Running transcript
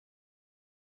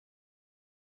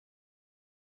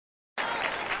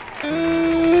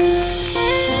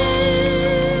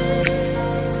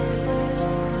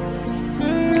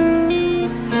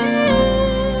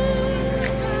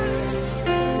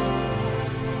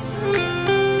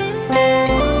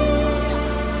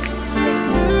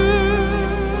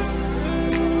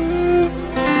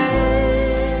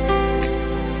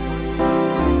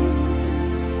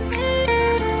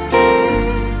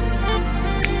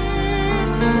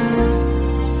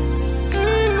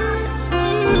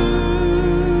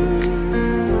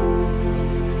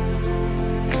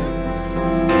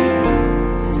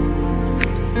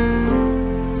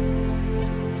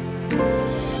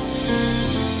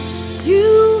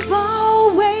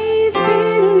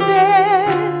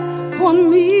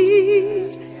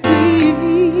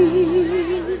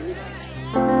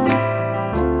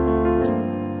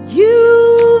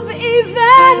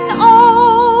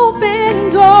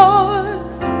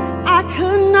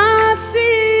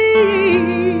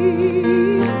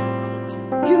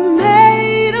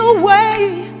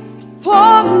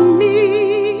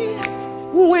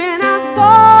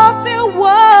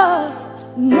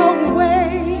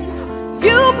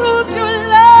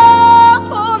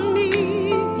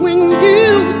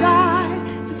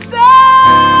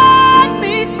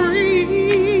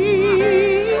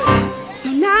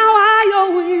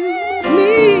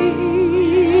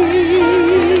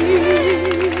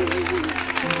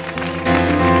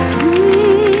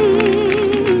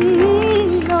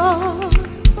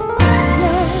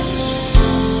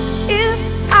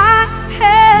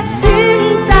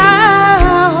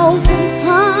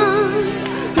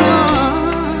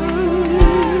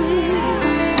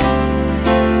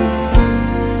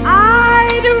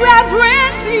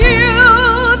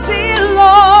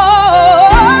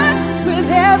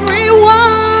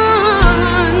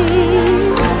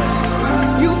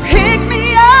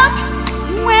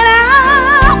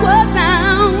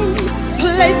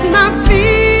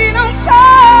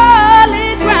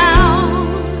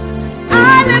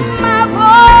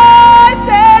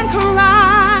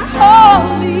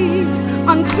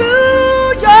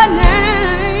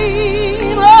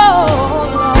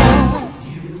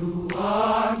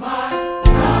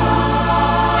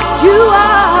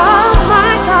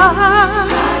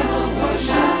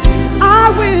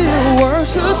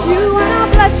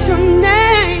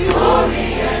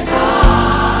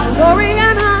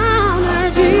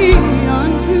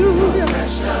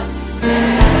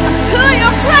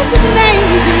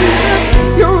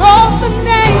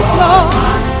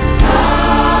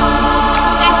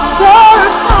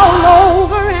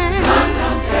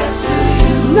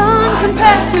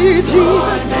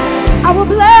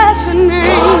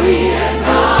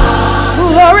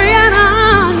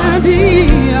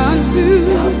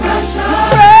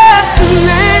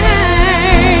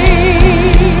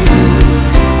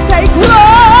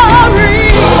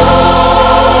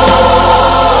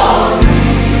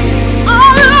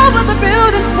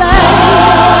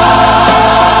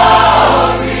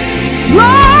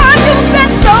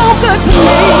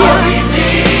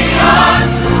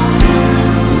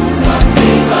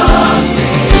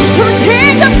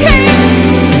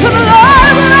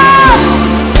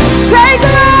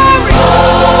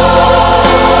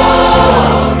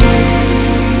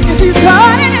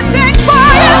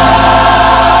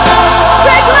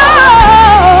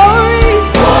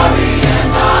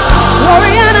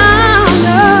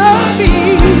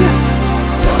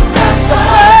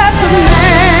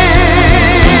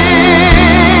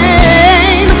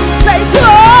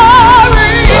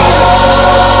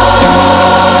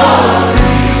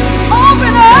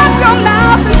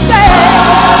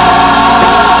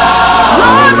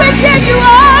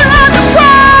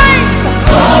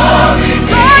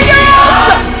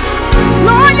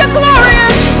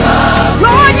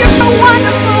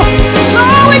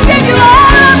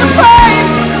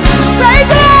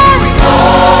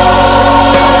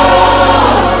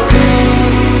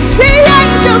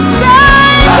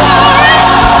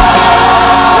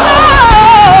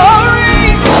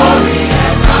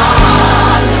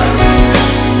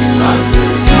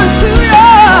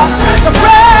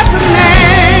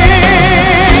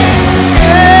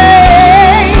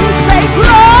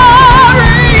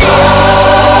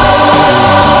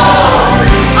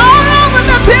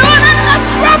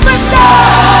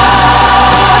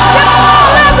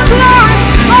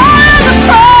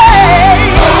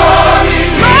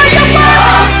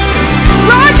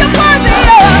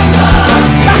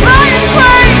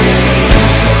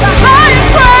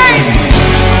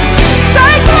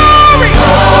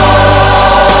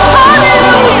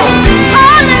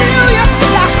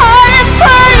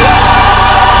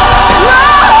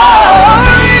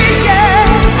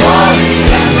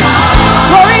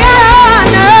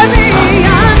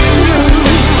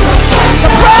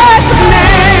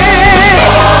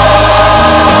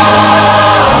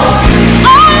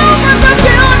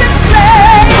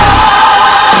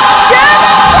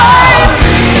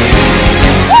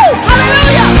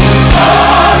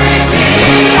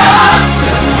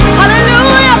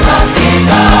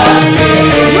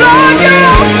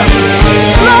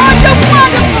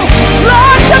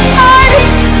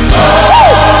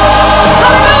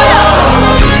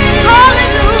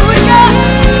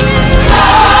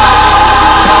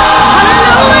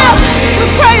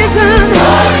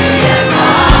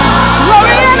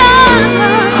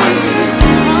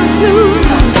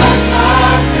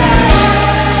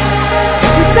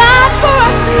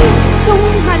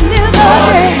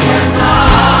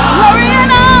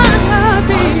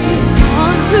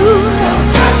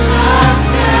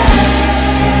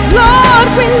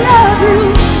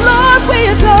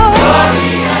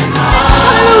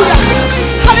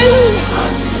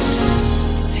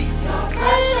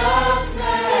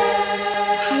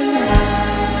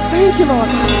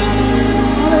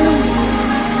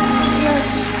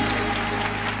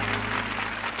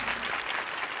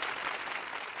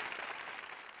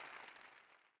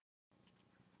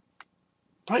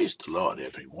Praise the Lord,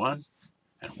 everyone,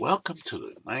 and welcome to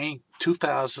the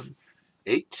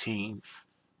 2018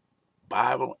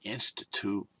 Bible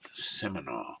Institute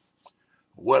Seminar.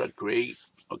 What a great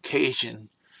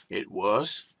occasion it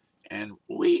was, and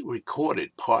we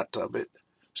recorded part of it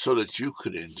so that you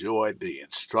could enjoy the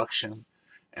instruction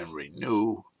and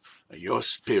renew your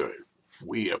spirit.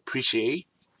 We appreciate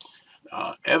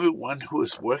everyone who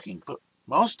is working, but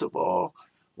most of all,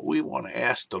 we want to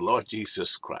ask the Lord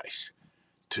Jesus Christ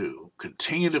to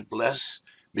continue to bless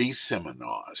these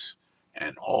seminars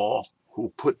and all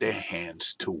who put their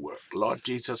hands to work. Lord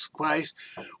Jesus Christ,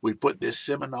 we put this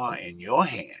seminar in your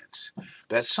hands,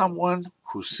 that someone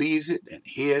who sees it and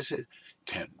hears it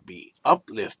can be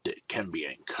uplifted, can be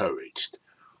encouraged.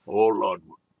 Oh Lord,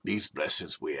 these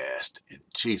blessings we ask in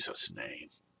Jesus' name.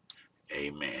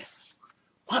 Amen.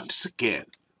 Once again,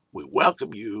 we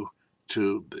welcome you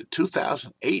to the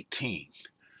 2018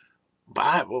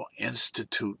 Bible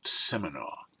Institute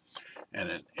Seminar,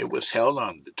 and it was held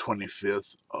on the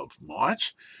 25th of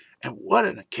March, and what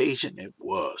an occasion it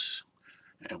was.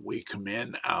 And we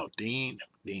commend our Dean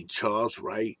Charles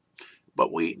Wright,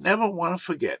 but we never want to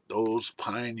forget those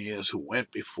pioneers who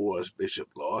went before us, Bishop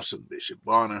Lawson, Bishop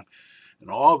Bonner, and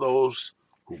all those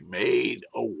who made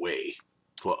a way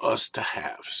for us to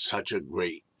have such a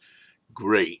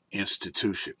great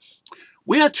institution.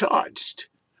 We are charged,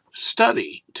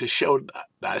 study to show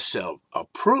thyself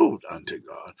approved unto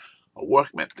God, a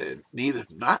workman that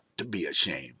needeth not to be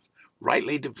ashamed,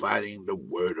 rightly dividing the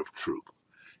word of truth.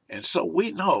 And so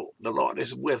we know the Lord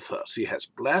is with us. He has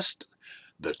blessed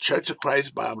the Church of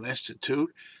Christ Bible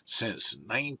Institute since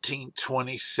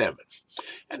 1927.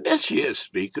 And this year's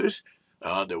speakers,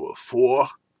 there were 4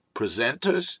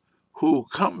 presenters who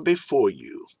come before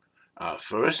you.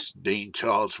 First, Dean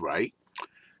Charles Wright,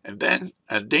 and then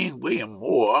Dean William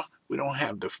Moore. We don't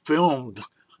have the filmed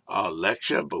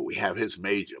lecture, but we have his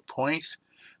major points.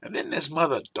 And then there's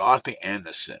Mother Dorothy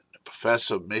Anderson, the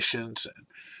professor of missions and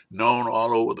known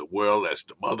all over the world as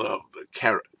the mother of the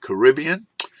Caribbean.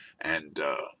 And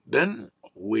then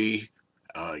we,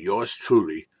 yours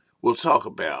truly, will talk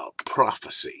about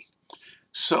prophecy.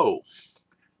 So,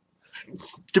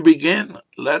 to begin,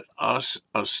 let us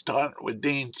start with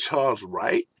Dean Charles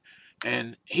Wright.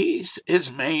 And his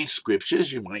main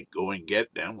scriptures, you might go and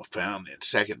get them, are found in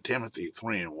 2 Timothy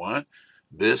 3:1.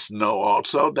 This know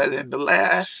also that in the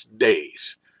last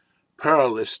days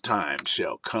perilous times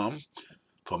shall come,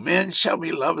 for men shall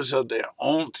be lovers of their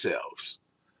own selves,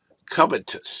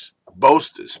 covetous,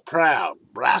 boasters, proud,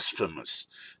 blasphemous,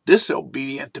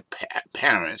 disobedient to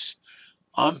parents,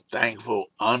 unthankful,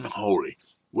 unholy,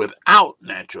 without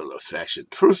natural affection,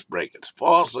 truce breakers,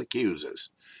 false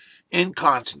accusers,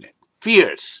 incontinent,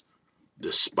 fierce,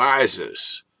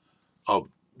 despisers of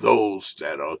those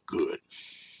that are good.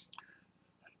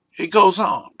 It goes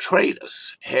on.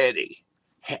 Traitors, heady,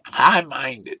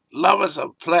 high-minded, lovers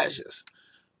of pleasures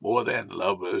more than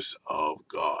lovers of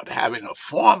God, having a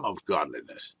form of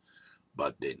godliness,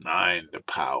 but denying the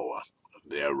power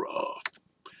thereof.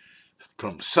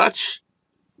 From such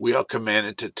we are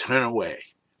commanded to turn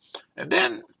away. And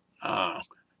then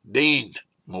Dean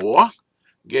Moore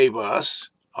gave us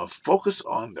a focus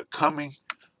on the coming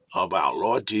of our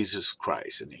Lord Jesus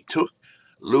Christ. And he took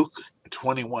Luke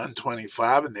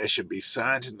 21:25, and there shall be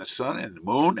signs in the sun and the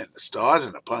moon and the stars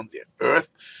and upon the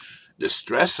earth,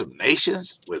 distress of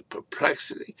nations with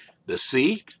perplexity, the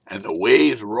sea and the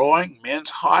waves roaring, men's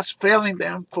hearts failing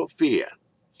them for fear,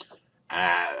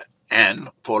 and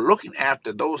for looking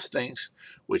after those things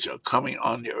which are coming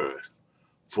on the earth.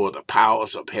 For the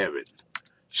powers of heaven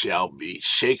shall be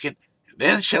shaken.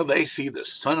 Then shall they see the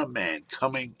Son of Man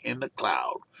coming in the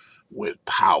cloud with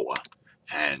power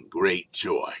and great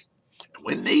joy. And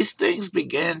when these things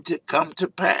begin to come to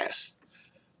pass,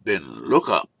 then look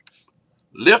up,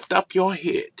 lift up your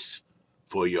heads,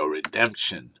 for your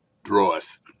redemption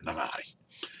draweth nigh.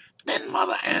 Then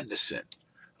Mother Anderson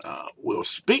will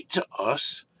speak to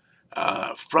us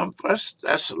from 1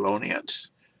 Thessalonians.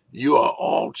 You are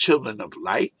all children of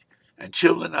light and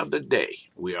children of the day.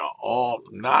 We are all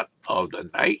not of the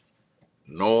night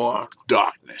nor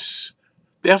darkness.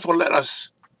 Therefore let us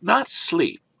not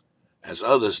sleep as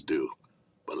others do,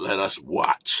 but let us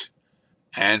watch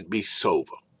and be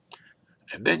sober.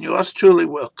 And then yours truly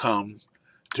will come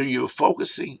to you,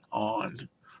 focusing on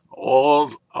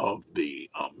all of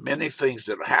the many things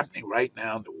that are happening right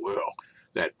now in the world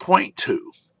that point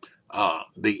to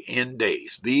the end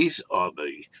days. These are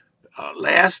the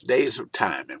last days of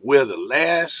time, and we're the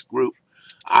last group,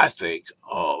 I think,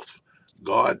 of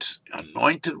God's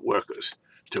anointed workers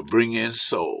to bring in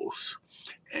souls.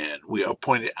 And we are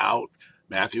pointed out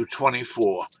Matthew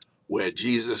 24, where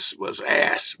Jesus was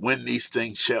asked when these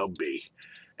things shall be.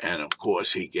 And of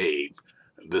course, he gave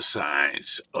the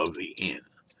signs of the end.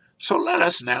 So let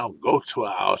us now go to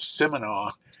our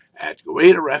seminar at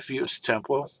Greater Refuge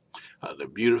Temple, the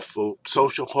beautiful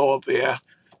social hall there.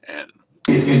 And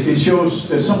it shows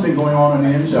there's something going on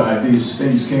the inside. These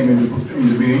things came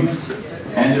into being,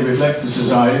 and they reflect the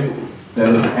society that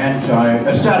is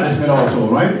anti-establishment also,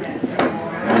 right?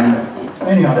 And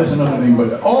anyhow, that's another thing.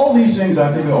 But all these things,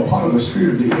 I think, are part of the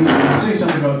spirit of the age. And say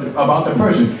something about the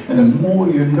person, and the more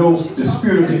you know the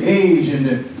spirit of the age and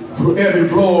the ebb and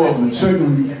flow of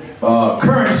certain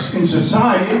currents in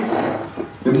society,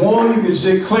 the more you can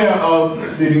stay clear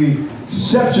of the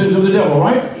deceptions of the devil,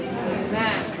 right?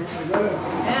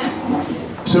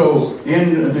 So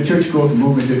in the church growth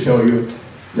movement, they tell you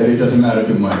that it doesn't matter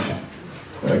too much.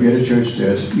 Get a church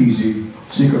that's easy,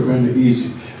 seeker-friendly,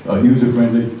 easy,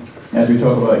 user-friendly. As we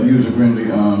talk about user-friendly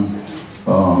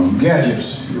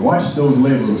gadgets, you watch those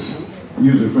labels,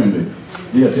 user-friendly.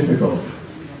 They are difficult.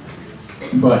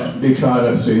 But they try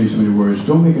to say in so many words,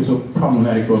 don't make it so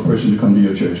problematic for a person to come to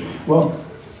your church. Well,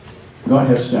 God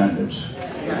has standards.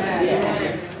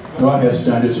 God has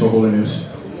standards for holiness.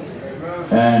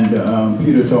 And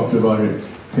Peter talks about it.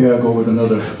 Here I go with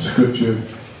another scripture.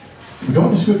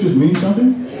 Don't the scriptures mean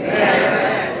something?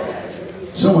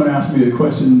 Someone asked me the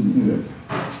question,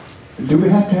 do we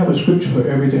have to have a scripture for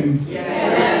everything?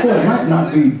 Well, it might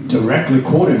not be directly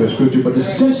quoted the scripture, but the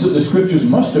sense of the scriptures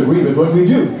must agree with what we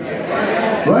do.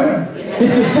 Right?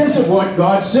 It's the sense of what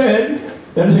God said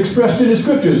that is expressed in the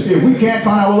scriptures. If we can't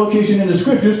find our location in the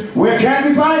scriptures, where can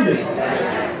we find it?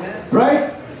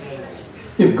 Right?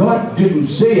 If God didn't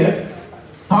say it,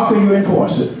 how can you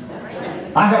enforce it?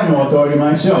 I have no authority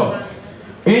myself.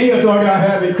 Any authority I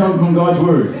have, it comes from God's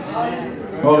word.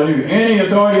 Hallelujah. Any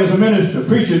authority as a minister,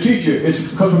 preacher, teacher,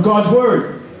 it's because of God's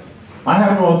word. I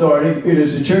have no authority. It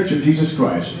is the church of Jesus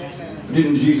Christ.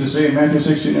 Didn't Jesus say in Matthew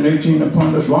 16 and 18,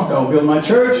 upon this rock I will build my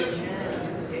church,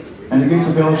 and the gates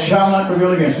of hell shall not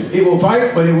prevail against it. It will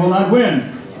fight, but it will not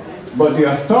win. But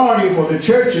the authority for the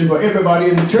church and for everybody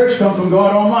in the church comes from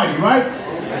God Almighty, right?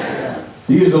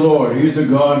 He is the Lord. He is the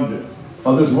God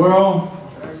of this world.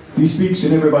 He speaks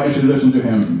and everybody should listen to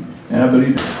him. And I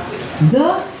believe that.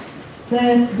 Thus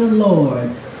saith the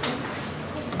Lord,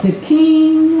 the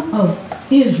King of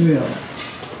Israel,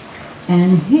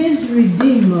 and his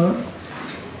Redeemer,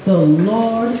 the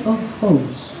Lord of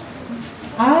hosts.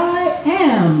 I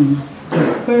am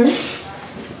the first,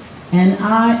 and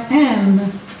I am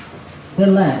the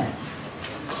last.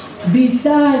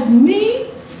 Besides me,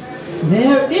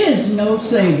 there is no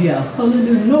Savior.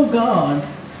 Hallelujah. No God.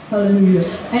 Hallelujah.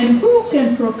 And who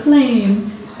can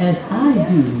proclaim as I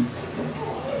do?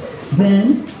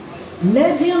 Then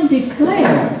let him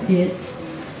declare it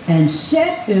and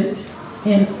set it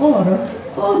in order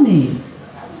for me.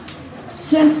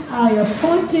 Since I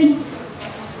appointed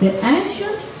the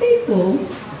ancient people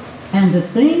and the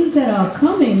things that are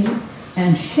coming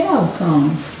and shall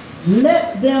come,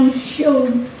 let them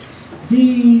show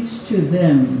these to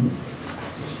them.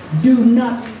 Do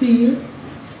not fear,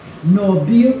 nor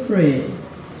be afraid.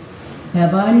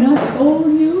 Have I not told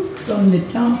you from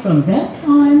that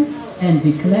time and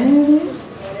declared it?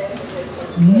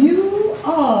 You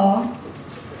are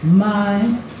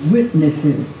my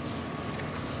witnesses.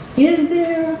 Is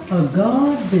there a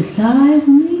God beside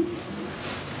me?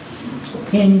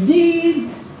 Indeed,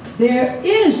 there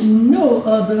is no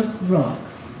other rock.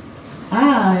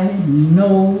 I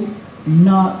know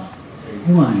not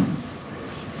one.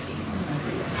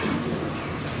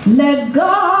 Let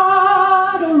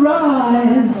God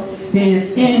arise,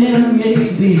 his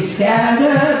enemies be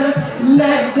scattered.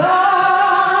 Let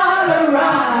God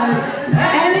arise,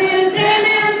 and his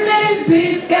enemies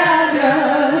be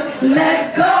scattered.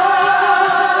 Let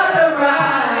God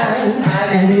arise,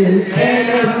 and his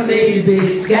enemies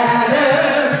be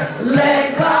scattered.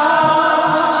 Let God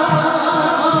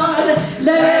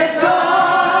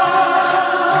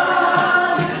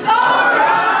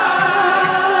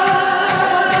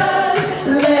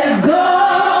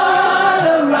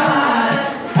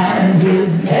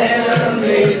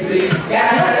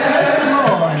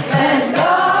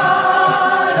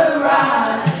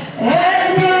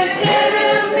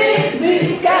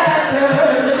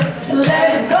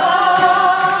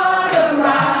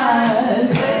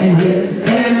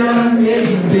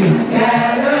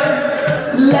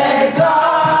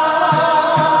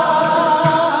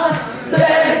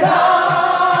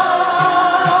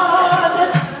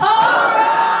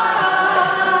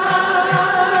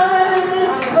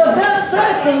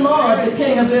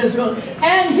Israel,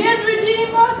 and his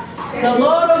Redeemer, the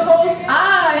Lord of hosts.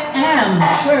 I am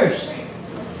first,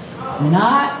 and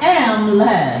I am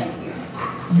last.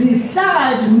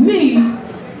 Besides me,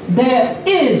 there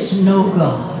is no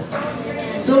God.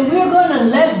 So we're going to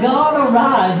let God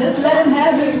arise. Just let him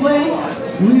have his way.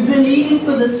 We've been eating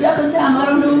for the second time. I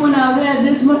don't know when I've had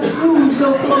this much food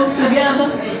so close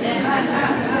together.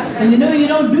 And you know, you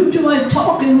don't do too much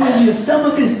talking when your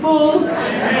stomach is full.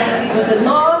 But the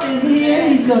Lord is here.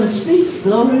 He's going to speak.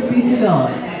 Glory be to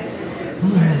God.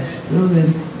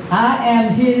 Glory. I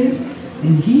am his,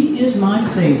 and he is my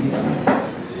Savior.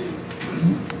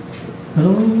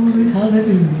 Glory,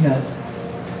 hallelujah.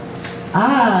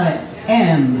 I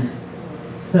am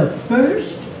the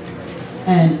first,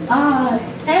 and I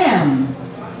am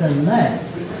the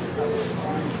last.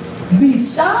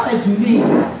 Besides me,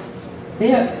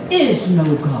 there is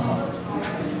no God.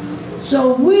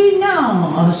 So we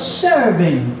now are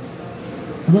serving,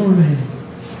 glory,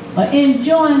 are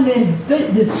enjoying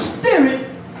the spirit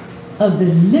of the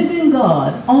living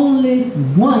God, only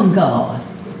one God.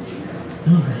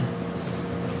 Glory.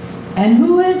 And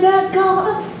who is that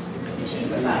God?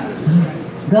 Jesus.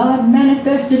 God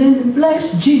manifested in the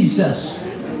flesh, Jesus.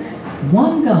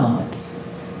 One God.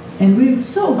 And we're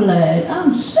so glad,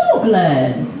 I'm so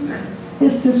glad,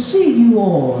 is to see you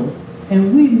all.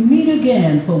 And we meet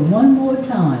again for one more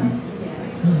time.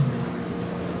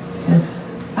 Yes.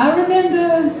 I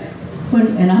remember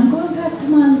when, and I'm going back to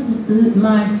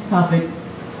my topic.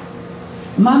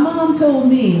 My mom told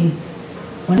me,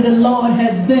 when the Lord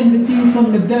has been with you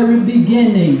from the very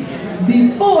beginning,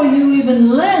 before you even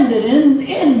landed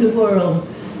in the world,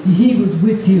 he was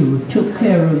with you, took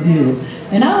care of you.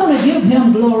 And I want to give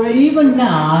him glory even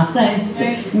now. I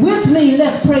thank. With me,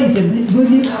 let's praise him. Will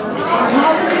you?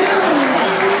 Hallelujah.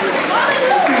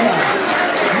 Hallelujah.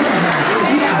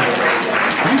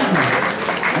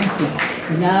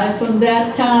 Now, from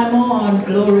that time on,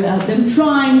 glory, I've been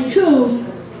trying to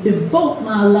devote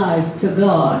my life to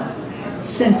God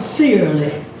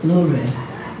sincerely. Glory.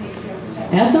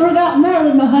 After I got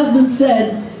married, my husband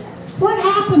said, "What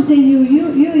happened to you?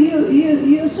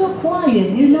 You're so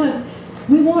quiet. You're not.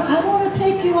 I want to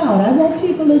take you out. I want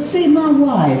people to see my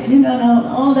wife. You know,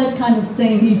 all that kind of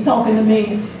thing." He's talking to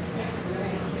me.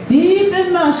 Deep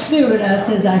in my spirit, I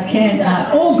says, I can't. I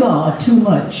owe God too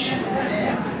much.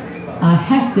 I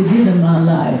have to give him my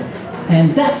life,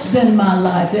 and that's been my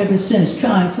life ever since.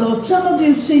 Trying. So if some of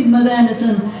you see Mother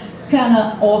Anderson kind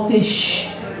of offish,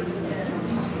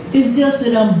 it's just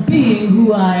that I'm being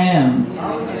who I am.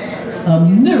 A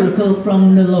miracle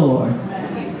from the Lord.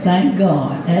 Thank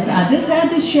God. I just had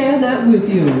to share that with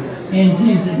you in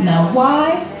Jesus. Now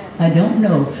why? I don't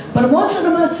know. But once in a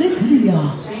month,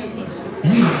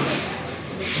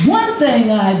 one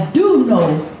thing I do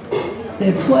know,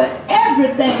 that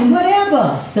everything,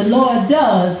 whatever the Lord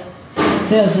does,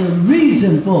 there's a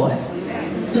reason for it.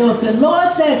 So if the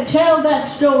Lord said, tell that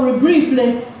story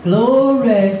briefly,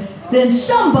 glory, then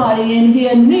somebody in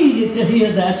here needed to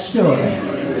hear that story.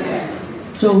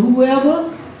 So whoever,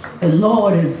 the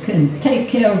Lord can take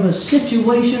care of a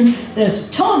situation that's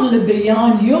totally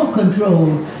beyond your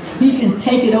control. He can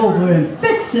take it over and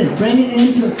fix it, bring it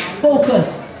into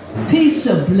focus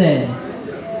peaceably.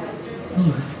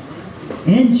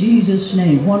 In Jesus'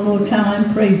 name. One more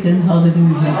time, praise him.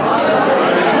 Hallelujah.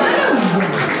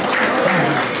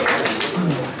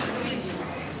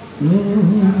 Oh,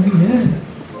 yes.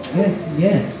 Yes,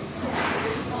 yes.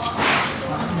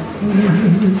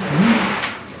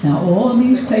 Now all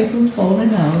these papers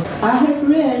falling out. I have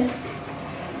read,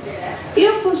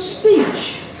 if a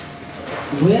speech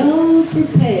well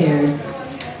prepared,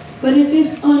 but if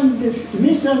it's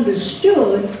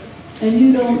misunderstood and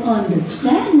you don't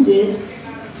understand it,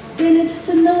 then it's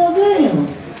to no avail.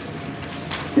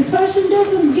 The person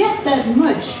doesn't get that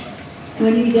much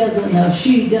when he doesn't or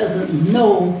she doesn't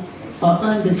know or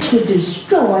understood to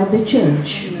destroy the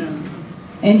church.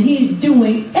 And he's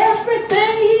doing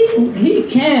everything he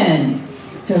can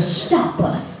to stop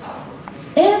us.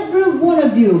 Every one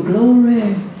of you,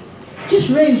 glory, just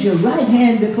raise your right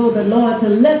hand before the Lord to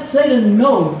let Satan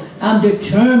know I'm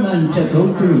determined to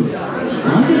go through.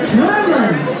 I'm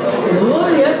determined. Oh,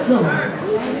 yes, Lord.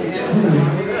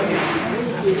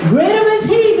 Greater is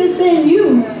he that's in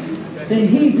you than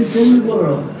he that's in the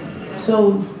world.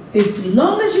 So, as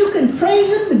long as you can praise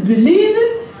him and believe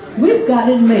him, we've got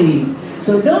it made.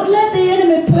 So don't let the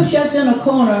enemy push us in a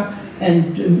corner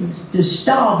and to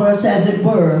starve us, as it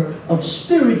were, of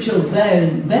spiritual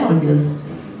values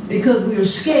because we're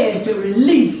scared to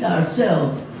release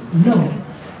ourselves. No.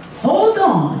 Hold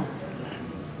on.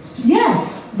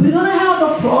 Yes, we're going to have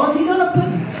a cross. He's going to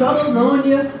put troubles on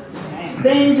you.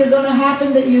 Things are going to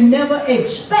happen that you never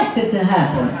expected to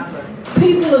happen.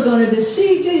 People are going to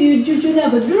deceive you. You should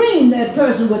never dream that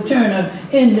person would turn up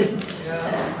in this.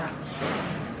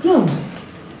 No.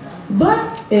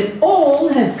 But it all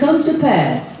has come to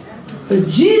pass. But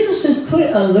Jesus is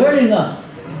alerting us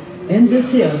in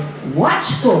this here.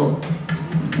 Watchful.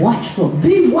 Watchful.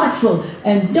 Be watchful.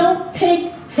 And don't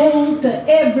take hold to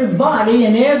everybody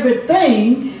and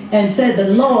everything and say the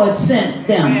Lord sent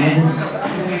them.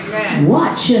 Amen.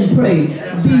 Watch and pray.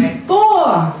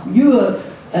 Before you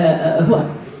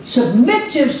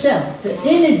submit yourself to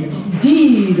any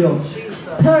deed or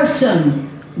person,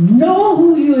 know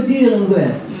who you're dealing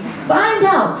with. Find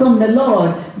out from the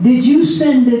Lord, did you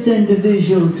send this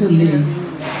individual to me?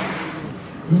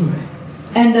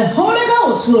 And the Holy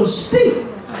Ghost will speak.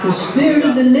 The Spirit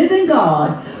of the living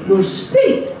God will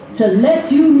speak to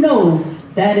let you know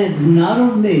that is not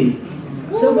of me.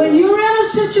 So when you're in a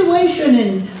situation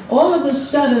and all of a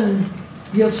sudden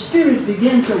your spirit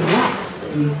begins to wax,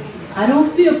 I don't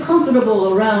feel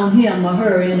comfortable around him or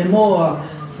her anymore,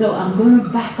 so I'm going to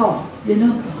back off. You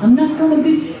know, I'm not going to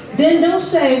be. Then don't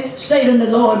say, Satan, the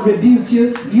Lord rebuke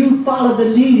you. You follow the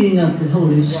leading of the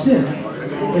Holy Spirit.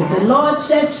 If the Lord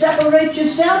says separate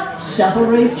yourself,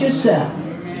 separate yourself.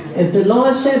 If the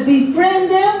Lord said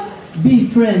befriend them,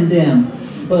 befriend them.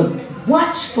 But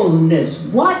watchfulness,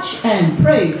 watch and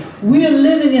pray. We're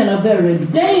living in a very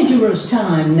dangerous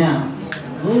time now.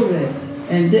 Glory.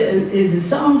 And as the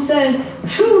song said,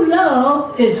 true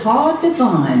love is hard to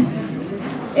find.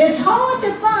 It's hard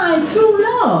to find true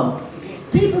love.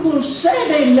 People will say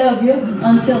they love you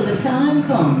until the time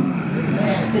comes,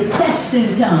 the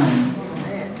testing time.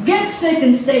 Get sick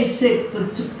and stay sick for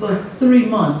 3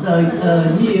 months,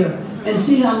 a year, and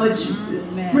see how much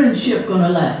friendship gonna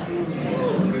last.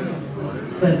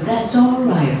 But that's all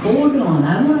right. Hold on.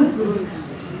 I want to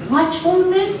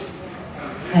watchfulness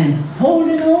and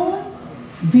holding on.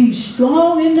 Be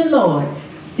strong in the Lord.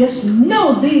 Just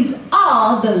know these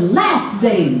are the last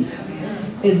days.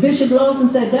 As Bishop Lawson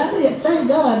said, thank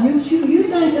God, you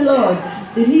thank the Lord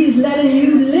that He's letting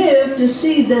you live to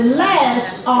see the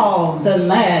last of the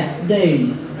last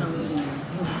days.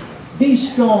 Be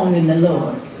strong in the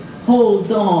Lord.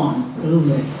 Hold on.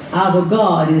 Our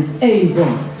God is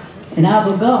able. And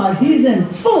our God, He's in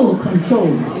full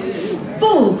control.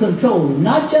 Full control.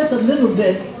 Not just a little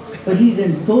bit, but He's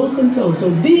in full control.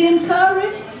 So be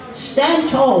encouraged. Stand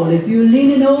tall. If you're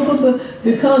leaning over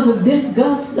because of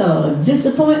disgust,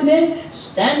 disappointment,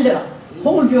 stand up.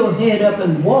 Hold your head up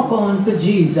and walk on for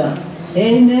Jesus.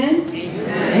 Amen?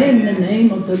 Amen. In the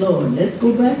name of the Lord. Let's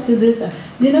go back to this.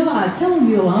 You know, I told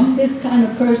you I'm this kind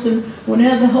of person.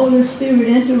 Whenever the Holy Spirit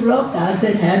interrupts, I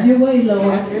said, have your way,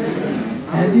 Lord.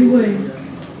 Have your way.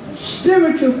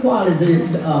 Spiritual qualities,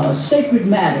 sacred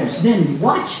matters. Then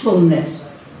watchfulness.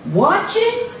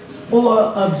 Watching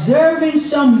or observing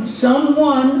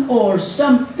someone or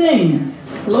something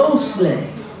closely,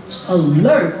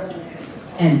 alert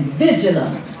and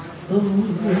vigilant.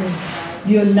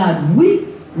 You're not weak.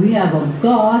 We have a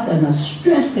God and a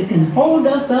strength that can hold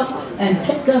us up and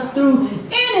take us through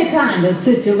any kind of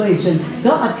situation.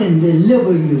 God can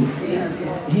deliver you.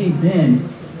 Amen.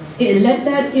 Let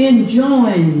that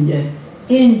enjoined.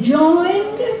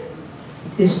 Enjoined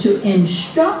is to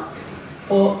instruct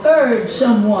or urge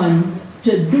someone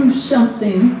to do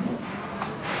something,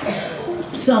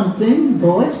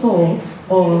 voiceful,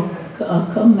 or a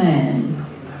command.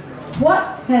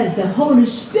 What has the Holy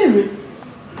Spirit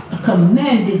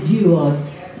commanded you or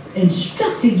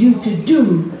instructed you to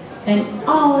do, and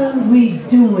are we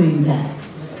doing that?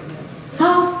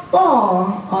 How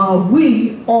far are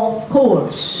we off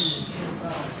course?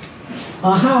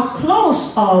 Or how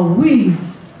close are we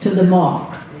to the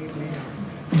mark?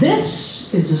 This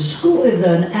is a school, is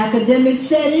an academic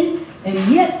setting, and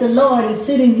yet the Lord is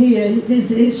sitting here,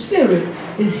 His Spirit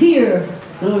is here,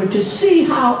 Lord, to see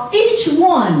how each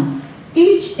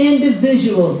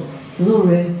individual,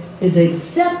 glory, is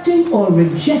accepting or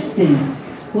rejecting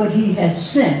what He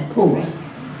has sent forth.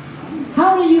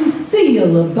 How do you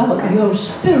feel about your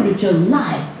spiritual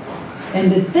life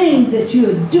and the things that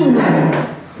you're doing,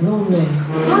 glory?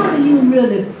 How do you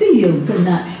really feel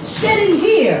tonight? Sitting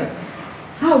here,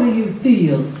 how do you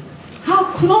feel?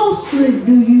 How closely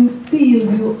do you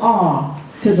feel you are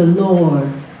to the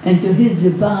Lord and to His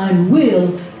divine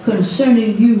will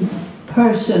concerning you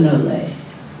personally?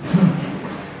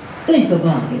 Think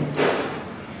about it.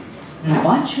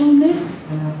 Watchfulness,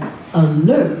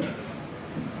 alert.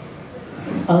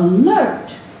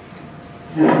 Alert.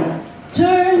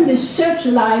 Turn the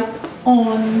searchlight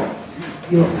on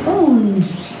your own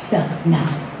stuff now.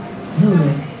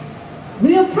 Lord.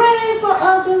 We are praying for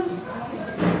others.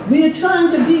 We are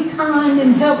trying to be kind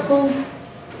and helpful.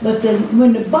 But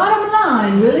when the bottom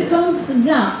line really comes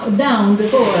down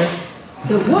before us,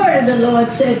 the word of the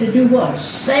Lord said to do what?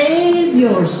 Save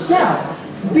yourself.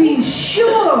 Be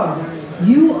sure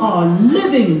you are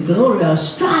living, glory, or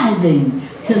striving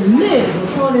to live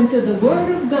according to the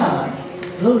word of God.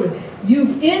 Glory.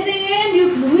 In the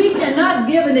end, we cannot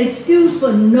give an excuse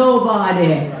for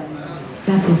nobody.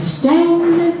 Got to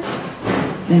stand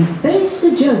and face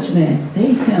the judgment.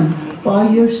 Face him for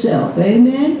yourself.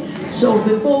 Amen. So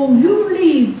before you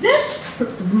leave this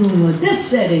room or this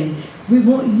setting, we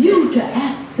want you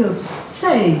to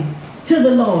say to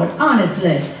the Lord,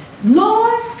 honestly,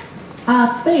 Lord,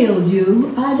 I failed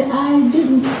you. I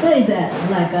didn't say that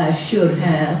like I should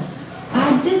have.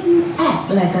 I didn't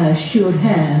act like I should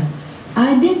have.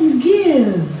 I didn't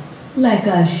give like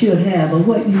I should have, or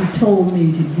what you told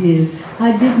me to give.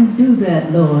 I didn't do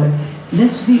that, Lord.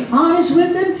 Let's be honest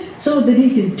with him so that he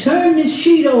can turn this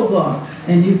sheet over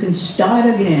and you can start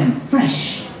again,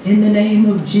 fresh, in the name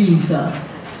of Jesus.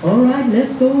 All right,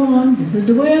 let's go on. This is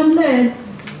the way I'm led.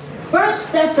 1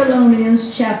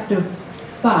 Thessalonians chapter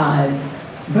 5,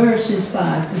 verses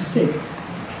 5 to 6.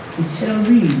 We shall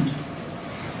read.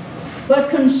 But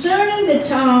concerning the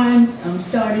times, I'm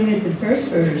starting at the first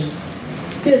verse,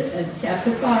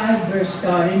 chapter 5,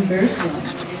 starting verse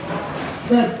 1.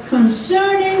 But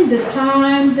concerning the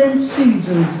times and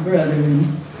seasons,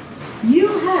 brethren, you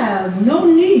have no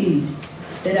need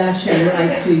that I shall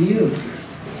write to you.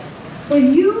 For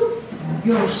you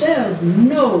yourselves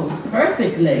know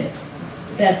perfectly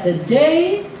that the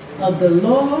day of the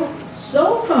Lord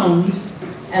so comes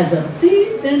as a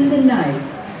thief in the night.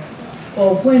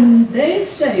 For when they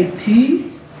say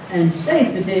peace and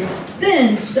safety,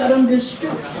 then sudden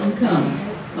destruction comes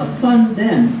upon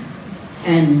them,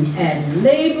 and as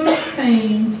labor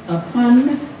pains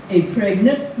upon a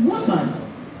pregnant woman,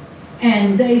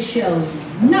 and they shall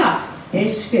not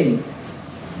escape.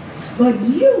 But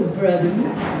you,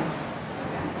 brethren,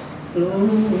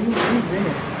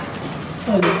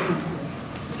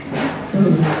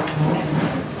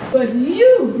 but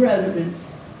you, brethren,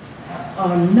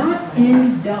 are not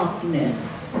in darkness,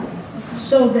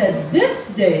 so that this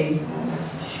day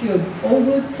should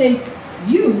overtake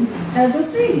you as a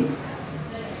thief.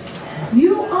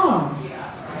 You are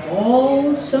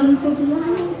all sons of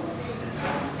light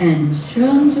and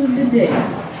sons of the day.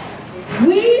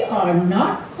 We are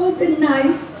not of the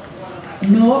night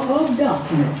nor of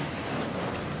darkness.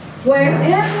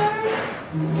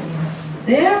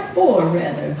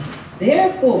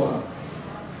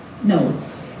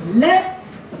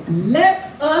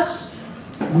 Let us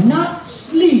not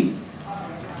sleep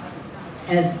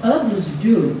as others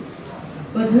do,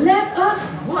 but let us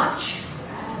watch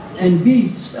and be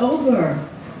sober.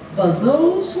 For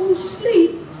those who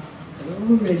sleep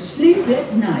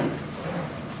at night,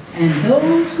 and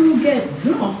those who get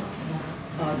drunk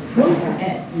are drunk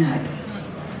at night.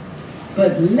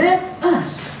 But let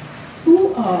us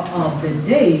who are of the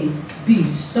day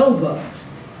be sober,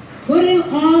 putting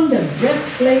on the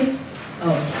breastplate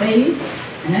of faith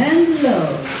and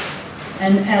love,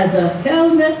 and as a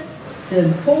helmet the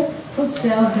hope of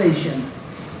salvation.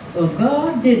 For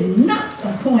God did not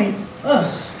appoint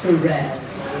us to wrath,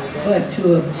 but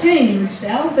to obtain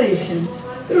salvation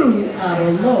through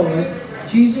our Lord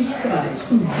Jesus Christ,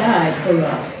 who died for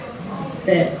us,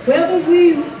 that whether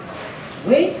we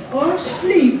wake or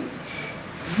sleep,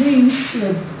 we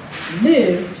should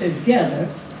live together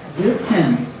with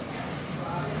him.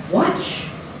 Watch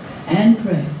and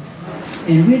pray.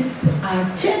 And with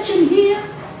our attention here,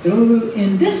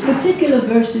 in this particular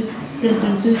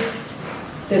sentences,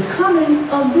 the coming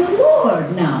of the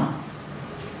Lord now.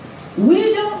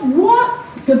 We don't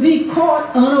want to be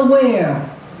caught unaware.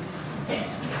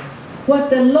 What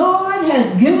the Lord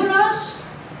has given us,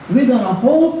 we're going to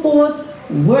hold forth,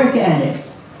 work at it.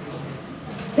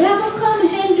 There will come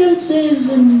hindrances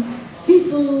and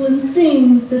people and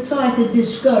things to try to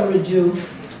discourage you.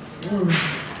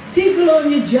 People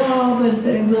on your job and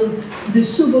the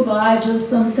supervisors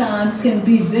sometimes can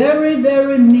be very,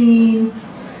 very mean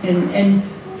and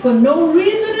for no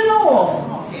reason at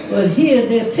all. But here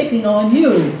they're picking on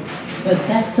you. But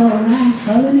that's all right.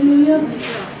 Hallelujah.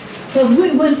 Because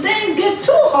when things get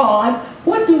too hard,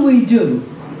 what do? We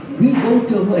go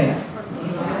to where?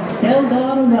 Tell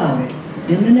God about it.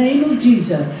 In the name of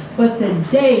Jesus. But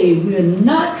today, we're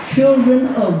not children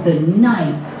of the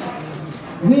night.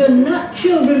 We're not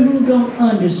children who don't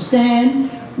understand.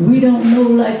 We don't know,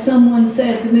 like someone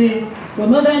said to me, well,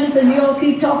 Mother Anderson, you all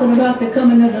keep talking about the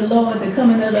coming of the Lord, the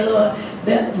coming of the Lord.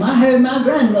 I heard my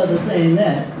grandmother saying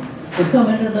that, the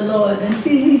coming of the Lord. And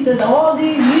he said, all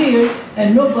these years,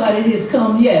 and nobody has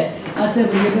come yet. I said,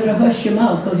 well, you better hush your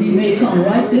mouth because he may come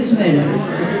right this minute.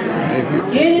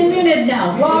 Any minute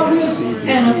now.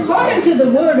 And according to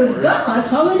the word of God,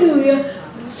 hallelujah,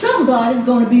 somebody's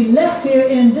going to be left here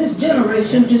in this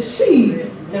generation to see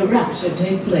the rapture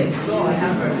take place.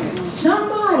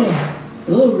 Somebody.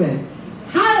 Glory.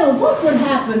 What would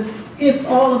happen if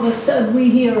all of a sudden we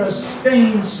hear a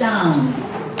strange sound,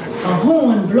 a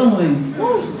horn blowing,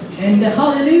 and the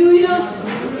hallelujah,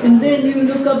 and then you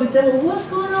look up and say, well, what's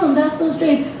going on? That's so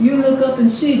strange. You look up and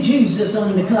see Jesus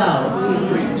on the clouds.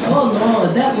 Oh,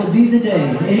 Lord, that will be the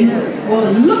day. Amen.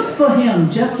 Well, look for him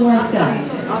just like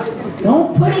that.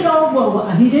 Don't put it off. Well,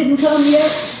 he didn't come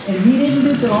yet, and he didn't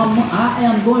do so. I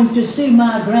am going to see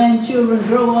my grandchildren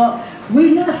grow up.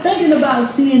 We're not thinking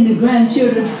about seeing the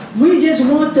grandchildren. We just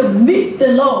want to meet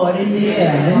the Lord in the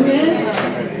air.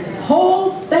 Amen?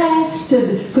 Hold fast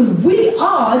to because we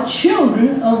are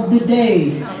children of the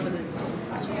day.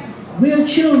 We're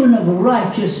children of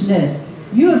righteousness.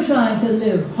 You're trying to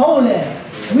live holy.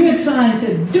 We're trying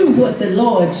to do what the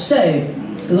Lord said.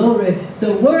 Glory.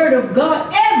 The Word of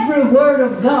God, every Word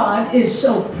of God is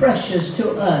so precious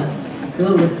to us.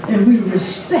 Glory. And we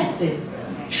respect it.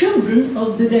 Children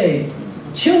of the day.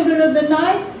 Children of the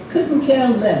night couldn't care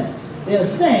less. They're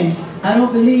saying, I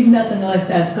don't believe nothing like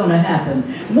that's going to happen.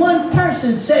 One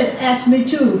person asked me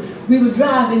too, we were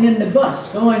driving in the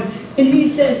bus going, and he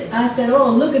said, I said,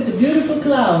 oh, look at the beautiful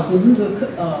clouds. We were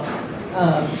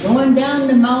going down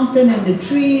the mountain and the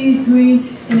trees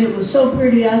green, and it was so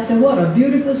pretty. I said, what a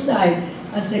beautiful sight.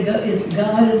 I said,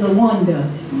 God is a wonder.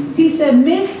 He said,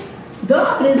 Miss,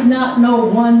 God is not no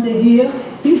wonder here.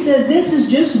 He said, this is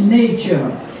just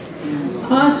nature.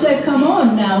 I said, come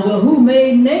on now, well, who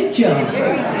made nature?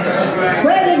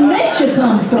 Where did nature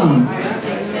come from?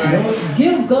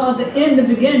 Give God in the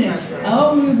beginning.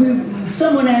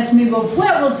 Someone asked me, well,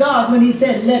 where was God when he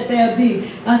said, let there be?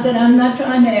 I said, I'm not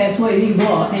trying to ask where he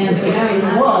was, answer where he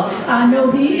was. I know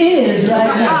he is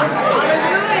right now.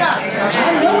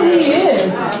 I know he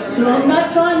is. So I'm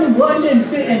not trying to wonder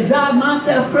and drive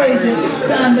myself crazy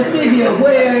trying to figure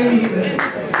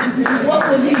what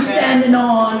was he standing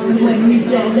on when he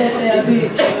said, let there be?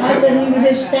 I said, he was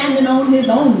just standing on his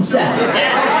own side.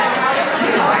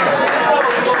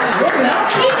 I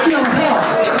need your help.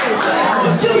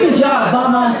 Do the job by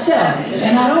myself.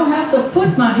 And I don't have to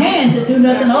put my hand to do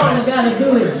nothing. All I got to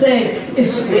do is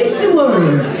speak the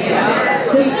word.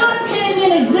 The sun came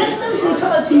in existence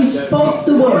because he spoke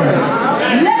the word.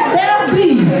 Let there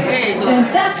be. And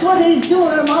that's what he's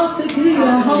doing.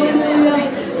 Hallelujah.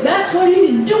 That's what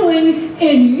he's doing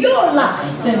in your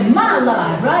life and my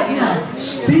life right now.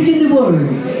 Speaking the word.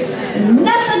 And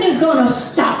nothing is going to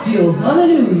stop you.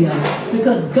 Hallelujah.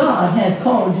 Because God has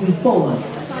called you forth.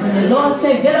 When the Lord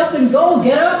said, get up and go,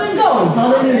 get up and go.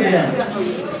 Hallelujah.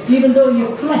 Even though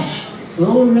your flesh,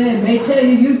 Lord man, may tell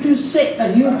you, you're too sick, or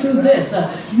you're too this,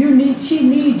 she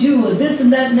needs you, or this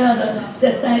and that and the other.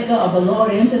 Said, thank God, but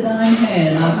Lord, into thine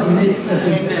hand I commit such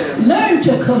a. Learn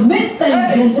to commit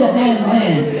things into his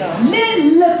hand.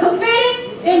 Commit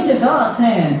it into God's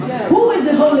hand. Who is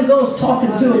the Holy Ghost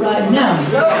talking to right now?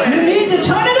 You need to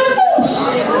turn it loose.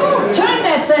 Turn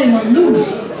that thing loose.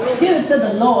 Give it to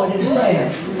the Lord in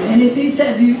prayer. And if he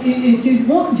said, if you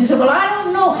want, you say, well, I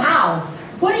don't know how.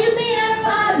 What do you mean? I don't know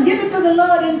how. Give it to the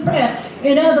Lord in prayer.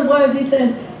 In other words, he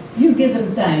said, you give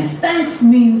him thanks. Thanks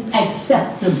means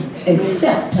acceptance.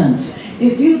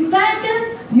 If you thank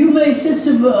him, you may,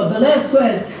 Sister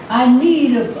Velasquez, I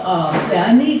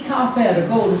need coffee to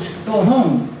go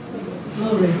home.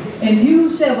 Glory. And you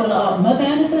said, well, Mother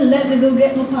Anderson, let me go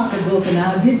get my pocketbook and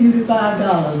I'll give you the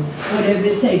 $5, whatever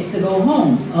it takes to go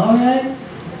home. All right?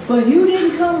 But you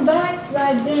didn't come back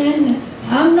right then.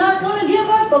 I'm not going to give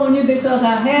up on you because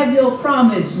I have your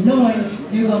promise, knowing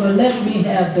you're going to let me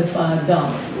have the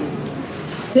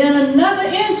 $5. Then another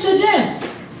incident.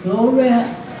 Glory.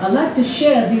 I like to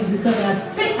share these because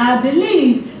I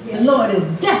believe the Lord is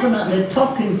definitely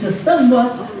talking to someone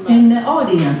in the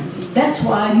audience. That's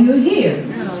why you're here.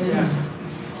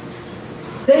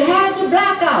 They had the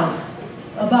blackout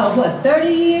about, 30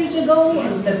 years ago?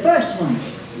 The first one.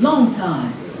 Long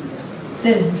time.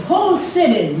 The whole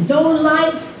city, no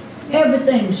lights,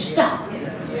 everything stopped.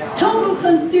 Total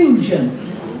confusion.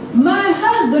 My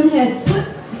husband had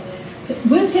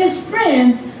with his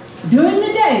friends during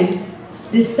the day,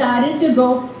 decided to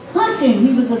go hunting.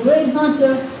 He was a great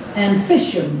hunter and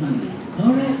fisherman.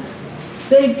 All right.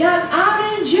 They got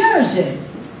out in Jersey,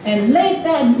 and late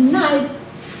that night,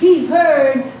 he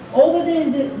heard over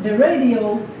the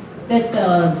radio that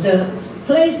the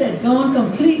place had gone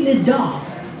completely dark.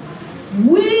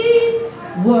 We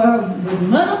were with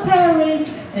Mother Perry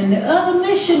and the other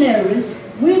missionaries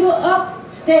we were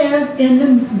upstairs in the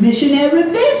missionary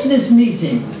business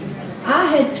meeting. I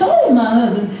had told my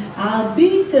husband, I'll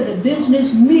be to the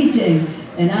business meeting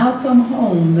and I'll come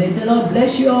home. May the Lord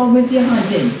bless you all with your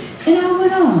hunting. And I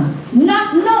went on,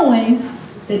 not knowing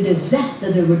the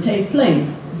disaster that would take place.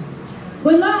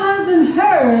 When my husband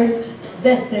heard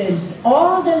that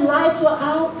all the lights were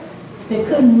out, they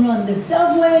couldn't run the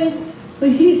subways, but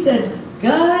he said,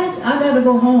 guys, I got to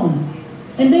go home.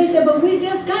 And they said, but we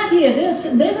just got here.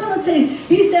 They're going to take.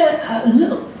 He said,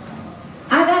 look,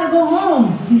 I got to go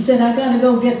home. He said, I got to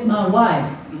go get my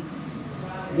wife.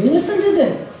 Listen to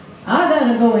this. I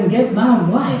got to go and get my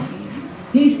wife.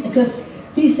 Because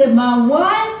he said, my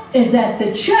wife is at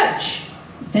the church,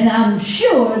 and I'm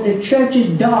sure the church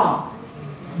is dark.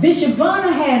 Bishop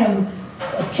Bonner had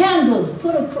candles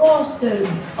put across the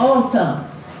altar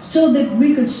so that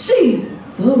we could see,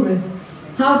 glory,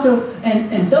 how to,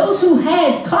 and those who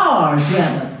had cars,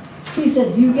 rather. He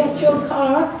said, you get your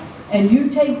car and you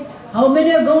take, how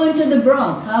many are going to the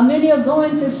Bronx? How many are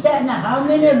going to Staten Island? How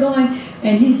many are going?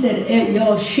 And he said,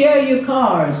 y'all share your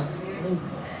cars.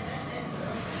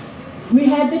 We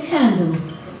had the candles.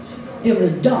 It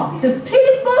was dark. The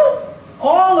people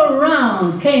all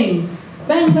around came.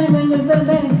 Bang, bang, bang, bang, bang,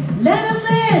 bang. Let us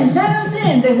in, let us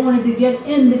in. They wanted to get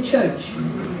in the church.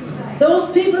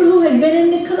 Those people who had been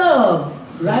in the club,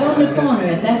 right on the corner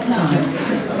at that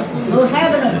time, were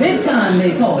having a big time,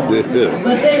 they called it.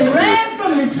 But they ran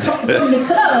from the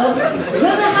club to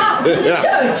the house, to the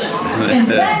church, and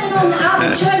banging on the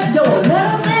outer church door. Let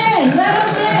us in, let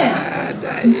us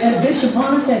in. And Bishop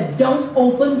Bonner said, don't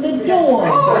open the door.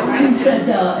 He said,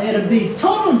 it'll be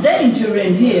total danger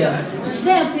in here.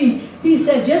 Stampede. He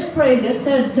said, just pray, just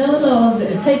tell the Lord,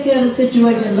 take care of the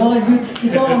situation. Lord,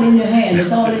 it's all in your hand,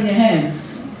 it's all in your hand.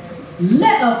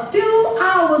 A few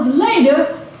hours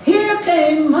later, here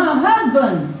came my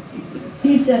husband.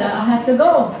 He said, I have to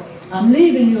go. I'm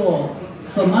leaving you all,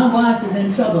 for my wife is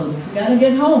in trouble. Got to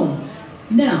get home.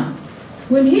 Now,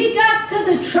 when he got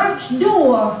to the church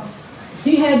door,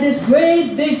 he had this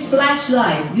great big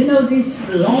flashlight, you know, these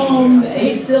long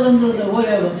 8 cylinders or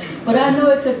whatever. But I know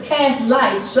it could cast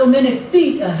light so many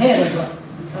feet ahead of her.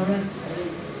 All right.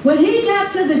 When he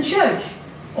got to the church,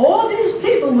 all these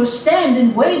people were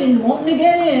standing, waiting, wanting to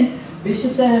get in.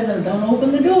 Bishop said, don't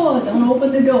open the door, don't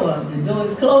open the door. The door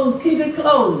is closed, keep it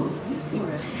closed.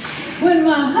 When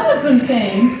my husband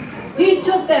came, he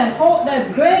took that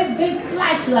great big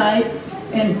flashlight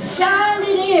and shined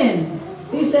it in.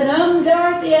 He said, I'm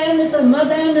Dorothy Anderson,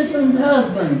 Mother Anderson's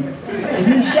husband. And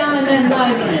he shined that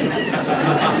light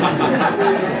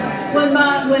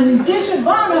in. When Bishop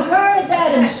Bonner heard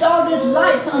that and saw this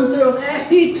light come through,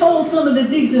 he told some of the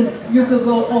deacons, you could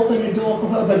go open the door for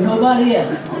her, but nobody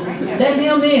else. Let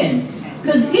him in.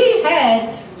 Because he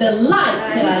had the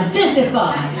light to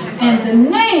identify and the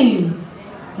name.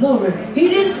 Glory. He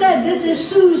didn't say, this is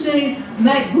Susie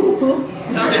McGoofle.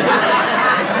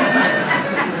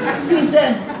 He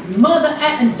said, Mother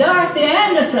Dorothy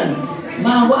Anderson,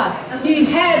 my wife. He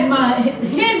had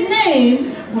his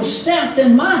name was stamped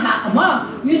in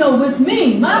with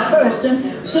me, my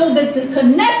person, so that the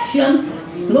connections,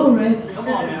 glory,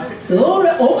 glory,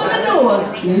 open the door,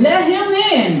 let him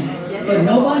in, but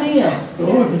nobody else,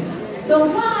 glory. So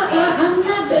I'm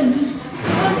not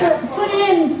to put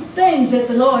in things that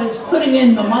the Lord is putting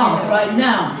in my mouth right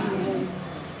now.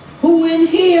 Who in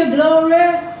here,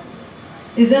 glory,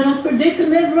 is in a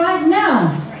predicament right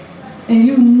now, and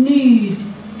you need,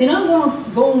 and I'm going to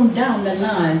go on down the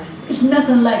line. It's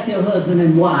nothing like your husband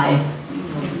and wife,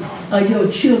 or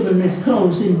your children is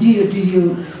close and dear to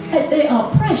you. They are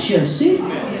precious, see?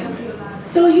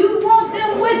 So you want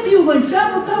them with you. When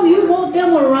trouble comes, you want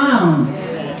them around.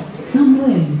 Come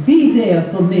with, be there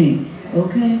for me,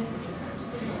 okay?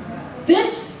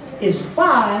 This is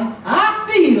why I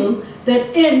feel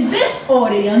that in this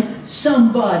audience,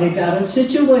 somebody got a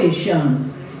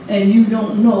situation and you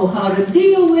don't know how to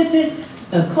deal with it.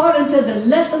 According to the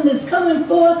lesson that's coming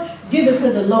forth, give it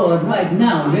to the Lord right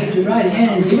now. Raise your right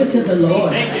hand and give it to the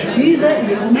Lord. He's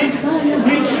able. He's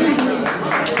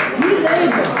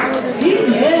able.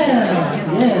 Yes.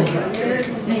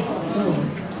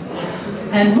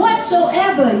 And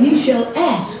whatsoever ye shall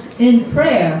ask in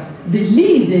prayer,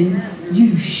 believing,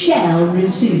 you shall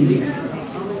receive it.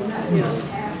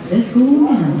 Let's go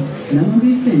on. And I'm going to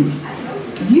be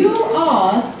finished. You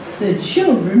are the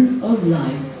children of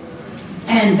light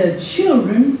and the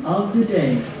children of the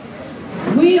day.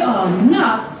 We are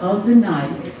not of the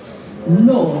night,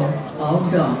 nor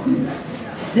of darkness.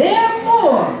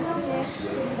 Therefore,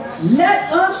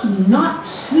 let us not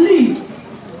sleep.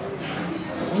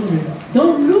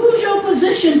 Don't lose your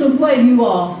position from where you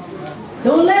are.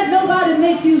 Don't let nobody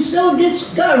make you so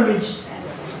discouraged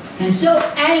and so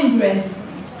angry,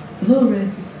 glory,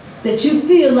 that you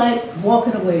feel like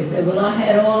walking away. Say, well, I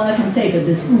had all I can take of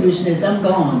this foolishness. I'm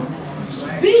gone.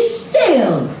 Be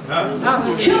still.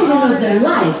 Children of the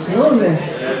light, glory.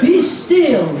 Be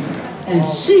still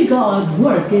and see God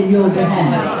work in your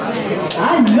behalf.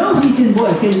 I know He can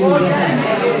work in your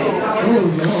behalf. Oh,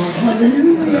 Lord,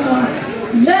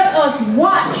 hallelujah. Let us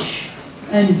watch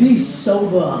and be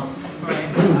sober.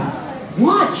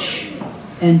 Watch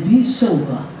and be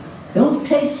sober. Don't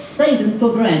take Satan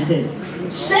for granted.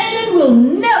 Satan will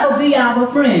never be our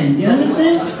friend. You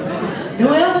understand?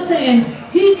 Don't ever think. And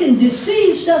he can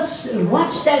deceive us.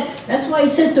 Watch that. That's why he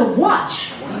says to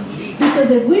watch.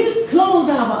 Because if we close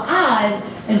our eyes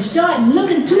and start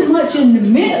looking too much at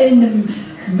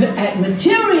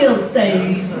material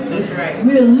things,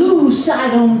 we'll lose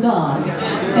sight on God.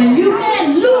 And you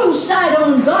can't lose sight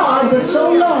on God, but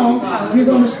so long you're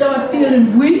going to start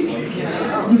feeling weak.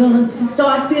 You're going to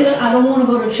start feeling, I don't want to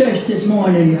go to church this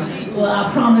morning. Well, I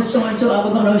promised so-and-so I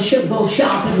was going to go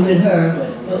shopping with her.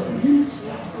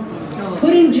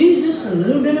 Putting Jesus a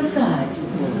little bit aside.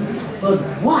 But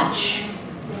watch.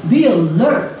 Be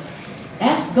alert.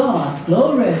 Ask God,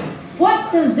 glory,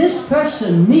 what does this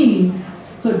person mean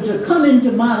to come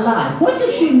into my life? What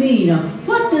does she mean?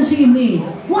 What does he mean?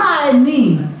 Why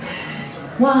me?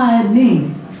 Why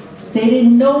me? They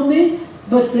didn't know me,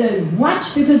 but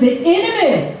watch, because the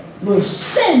enemy will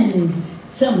send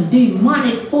some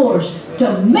demonic force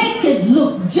to make it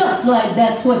look just like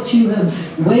that's what you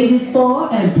have waited for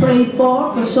and prayed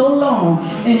for so long,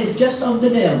 and it's just of the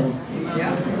devil.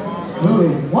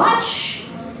 Glory. Watch.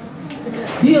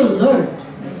 Be alert.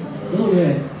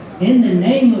 Glory. In the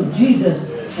name of Jesus.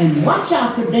 And watch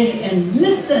out today and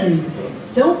listen.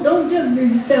 Don't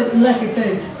just say, like you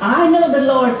say, I know the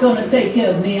Lord's going to take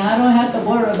care of me. I don't have to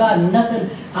worry about nothing.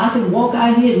 I can walk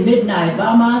out here at midnight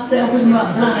by myself with my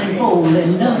blindfold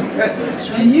and nothing.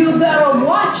 And you better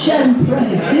watch and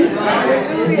pray.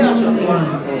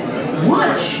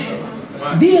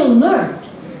 Watch. Be alert.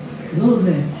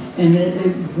 Glory.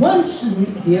 And once,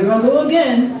 here I go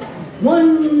again,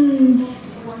 one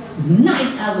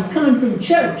night I was coming from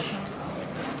church,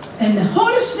 and the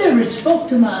Holy Spirit spoke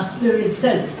to my spirit and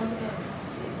said,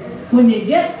 when you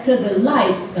get to the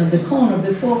light of the corner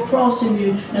before crossing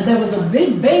you, now there was a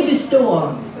big baby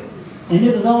store, and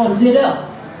it was all lit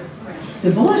up.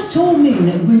 The voice told me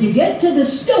that when you get to the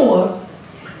store,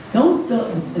 don't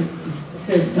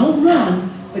run,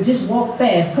 but just walk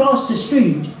fast, cross the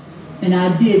street. And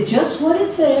I did just what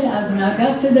it said. When I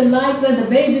got to the light by the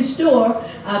baby store,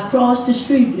 I crossed the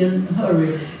street in a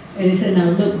hurry. And he said, now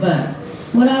look back.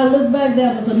 When I looked back,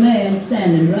 there was a man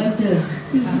standing right there.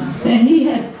 And he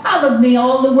had followed me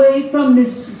all the way from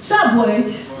this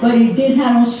subway, but he did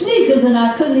have on sneakers and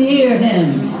I couldn't hear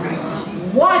him.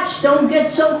 Watch, don't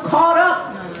get so caught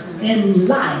up in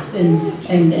life and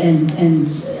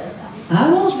I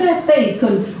won't say faith,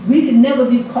 because we can never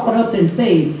be caught up in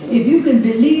faith. If you can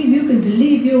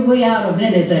believe your way out of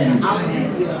anything.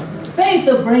 Faith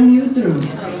will bring you through.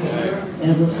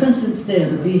 There's a sentence there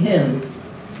to be held.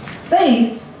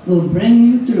 Faith will bring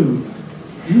you through.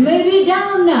 You may be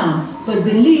down now, but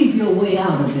believe your way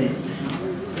out of it.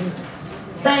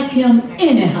 Thank Him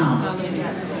anyhow.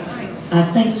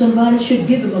 I think somebody should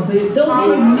give Him a big, those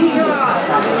who need it.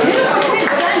 Give Him a big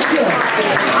thank you.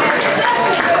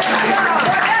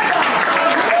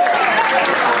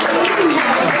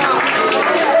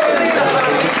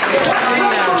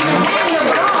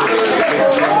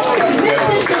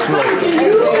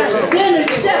 Then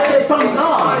accept it from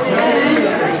God.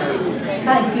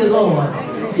 Thank you, Lord.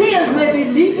 Tears may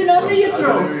be leaping under your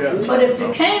throat, but if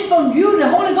it came from you, the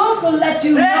Holy Ghost will let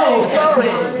you know.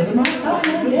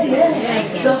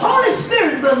 The Holy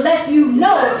Spirit will let you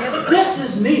know, this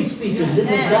is me speaking, this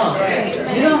is God.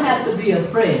 You don't have to be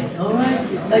afraid, all right?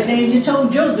 Like the angel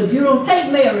told Joseph, you don't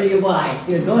take Mary your wife.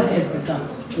 Here, go ahead with God.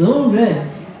 Glory.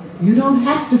 You don't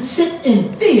have to sit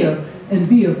in fear and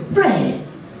be afraid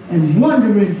and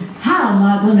wondering, how am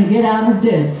I going to get out of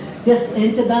this? Just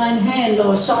into thine hand,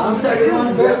 Lord, Psalm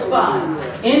 31, verse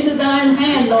 5. Into thine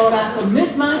hand, Lord, I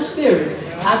commit my spirit.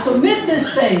 I commit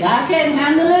this thing. I can't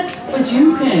handle it, but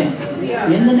you can.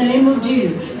 In the name of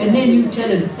Jesus. And then you tell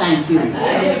Him, thank you.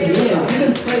 Yeah, you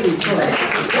can praise for it.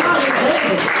 God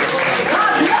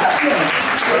loves you.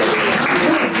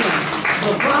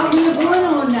 But while we're going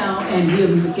on now, and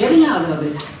we're getting out of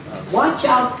it, watch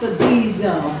out for these,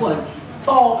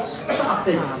 false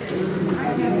prophets.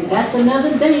 That's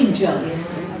another danger.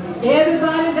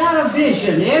 Everybody got a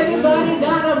vision. Everybody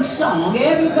got a song.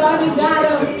 Everybody got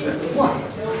a what?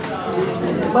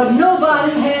 But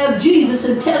nobody have Jesus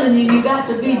and telling you got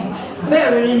to be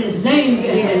buried in his name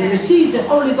and receive the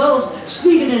Holy Ghost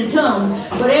speaking in tongues.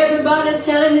 But everybody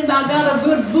telling him I got a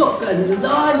good book and the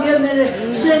Lord give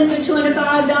me send me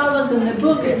 $25 in the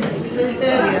book.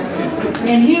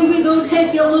 And here we go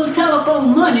take your little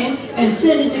telephone money and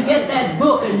send it to get that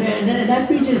book. And that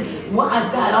preacher, well,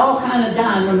 I've got all kind of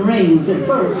diamond rings and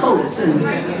fur coats. And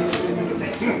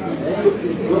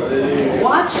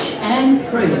watch and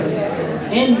pray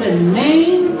in the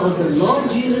name of the Lord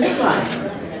Jesus Christ.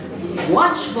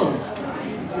 Watchful.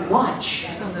 Watch.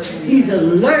 He's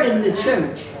alerting the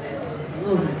church.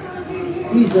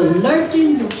 He's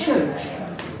alerting the church.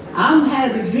 I'm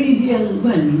having a dream here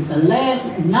when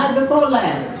night before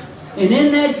last. And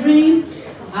in that dream,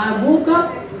 I woke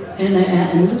up and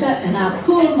looked up and I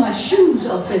pulled my shoes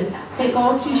off. Said, take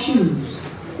off your shoes.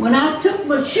 When I took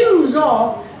my shoes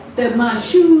off, that my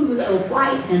shoes were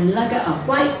white and like a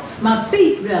white, my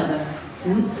feet rather,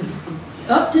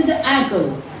 up to the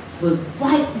ankle was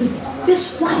white, but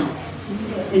just white.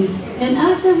 And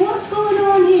I said, what's going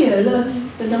on here?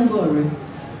 I said, don't worry.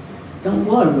 Don't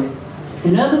worry.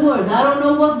 In other words, I don't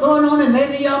know what's going on and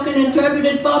maybe y'all can interpret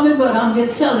it for me, but I'm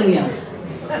just telling you.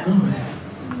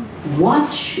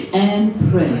 Watch and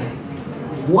pray.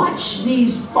 Watch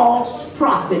these false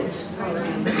prophets.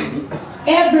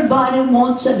 Everybody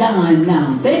wants a dime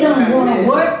now. They don't want to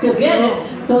work to get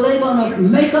it, so they're going to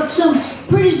make up some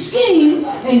pretty scheme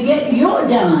and get your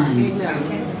dime.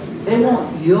 They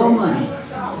want your money.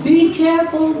 Be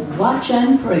careful, watch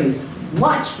and pray.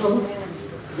 Watchful,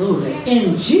 glory,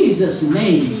 in Jesus'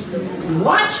 name.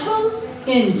 Watchful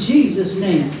in Jesus'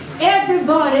 name.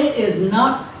 Everybody is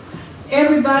not,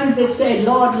 everybody that say,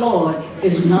 Lord, Lord,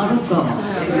 is not of God.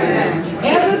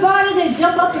 Everybody that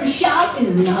jump up and shout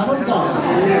is not of God.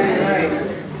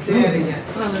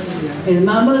 And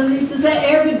my mother used to say,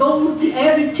 every gold,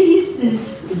 every teeth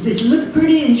that look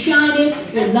pretty and shiny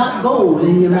is not gold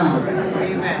in your mouth.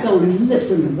 So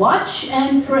listen, watch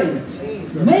and pray.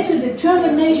 Make a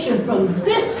determination from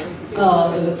this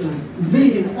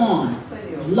meeting on.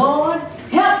 Lord,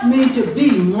 help me to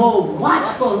be more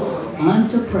watchful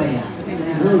unto prayer.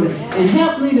 And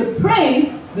help me to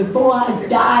pray before I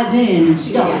dived in and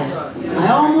started. I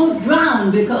almost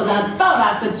drowned because I thought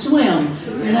I could swim.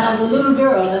 And I was a little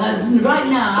girl, and right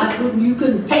now you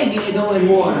couldn't pay me to go in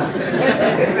water.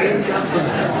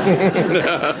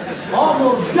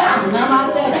 Almost drowned. I'm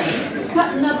out there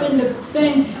cutting up in the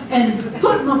thing and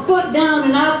put my foot down,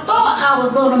 and I thought I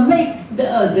was going to make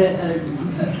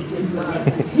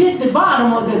hit the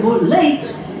bottom of the lake.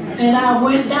 And I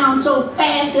went down so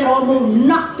fast it almost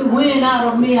knocked the wind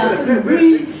out of me. I couldn't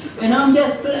breathe. And I'm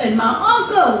just, and my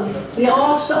uncle, they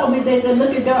all saw me. They said,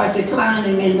 look at Dorothy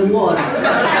climbing in the water. And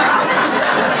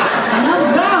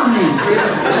I'm drowning.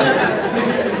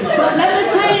 But let me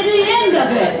tell you the end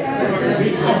of it.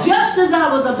 Just as I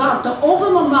was about to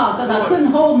open my mouth, because I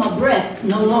couldn't hold my breath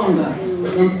no longer,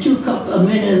 a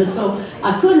minute or so,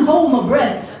 I couldn't hold my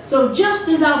breath. So just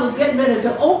as I was getting ready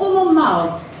to open my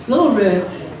mouth, glory,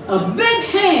 a big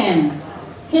hand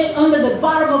hit under the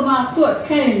bottom of my foot,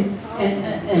 came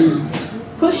and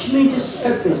pushed me to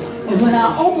surface. And when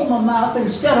I opened my mouth,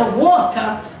 instead of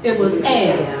water, it was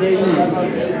air.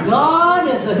 Amen. God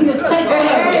is a, he'll take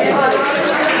care of it.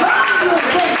 God will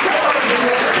take care of it.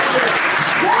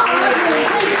 God will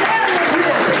take care of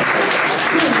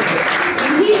it.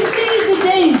 And he sees the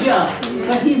danger,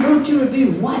 but he wants you to be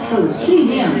watchful,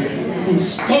 see him, and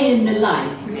stay in the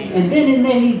light. And then in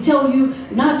there he tell you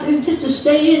not just to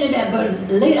stay in it, but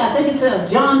later, I think it's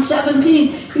John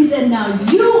 17, he said, now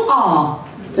you are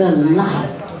the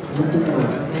light of the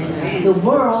world. The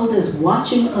world is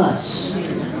watching us.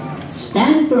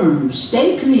 Stand firm,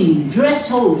 stay clean, dress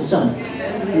wholesome.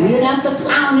 We're not the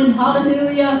clowning,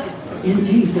 hallelujah, in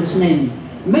Jesus' name.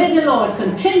 May the Lord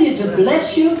continue to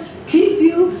bless you, keep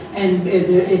you, and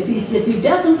if he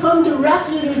doesn't come to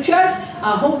rapture the church,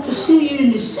 I hope to see you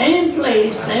in the same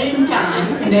place, same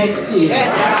time next year.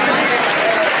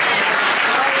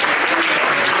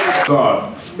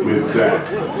 God with that.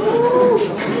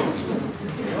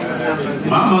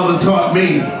 My mother taught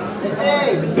me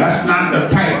that's not the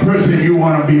type of person you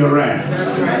want to be around.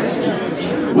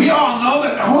 We all know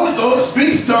that the Holy Ghost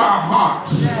speaks to our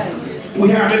hearts. We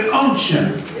have an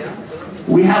unction.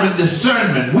 We have a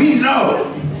discernment. We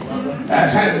know,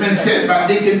 as has been said by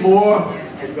Deacon Moore,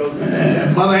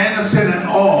 Mother Anderson and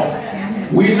all,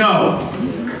 we know.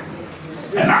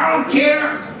 And I don't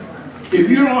care if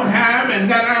you don't have and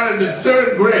got out of the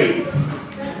 3rd grade.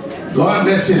 God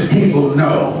lets his people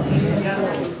know.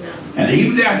 And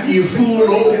even after you fool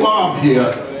old Bob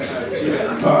here,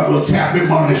 God will tap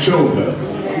him on the shoulder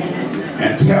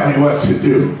and tell me what to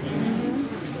do.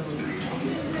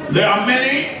 There are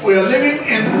many, we're living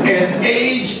in an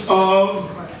age of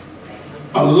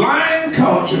a lying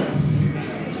culture.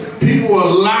 People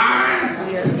will lie.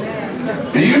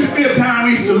 And used to be a time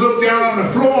we used to look down on the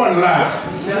floor and lie.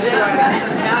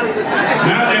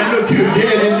 Now they look you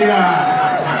dead in the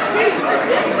eye.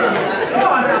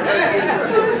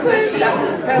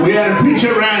 We had a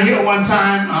preacher around here one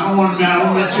time. I don't want to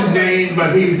mention names,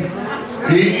 but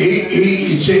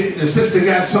the sister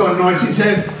got so annoyed. She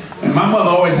said, and my mother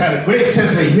always had a great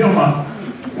sense of humor.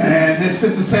 And this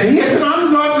sister said, he's an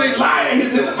ungodly liar.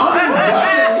 He's an ungodly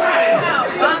liar.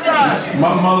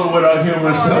 My mother would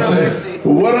humor herself say,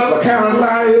 well, what other kind of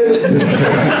lie is it?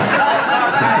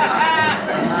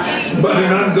 But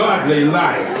an ungodly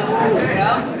liar.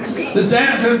 Miss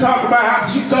Anderson talked about how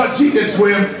she thought she could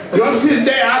swim. The other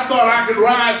day I thought I could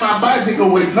ride my bicycle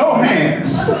with no hands.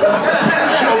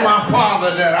 Show my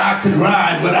father that I could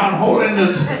ride without holding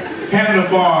the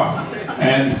handlebar.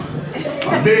 And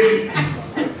a big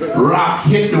rock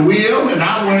hit the wheel and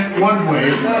I went one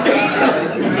way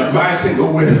and the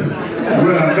bicycle went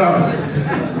another.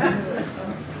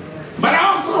 But I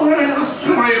also heard a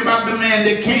story about the man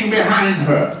that came behind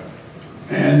her.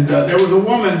 And there was a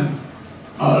woman,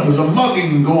 there was a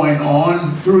mugging going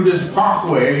on through this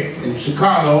parkway in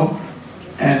Chicago,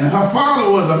 and her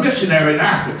father was a missionary in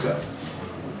Africa,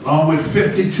 along with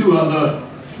 52 other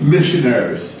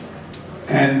missionaries.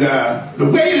 And the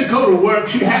way to go to work,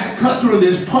 she had to cut through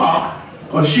this park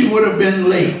or she would have been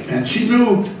late. And she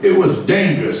knew it was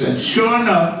dangerous. And sure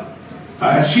enough,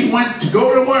 as she went to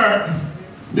go to work,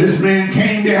 this man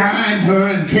came behind her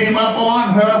and came up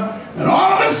on her. And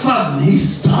all of a sudden, he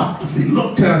stopped. He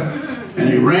looked at her and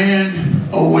he ran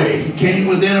away. He came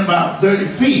within about 30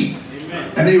 feet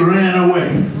and he ran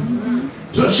away.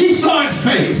 So she saw his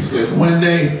face. And when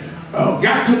they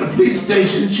got to the police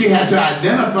station, she had to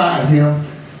identify him,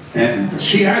 and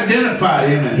she identified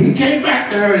him, and he came back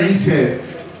to her and he said,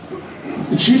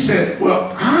 and she said,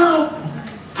 well,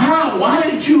 why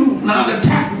did you not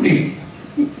attack me?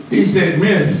 He said,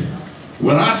 miss,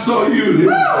 when I saw you, there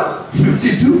were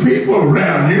 52 people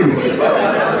around you,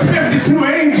 52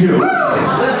 angels,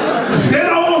 sent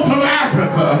over from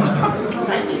Africa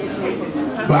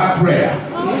by prayer.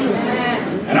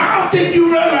 And I don't think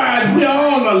you realize we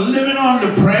all are living on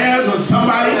the prayers of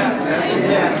somebody.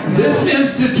 This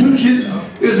institution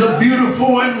is a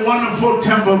beautiful and wonderful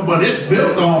temple, but it's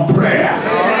built on prayer.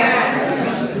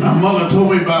 My mother told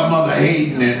me about Mother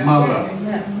Hayden and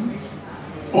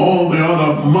all the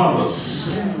other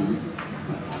mothers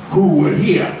who were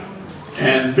here.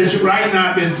 And Bishop Wright and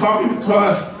I have been talking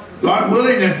because, God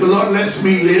willing, if the Lord lets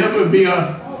me live, will be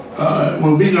the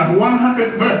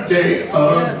 100th birthday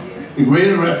of the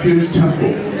Greater Refuge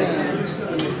Temple.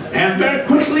 And very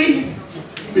quickly,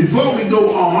 before we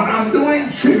go on, I'm doing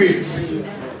tributes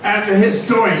as a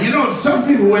historian. You know, some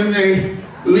people when they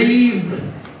leave,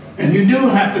 and you do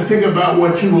have to think about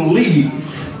what you will leave,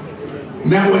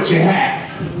 not what you have.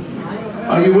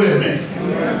 Are you with me?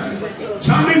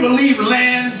 Some people leave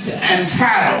lands and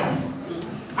cattle.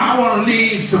 I want to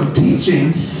leave some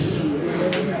teachings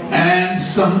and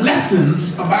some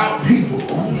lessons about people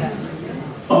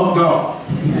of God.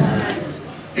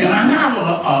 And I have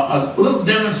a little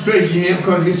demonstration here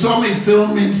because you saw me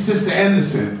filming Sister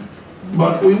Anderson,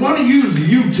 but we want to use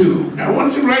YouTube. Now I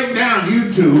want you to write down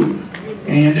YouTube,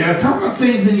 and there are a couple of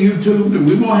things in YouTube that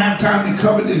we won't have time to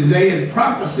cover today in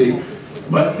prophecy,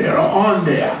 but they're on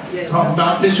there. Talk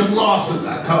about Bishop Lawson,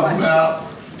 I talk about,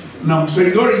 so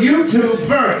you go to YouTube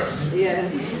first.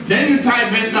 Then you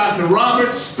type in Dr.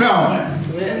 Robert Spellman,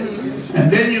 and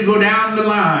then you go down the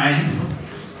line,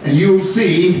 and you will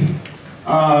see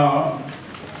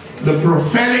the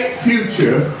prophetic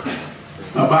future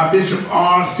by Bishop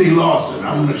R.C. Lawson.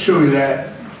 I'm going to show you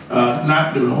that,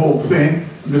 not the whole thing.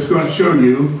 I'm just going to show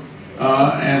you.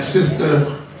 And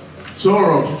Sister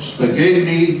Soros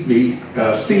gave me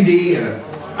the CD, and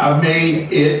I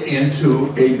made it into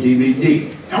a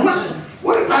DVD. Now,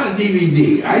 what about a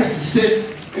DVD? I used to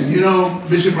sit, and you know,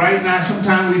 Bishop Wright and I,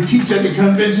 sometimes we teach at the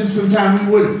convention, sometimes we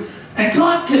wouldn't. And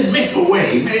God can make a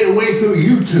way. He made a way through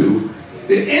YouTube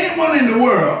that anyone in the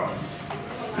world,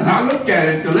 and I looked at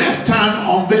it, the last time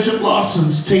on Bishop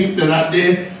Lawson's tape that I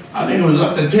did, I think it was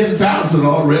up to 10,000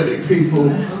 already people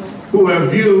who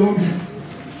have viewed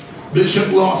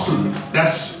Bishop Lawson.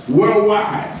 That's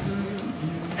worldwide.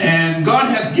 And God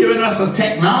has given us a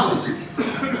technology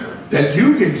that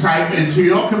you can type into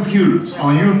your computers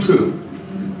on YouTube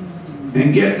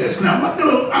and get this. Now, what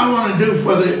do I want to do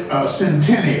for the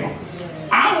centennial?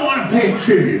 I want to pay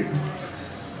tribute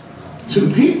to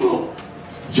people,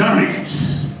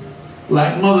 giants,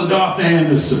 like Mother Dorothy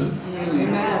Anderson,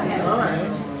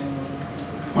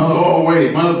 Mother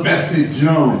Orway, Mother Bessie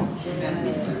Jones,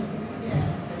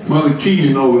 Mother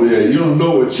Keenan over there. You don't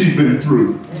know what she's been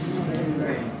through.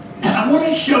 And I want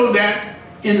to show that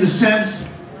in the sense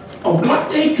of what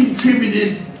they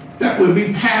contributed that will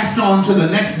be passed on to the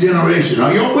next generation.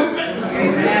 Are y'all with me?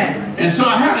 Amen. And so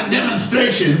I had a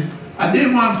demonstration. I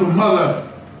did one for Mother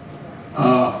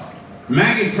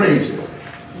Maggie Frazier,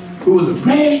 who was a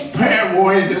great prayer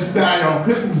warrior, just died on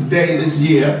Christmas Day this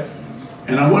year.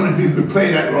 And I wonder if you could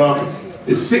play that, Robert.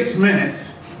 It's 6 minutes.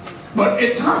 But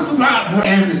it talks about her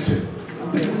Anderson,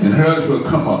 and hers will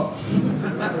come up.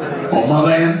 Or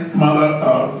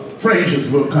Mother Frazier's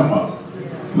will come up.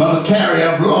 Mother Carrie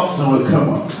of Lawson will come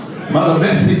up. Mother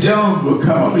Bessie Jones will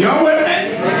come up. Y'all with me?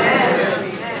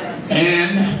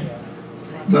 And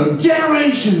the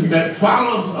generation that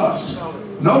follows us,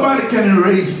 nobody can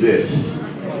erase this.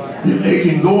 They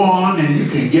can go on and you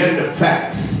can get the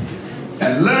facts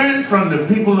and learn from the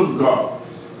people of God.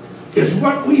 It's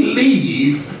what we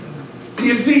leave.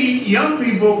 You see, young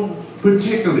people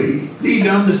particularly need to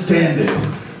understand this.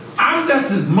 I'm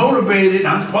just as motivated.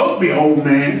 I'm supposed to be an old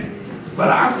man, but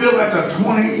I feel like a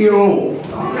 20-year-old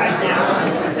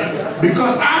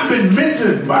because I've been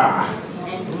mentored by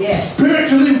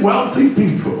spiritually wealthy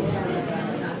people.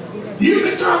 You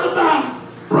can talk about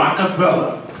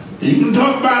Rockefeller. You can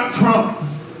talk about Trump.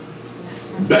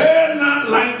 They're not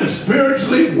like the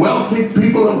spiritually wealthy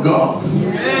people of God.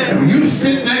 And when you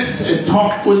sit next and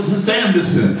talk with Sister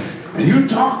Anderson, and you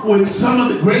talk with some of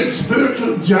the great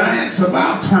spiritual giants of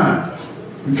our time,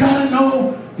 you gotta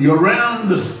know you're around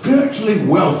the spiritually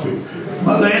wealthy.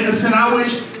 Mother Anderson, I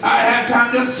wish I had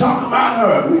time just to talk about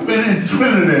her. We've been in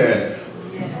Trinidad.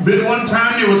 Been one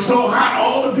time it was so hot,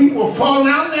 all the people were falling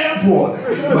out in the airport.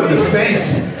 But the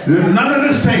saints, none of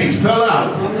the saints fell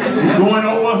out. We're going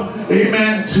over,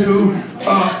 amen, to,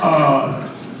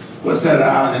 what's that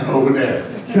island over there?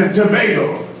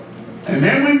 Tobago. And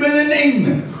then we've been in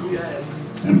England.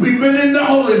 And we've been in the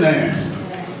Holy Land.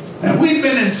 And we've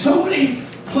been in so many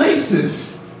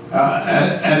places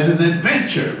as an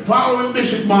adventure. Following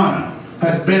Bishop Bonner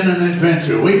has been an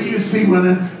adventure. Wait till you see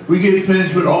when we get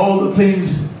finished with all the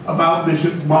things about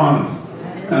Bishop Bonner.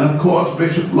 And of course,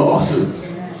 Bishop Lawson.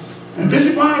 And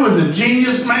Bishop Bonner was a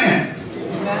genius man.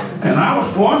 And I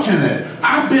was fortunate.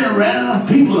 I've been around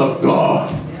people of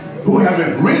God who have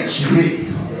enriched me,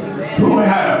 who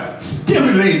have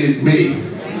stimulated me.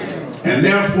 And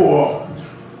therefore,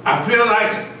 I feel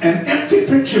like an empty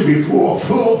pitcher before a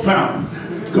full fountain.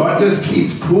 God just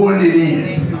keeps pouring it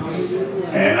in.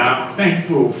 And I'm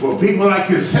thankful for people like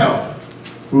yourself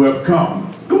who have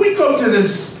come. Can we go to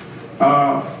this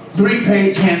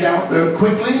 3-page handout real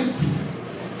quickly?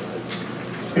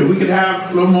 If we could have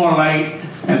a little more light,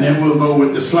 and then we'll go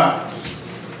with the slides.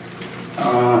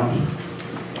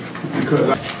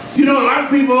 Because, you know, a lot of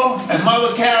people, and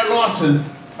Mother Carrie Lawson,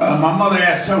 my mother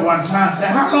asked her one time, said,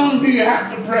 how long do you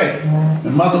have to pray?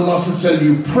 And Mother Lawson said,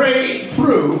 you pray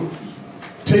through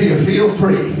till you feel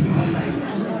free.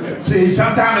 See,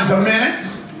 sometimes it's a minute,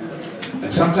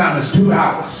 and sometimes it's 2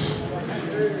 hours.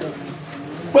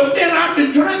 But then I've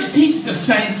been trying to teach the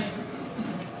saints.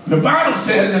 The Bible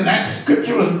says, and that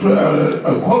scripture was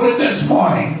quoted this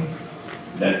morning,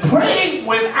 that pray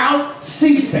without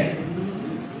ceasing,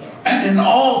 and in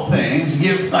all things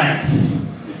give thanks.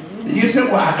 And you say,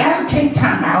 well, I gotta take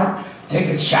time out, take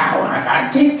a shower, I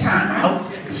gotta take time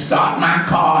out to start my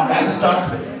car, I gotta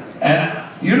start, and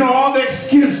you know all the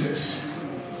excuses.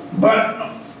 But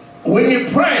when you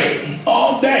pray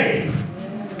all day,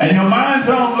 and your mind's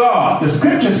on God, the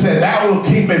scripture said, thou will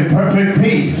keep in perfect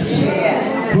peace,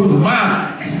 whose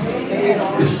mind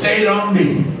is stayed on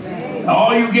thee.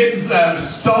 All you getting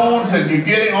stones, and you're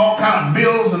getting all kind of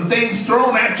bills and things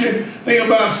thrown at you. Think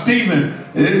about Stephen.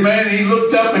 Man, he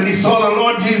looked up and he saw the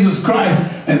Lord Jesus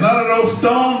Christ, and none of those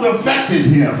stones affected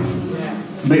him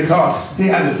because he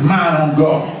had his mind on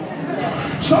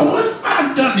God. So what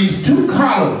I've done, these 2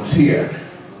 columns here,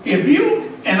 if you,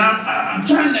 and I'm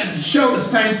trying to show the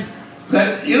saints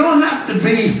that you don't have to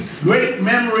be great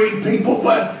memory people,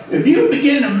 but if you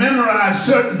begin to memorize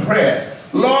certain prayers,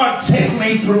 Lord, take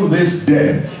me through this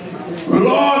day.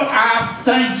 Lord, I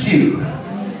thank you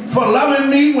for loving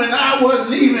me when I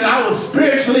wasn't even, I was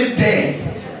spiritually dead.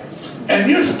 And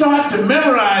you start to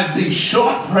memorize these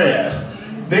short prayers,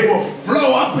 they will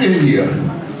flow up in you,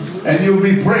 and you'll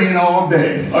be praying all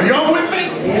day. Are y'all with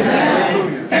me?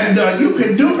 Yeah. And you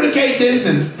can duplicate this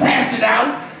and pass it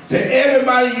out to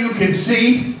everybody you can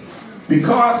see,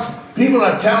 because people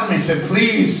are telling me, say,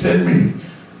 please send me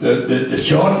the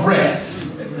short prayers,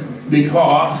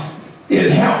 because it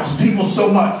helps people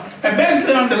so much. And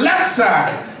basically on the left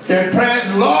side, there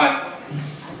prays, Lord,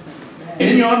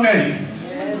 in your name,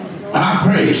 I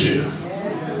praise you.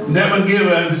 Never give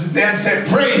a, then said,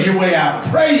 praise your way out.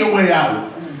 Pray your way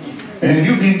out. And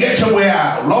you can get your way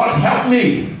out. Lord, help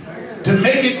me to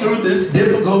make it through this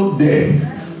difficult day.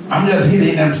 I'm just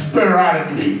hitting them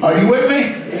sporadically. Are you with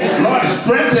me? Lord,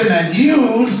 strengthen and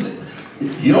use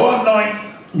your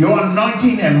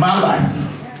anointing in my life.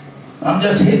 I'm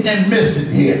just hitting and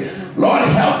missing here. Lord,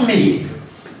 help me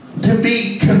to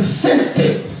be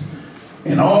consistent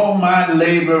in all my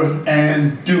labor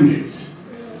and duties.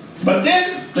 But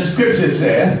then the scripture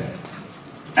says,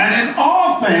 and in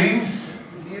all things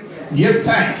give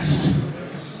thanks.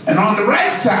 And on the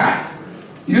right side,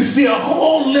 you see a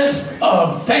whole list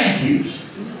of thank yous.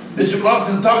 Bishop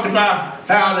Lawson talked about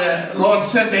how the Lord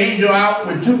sent the angel out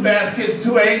with 2 baskets,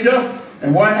 2 angels,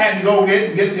 and one had to go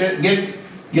get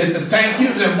the thank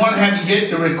yous, and one had to get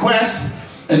the request.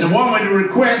 And the one with the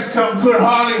request could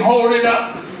hardly hold it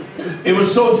up. It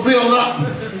was so filled up.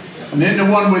 And then the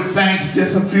one with thanks,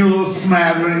 just a few little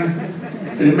smattering.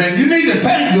 Amen. You need to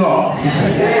thank God.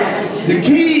 The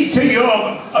key to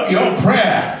your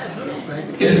prayer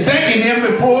is thanking Him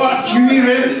before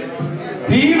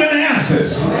He even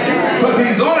answers. Because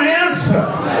He's going to answer.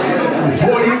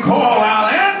 Before you call, I'll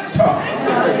answer.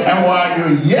 And while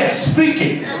you're yet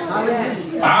speaking,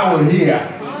 I will hear.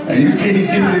 And you can't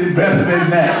get any better than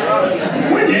that.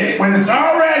 When it's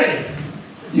already,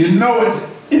 you know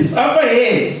it's up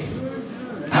ahead.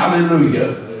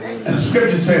 Hallelujah. And the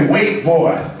scriptures say, wait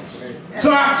for it.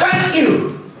 So I thank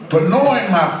you for knowing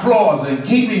my flaws and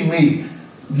keeping me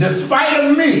despite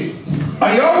of me.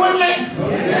 Are y'all with me?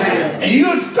 And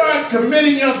you start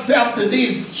committing yourself to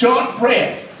these short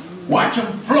prayers. Watch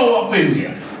them flow up in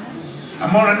you.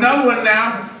 I'm on another one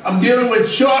now. I'm dealing with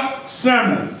short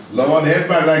sermons. Lord,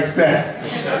 everybody likes that.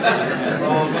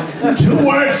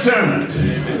 2-word sermons.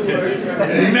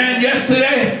 Amen.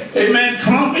 Yesterday, amen,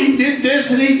 Trump, he did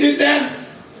this and he did that.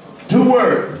 2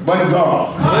 words, but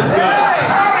God.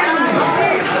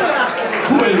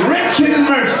 Who is rich in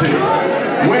mercy,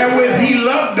 wherewith He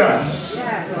loved us.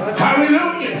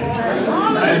 Hallelujah.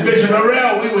 And Bishop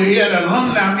Harrell, we were here at an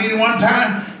alumni meeting one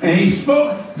time, and he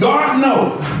spoke, God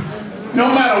knows. No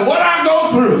matter what I go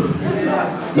through,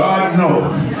 God knows.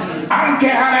 I don't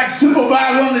care how that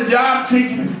supervisor on the job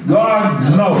treats me. God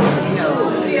knows.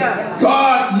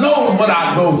 God knows what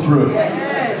I go through.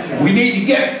 We need to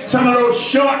get some of those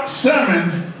short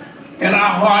sermons in our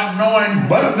heart knowing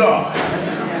but God.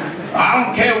 I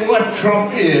don't care what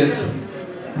Trump is,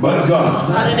 but God.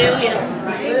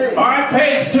 Hallelujah. All right,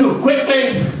 page 2.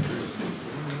 Quickly.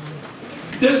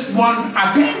 This one,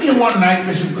 I came here one night,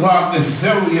 Bishop Clark, this is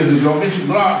several years ago. Bishop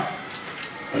Clark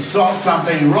saw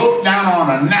something, wrote down on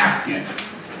a napkin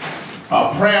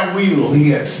a prayer wheel he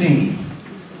had seen.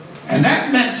 And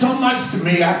that meant so much to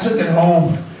me, I took it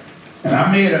home and I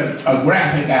made a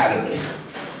graphic out of it.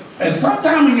 And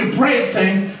sometimes when you pray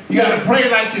things, you got to pray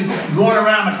like you're going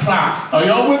around the clock. Are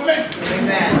y'all with me?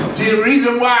 Amen. See, the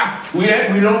reason why we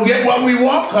don't get what we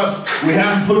want, because we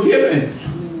haven't forgiven.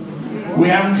 We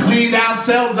haven't cleaned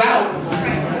ourselves out.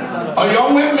 Are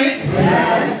y'all with me?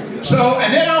 Yes. So,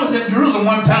 and then I was in Jerusalem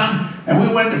one time, and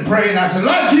we went to pray, and I said,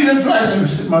 Lord Jesus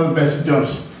Christ, Mother Bessie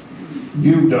Jones,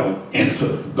 you don't enter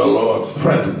the Lord's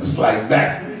presence like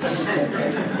that.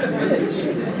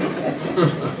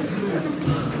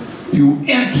 You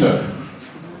enter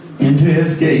into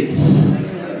His gates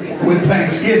with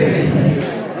thanksgiving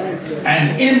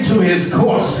and into His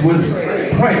courts with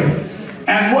prayer.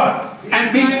 And what?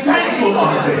 And be thankful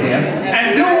unto Him.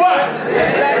 And do what?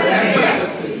 And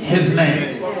bless His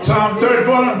name. Psalm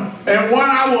 34, and one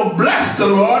I will bless the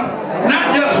Lord,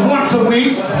 not just once a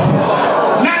week,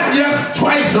 not just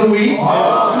twice a week,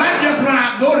 not just when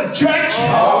I go to church,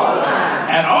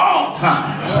 at all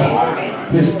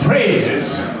times. His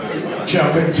praises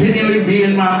shall continually be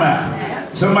in my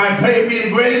mouth. Somebody paid me the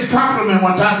greatest compliment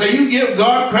one time. Said, you give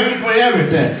God credit for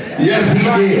everything. Yes, He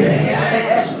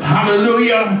did.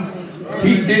 Hallelujah.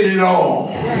 He did it all.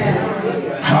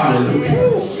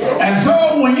 Hallelujah. And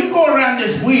so when you go around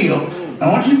this wheel,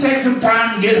 I want you to take some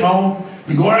time to get home.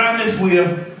 You go around this wheel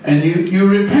and you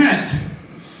repent.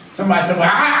 Somebody said, well,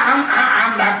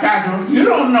 I'm not God. You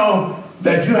don't know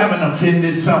that you haven't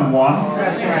offended someone.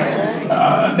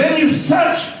 Then you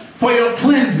search for your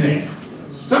cleansing.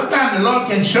 Sometimes the Lord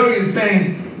can show you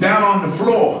things down on the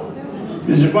floor.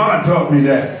 Bishop Bonner taught me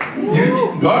that.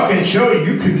 God can show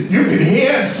you. You can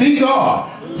hear and see God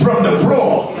from the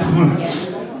floor.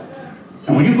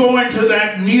 And when you go into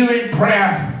that kneeling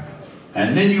prayer,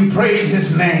 and then you praise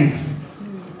His name,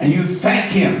 and you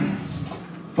thank Him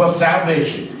for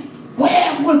salvation.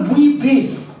 Where would we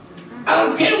be? I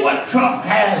don't care what Trump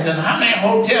has and how many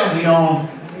hotels he owns.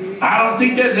 I don't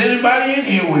think there's anybody in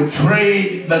here would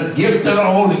trade the gift of the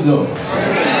Holy Ghost.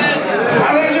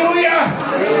 Hallelujah!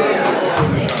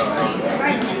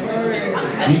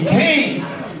 He came.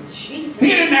 He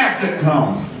didn't have to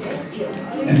come.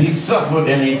 And he suffered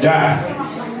and he died.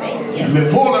 And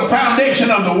before the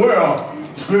foundation of the world,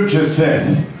 Scripture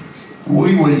says,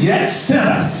 we were yet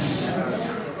sinners.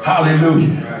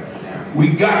 Hallelujah.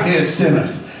 We got here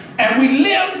sinners. And we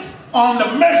lived on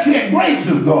the mercy and grace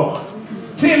of God.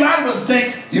 See, a lot of us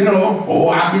think, you know, oh,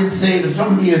 I've been saved for so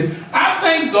many years. I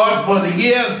thank God for the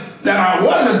years that I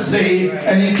wasn't saved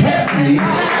and he kept me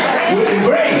with the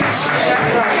grace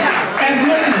and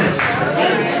goodness.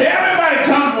 Everybody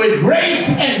comes with grace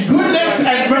and goodness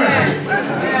and mercy.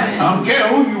 I don't care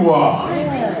who you are.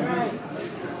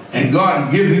 And God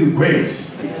will give you grace.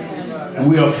 And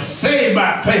we are saved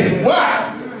by faith.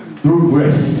 Why? Through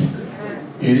grace.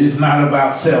 It is not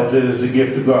about self, it is a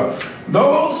gift of God.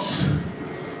 Those,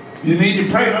 you need to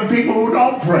pray for people who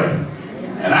don't pray.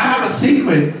 And I have a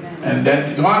secret, and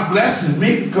that God blesses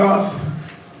me because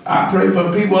I pray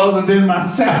for people other than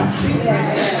myself.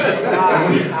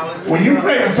 When you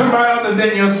pray for somebody other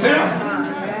than yourself,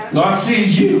 God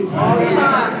sees you.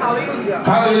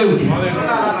 Hallelujah.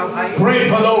 Pray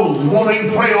for those who won't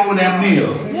even pray over their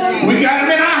meal. We got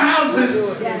them in our houses.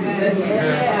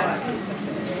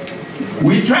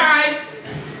 We tried,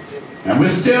 and we're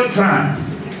still trying.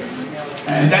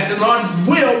 And that the Lord's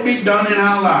will be done in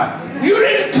our lives. You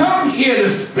didn't come here to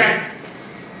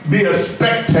be a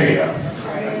spectator.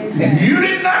 You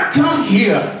did not come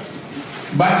here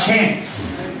by chance.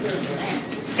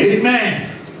 Amen.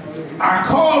 I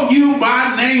called you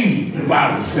by name, the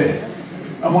Bible said.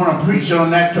 I want to preach on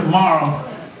that tomorrow,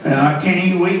 and I can't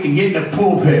even wait to get in the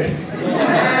pulpit.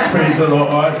 Praise the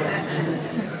Lord.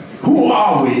 Who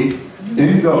are we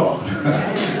in God?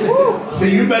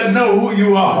 See, you better know who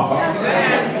you are.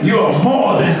 You are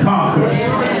more than conquerors.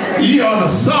 You are the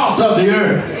salt of the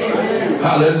earth.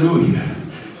 Hallelujah.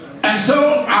 And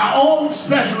so our own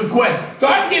special request.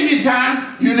 God give you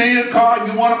time. You need a car.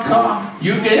 You want a car.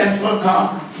 You can ask for a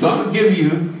car. God will give you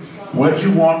what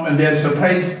you want. And there's a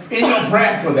place in your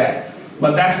prayer for that.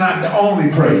 But that's not the only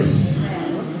praise.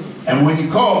 And when you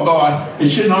call God, it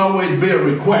shouldn't always be a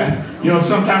request. You know,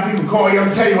 sometimes people call you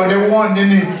and tell you what they want,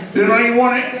 and then they don't even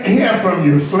want to hear from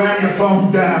you. Slam the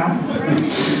phone down.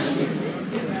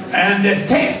 And this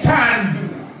takes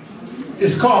time.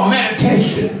 It's called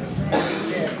meditation.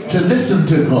 To listen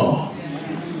to God.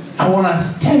 I want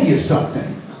to tell you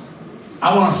something.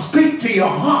 I want to speak to your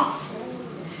heart.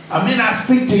 I may not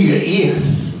speak to your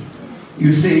ears.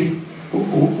 You see,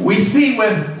 we see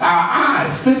with our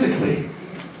eyes physically,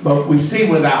 but we see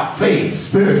with our faith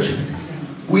spiritually.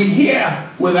 We hear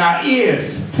with our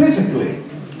ears physically,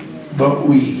 but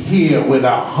we hear with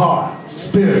our heart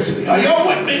spiritually. Are y'all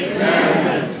with me?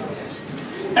 Yes.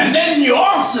 And then you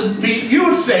also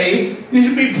you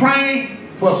should be praying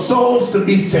for souls to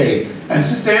be saved. And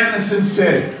Sister Anderson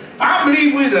said, I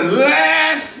believe we're the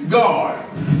last guard.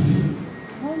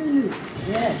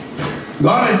 Yes.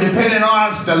 God is depending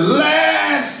on us, the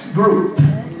last group,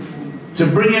 to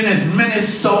bring in as many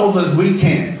souls as we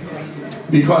can.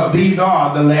 Because these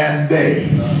are the last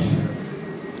days.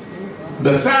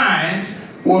 The signs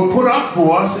were put up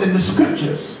for us in the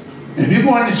scriptures. If you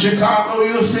go into Chicago,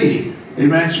 you'll see.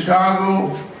 Amen.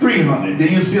 Chicago 300.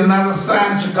 Then you see another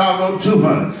sign, Chicago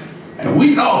 200. And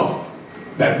we know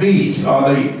that these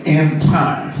are the end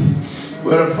times.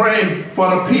 We're to pray for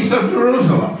the peace of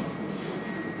Jerusalem.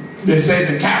 They say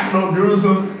the capital of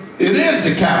Jerusalem. It is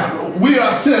the capital. We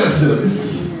are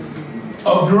citizens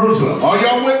of Jerusalem. Are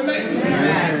y'all with me?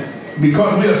 Amen.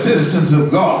 Because we are citizens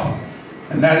of God.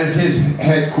 And that is his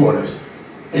headquarters.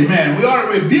 Amen. We ought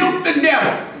to rebuke the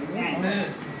devil.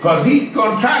 Because he's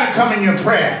going to try to come in your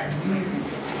prayer.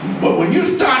 But when you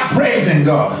start praising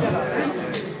God,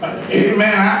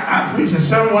 amen, I preached a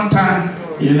sermon one time,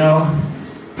 you know,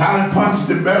 how to punch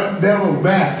the devil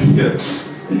back.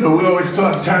 You know, we always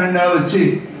start turning the other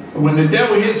cheek. But when the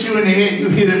devil hits you in the head, you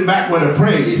hit him back with a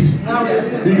praise.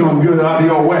 He's going to get it out of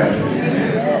your way.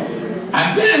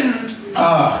 And then,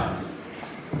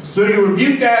 so you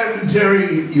rebuke that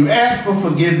adversary, you ask for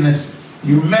forgiveness,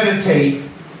 you meditate,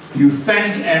 you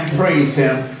thank and praise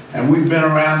him, and we've been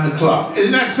around the clock.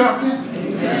 Isn't that something?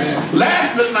 Amen.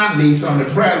 Last but not least, on the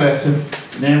prayer lesson,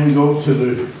 then we go to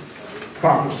the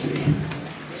prophecy.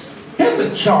 Here's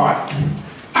a chart.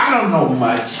 I don't know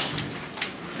much,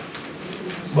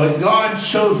 but God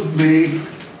shows me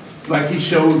like he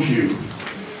shows you.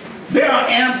 There are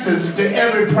answers to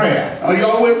every prayer. Are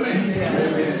y'all with me?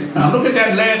 Now look at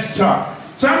that last chart.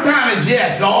 Sometimes it's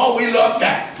yes, Lord, we love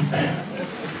that.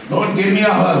 Lord, give me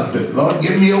a husband. Lord,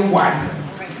 give me a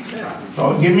wife.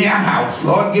 Lord, give me a house.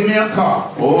 Lord, give me a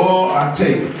car. Oh, I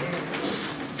tell you,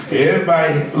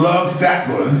 everybody loves that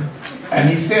one. And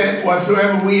he said,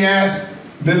 whatsoever we ask,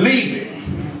 believe it.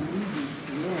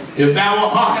 If thou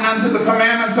wilt hearken unto the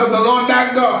commandments of the Lord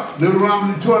thy God,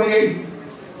 Deuteronomy 28,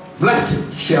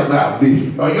 blessed shall thou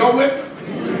be. Are y'all with me?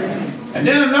 And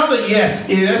then another yes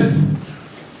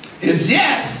is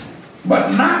yes,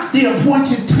 but not the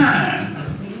appointed time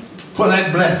for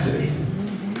that blessing.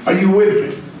 Are you with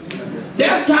me?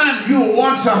 There's times you will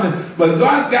want something, but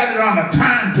God got it on a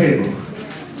timetable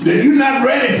that you're not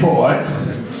ready for it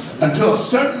until a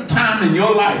certain time in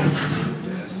your life.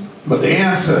 But the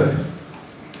answer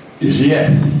is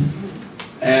yes.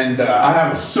 And I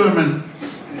have a sermon,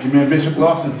 Amen, Bishop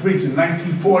Lawson preached in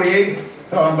 1948,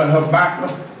 talking about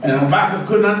Habakkuk, and Habakkuk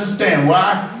couldn't understand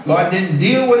why God didn't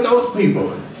deal with those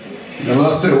people. And the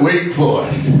Lord said, wait for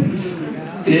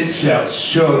it. It shall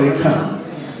surely come.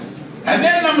 And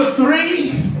then number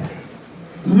 3,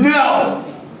 no.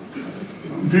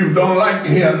 People don't like to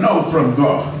hear no from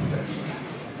God.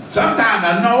 Sometimes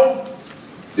I know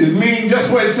it means just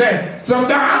what it said.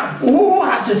 Sometimes, oh,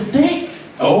 I just think,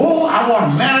 oh, I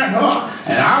want to marry her,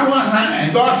 and I want her,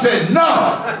 and God said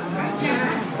no.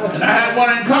 And I had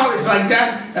one in college like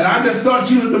that, and I just thought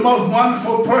she was the most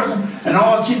wonderful person, and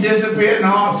all, she disappeared and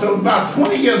all. So about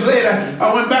 20 years later,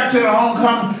 I went back to the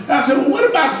homecoming, and I said, well, what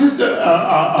about Sister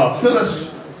Phyllis?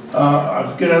 I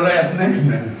forget her last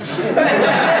name.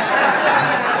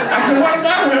 I said, what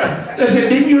about her? They said,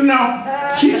 didn't you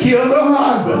know she killed her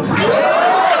husband?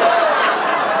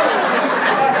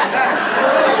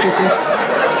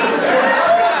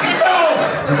 No!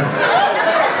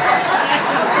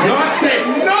 God said,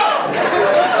 no!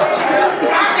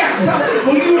 I got something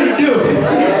for you to do.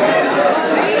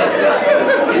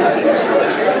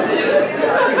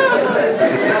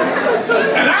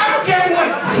 And I don't care what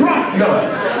Trump does.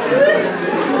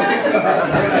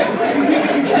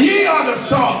 Ye are the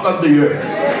salt of the earth.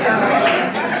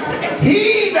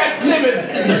 He that liveth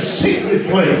in the secret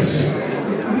place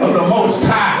of the Most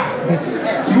High.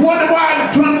 You wonder why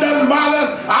Trump doesn't bother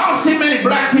us? I don't see many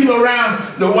black people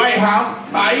around the White House.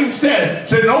 I even said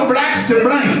no blacks to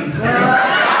blame.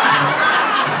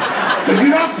 But you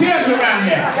don't see us around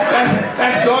there.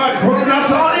 That's God putting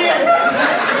us on here.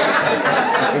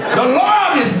 The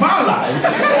Lord is my life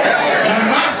and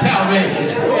my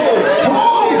salvation.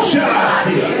 Whom shall I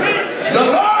fear? The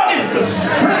Lord is the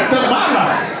strength of my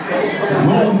life.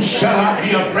 Whom shall I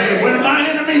be afraid? When my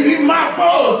enemies eat my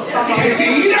foes, can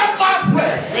they eat up my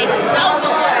flesh? They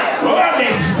stumble. Lord,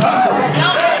 they stumble.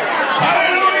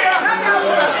 Hallelujah.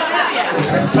 They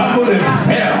stumbled and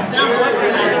fell.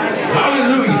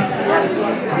 Hallelujah.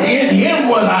 In him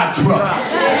will I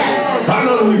trust.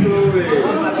 Hallelujah.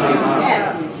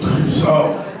 So,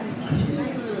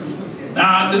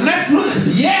 now the next one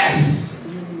is yes,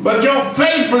 but your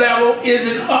faith level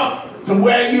isn't up to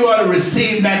where you ought to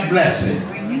receive that blessing.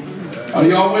 Are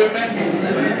y'all with me?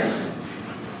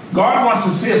 God wants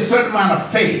to see a certain amount of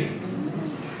faith.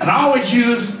 And I always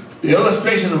use the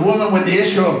illustration of the woman with the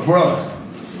issue of blood.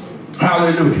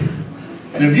 Hallelujah.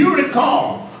 And if you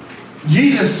recall,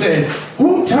 Jesus said,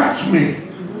 who touched me?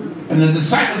 And the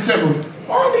disciples said, well,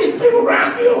 all these people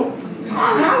around you,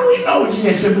 how do we know?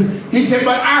 He said,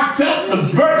 but I felt the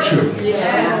virtue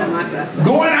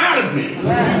going out of me.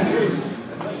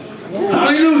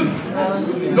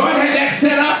 Hallelujah. God had that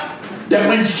set up that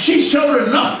when she showed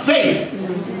enough faith,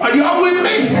 are y'all with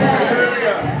me?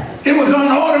 It was on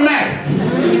automatic.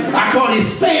 I call it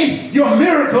faith. Your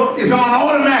miracle is on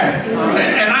automatic.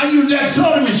 And I use that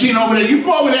soda machine over there. You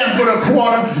go over there and put a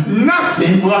quarter,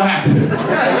 nothing will happen.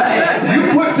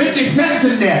 You put 50 cents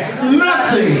in there,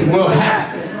 nothing will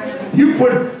happen. You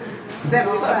put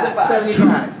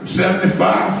 75.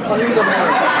 75?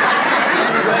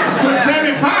 Put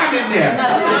 75 in there.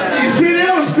 You see the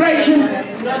illustration?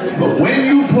 But when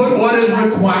you put what is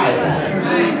required,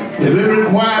 if it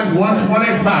requires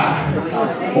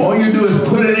 125, all you do is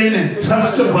put it in and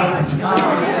touch the button,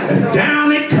 and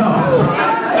down it comes.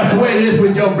 That's the way it is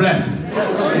with your blessing.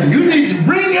 You need to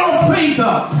bring your faith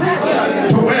up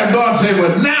to where God said,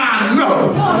 well, now I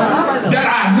know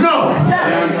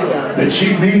that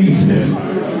she needs him.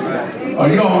 Are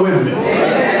y'all with me?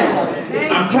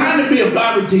 I'm trying to be a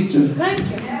Bible teacher,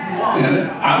 and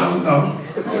I don't know.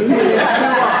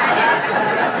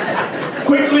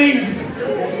 Quickly,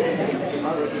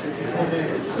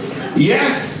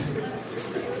 yes,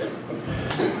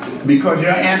 because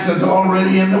your answer's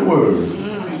already in the Word.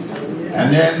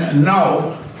 And then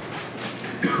no,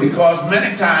 because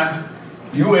many times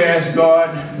you ask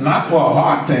God not for a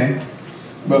hard thing,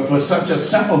 but for such a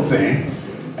simple thing.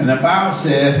 And the Bible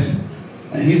says,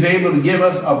 and he's able to give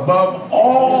us above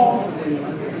all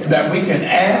that we can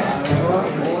ask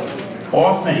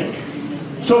or think.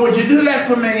 So would you do that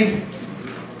for me?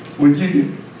 Would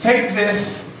you take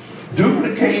this,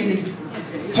 duplicate it,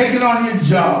 take it on your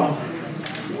job?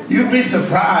 You'd be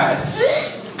surprised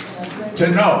to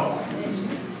know.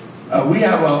 We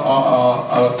have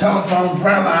a telephone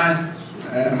prayer line,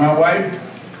 and my wife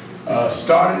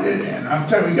started it, and I'm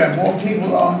telling you, we got more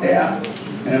people on there,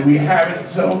 and we have it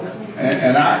so,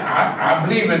 and I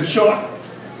believe in short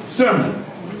sermon.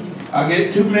 I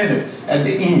get 2 minutes at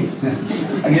the end.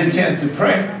 I get a chance to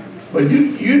pray. But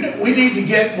we need to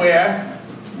get where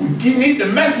we need the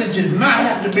messages not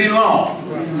have to be long.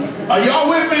 Are y'all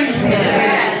with me?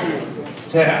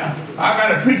 Yes. Yeah. I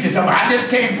got to preach it. I just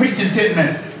can't preach in 10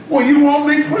 minutes. Well, you won't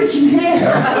be preaching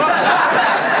here.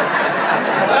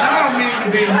 I don't mean to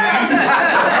be mean.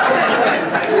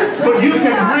 But you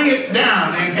can bring it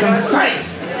down and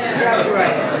concise. That's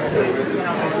right.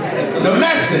 The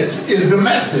message is the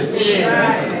message.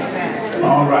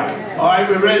 All right. All right,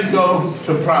 we're ready to go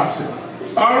to prophecy.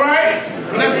 All right,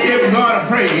 let's give God a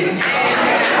praise.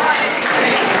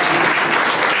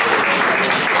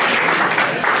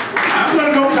 I'm going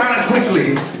to go kind of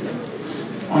quickly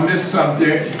on this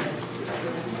subject.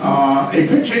 A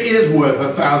picture is worth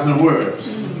 1,000 words.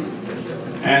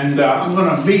 And I'm going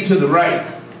to be to the right.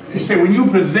 They say when you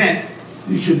present,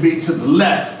 you should be to the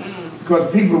left.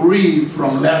 Because people read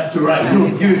from left to right.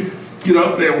 You get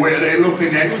up there where they're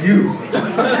looking at you.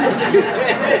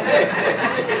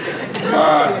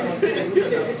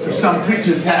 Some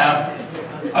preachers have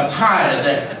a tie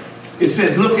that it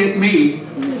says, look at me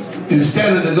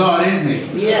instead of the God in me.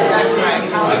 Yeah, that's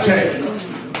right. I tell you.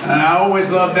 And I always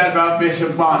loved that about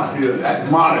Bishop Bonner,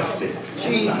 that modesty.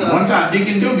 Jesus. One time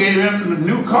Deacon Dew gave him a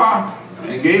new car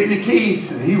and gave him the keys,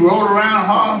 and he rode around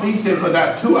Harlem. He said for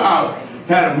about 2 hours,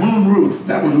 had a moon roof.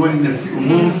 That was when the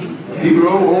moon. He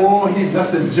rode, he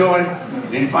just enjoyed it.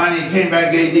 And finally he came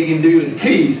back, gave Deacon Dew the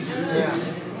keys. Yeah.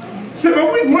 He said,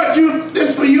 but we brought you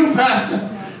this for you, Pastor.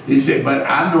 He said, but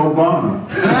I know Bonner.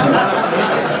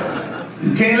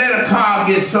 You can't let a car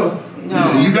get so.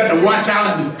 No. You got to watch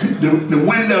out the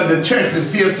window of the church to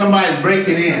see if somebody's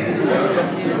breaking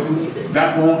in.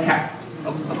 That won't happen.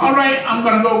 All right, I'm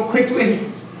going to go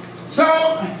quickly. So,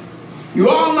 you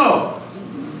all know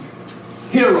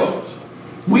heroes.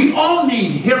 We all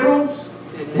need heroes.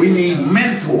 We need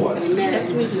mentors.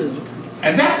 Yes, we do.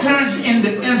 And that turns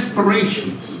into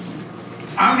inspirations.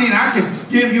 I mean, I can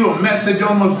give you a message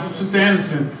almost Sister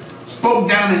Anderson spoke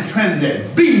down in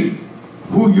Trinidad. Be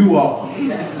who you are.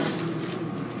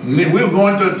 We were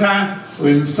going through a time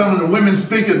when some of the women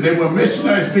speakers, they were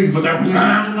missionary speakers, but that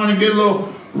time going to get a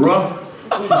little rough.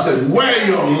 She said, wear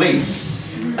your lace.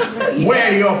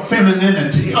 Wear your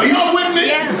femininity. Are y'all with me?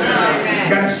 Yeah.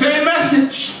 Got the same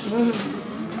message.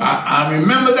 I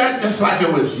remember that just like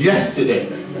it was yesterday.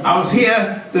 I was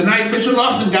here the night Bishop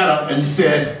Lawson got up and he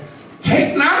said,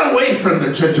 take not away from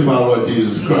the church of our Lord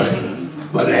Jesus Christ,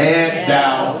 but add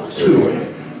thou to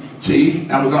it. See,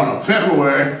 that was on a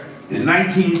February in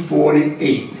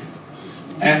 1948.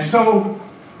 And so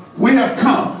we have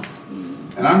come.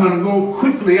 And I'm going to go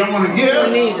quickly. I want to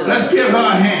let's give her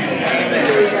a hand.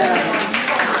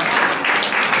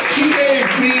 She gave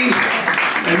me,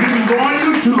 and you can go on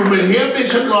YouTube and hear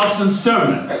Bishop Lawson's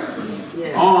sermon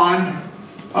on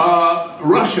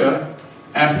Russia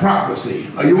and prophecy.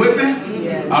 Are you with me?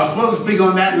 Yeah. I was supposed to speak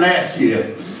on that last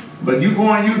year. But you go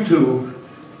on YouTube,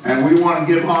 and we want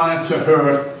to give honor to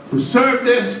her who served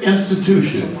this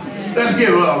institution. Let's give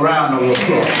her a round of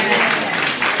applause.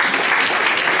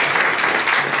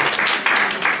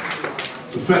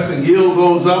 Professor Gill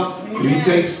goes up, he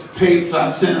takes tapes,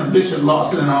 I sent him Bishop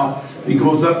Lawson and all, he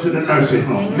goes up to the nursing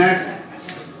home. Next.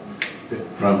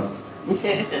 Brother.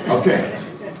 Okay.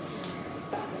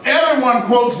 Everyone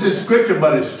quotes this scripture,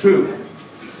 but it's true.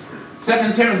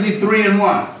 2 Timothy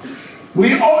 3:1. We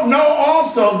know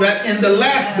also that in the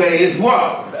last days,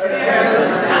 what?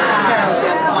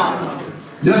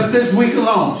 Just this week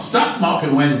alone, stock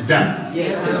market went down.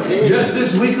 Just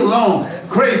this week alone,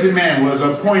 Crazy Man was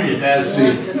appointed as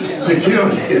the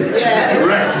security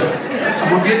director. I'm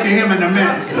going to get to him in a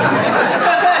minute.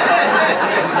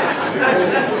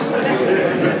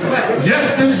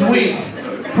 Just this week,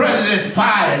 President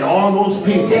fired all those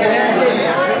people.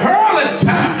 Perilous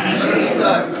times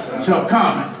shall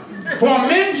come. For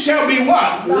men shall be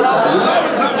what?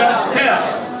 Lovers of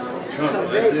themselves.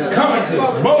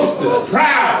 Covetous, boasters,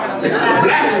 proud,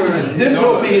 blasphemous,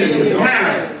 disobedient,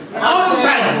 parents,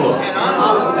 unthankful,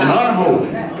 and unholy.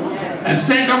 And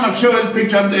saints, I'm going to show this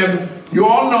picture up there. You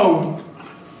all know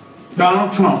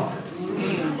Donald Trump.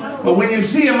 But when you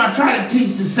see him, I try to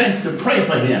teach the saints to pray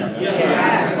for him.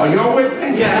 Yes. Are y'all with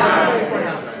me?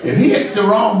 Yes. If he hits the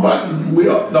wrong button,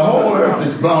 the whole earth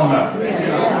is blown up.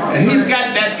 And he's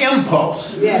got that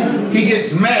impulse. He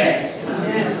gets mad.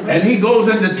 And he goes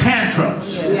into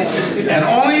tantrums. And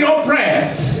only your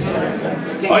prayers.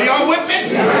 Are y'all with me?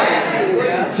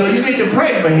 So you need to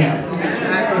pray for him.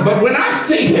 But when I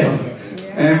see him,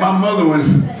 and my mother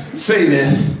would say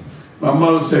this, my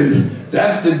mother said,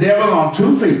 that's the devil on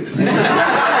 2 feet.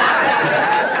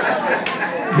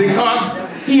 Because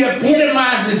he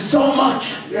epitomizes so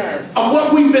much of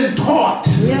what we've been taught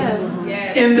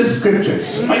in the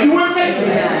scriptures. Are you with me?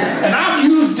 And I've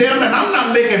used him, and I'm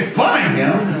not making fun of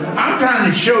him. I'm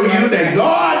trying to show you that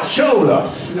God showed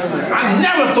us. I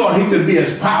never thought he could be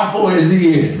as powerful as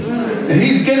he is. And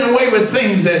he's getting away with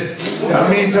things that, I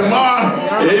mean, tomorrow,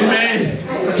 amen,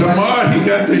 tomorrow he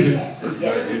got the,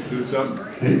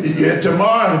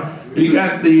 tomorrow he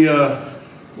got the,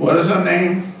 what is her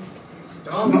name?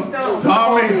 Stormy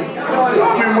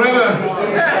Weather.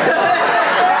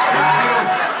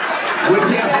 With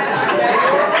him.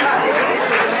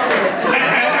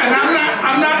 And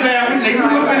I'm not laughing. They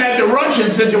were looking at the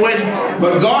Russian situation,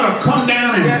 but God will come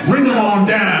down and bring them on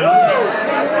down.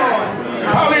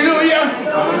 Hallelujah.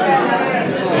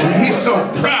 And he's so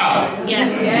proud.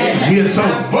 He is so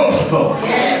boastful.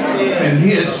 And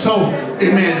he is so,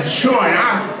 amen, showing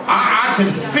I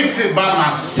can fix it by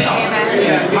myself.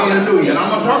 Hallelujah. And I'm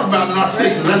going to talk about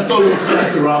narcissism. Let's go a little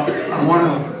faster, Rob. I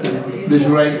want to,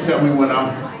 Bishop Wright, tell me when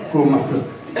I'm pulling my foot.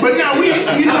 But now,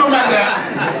 you talk about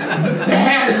that, the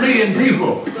 500,000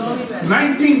 people.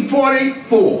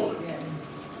 1944.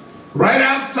 Right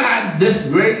outside this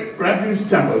Great Refuge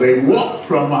Temple, they walked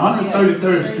from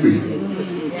 133rd Street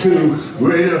to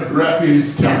Greater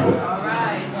Refuge Temple.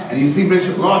 And you see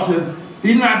Bishop Lawson,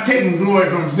 he's not taking glory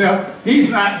for himself. He's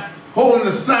not holding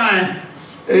a sign,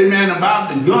 amen, about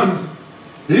the gun.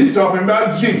 He's talking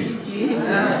about Jesus.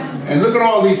 And look at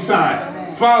all these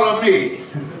signs. Follow me,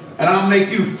 and I'll make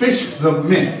you fishers of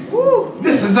men.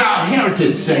 This is our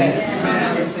heritage, saints.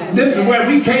 This is where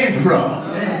we came from.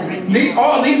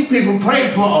 All these people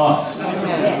prayed for us.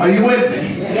 Are you with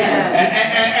me?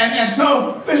 And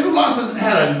so Bishop Lawson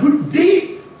had a good,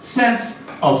 deep sense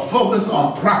of focus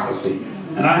on prophecy.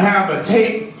 And I have a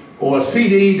tape or a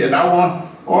CD that I want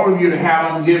all of you to have.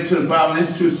 I'm going to give it to the Bible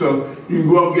Institute so you can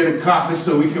go and get a copy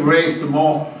so we can raise some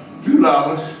more $2.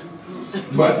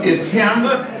 But it's him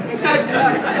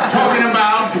talking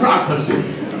about prophecy.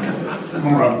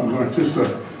 All right, we're going to so.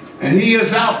 And he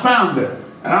is our founder.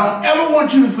 And I don't ever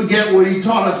want you to forget what he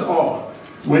taught us all.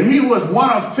 When he was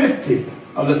one of 50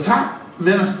 of the top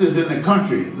ministers in the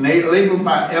country, labeled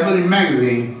by Ebony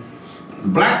Magazine,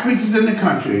 black preachers in the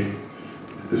country,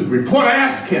 the reporter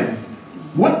asked him,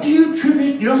 what do you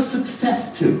attribute your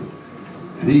success to?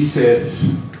 And he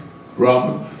says,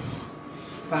 Robert,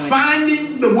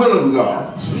 finding the will of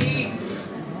God,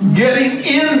 getting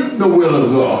in the will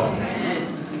of God,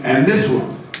 and this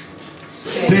one,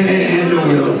 staying in the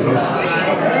will of God.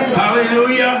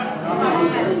 Hallelujah.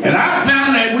 And I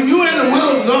found that when you're in the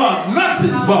will of God,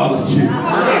 nothing bothers you.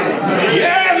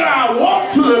 Yes, I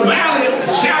walk through the valley of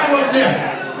the shadow of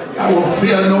death, I will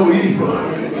fear no evil,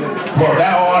 for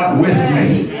thou art with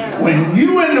me. When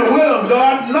you're in the will of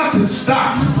God, nothing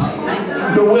stops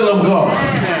the will of God.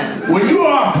 When you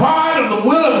are part of the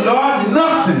will of God,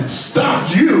 nothing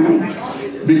stops you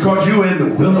because you're in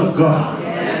the will of God.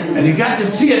 And you got to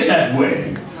see it that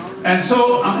way. And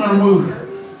so I'm going to move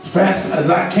as fast as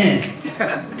I can.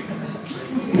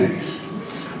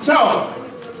 So,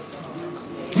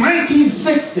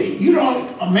 1960,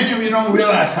 many of you don't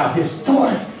realize how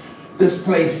historic this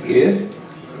place is.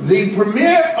 The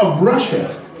premier of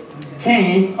Russia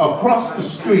came across the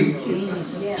street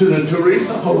to the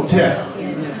Teresa Hotel.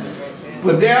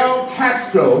 Fidel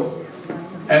Castro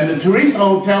and the Teresa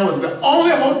Hotel was the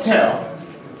only hotel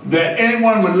that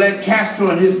anyone would let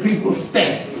Castro and his people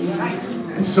stay.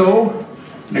 And so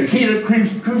Nikita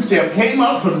Khrushchev came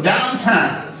up from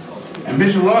downtown, and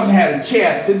Bishop Lawson had a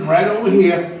chair sitting right over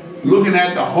here looking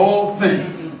at the whole thing.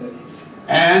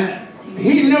 And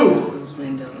he knew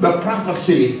the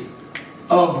prophecy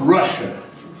of Russia.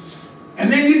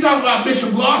 And then you talk about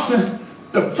Bishop Lawson,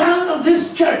 the founder of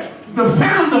this church, the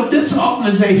founder of this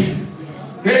organization.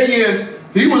 Here he is.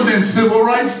 He was in civil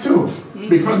rights too,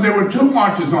 because there were 2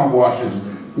 marches on Washington.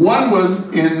 One was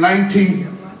in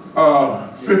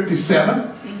 1957.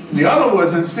 The other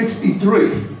was in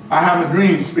 63. I Have a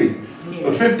Dream speech.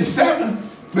 But 57,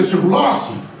 Bishop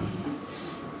Lawson.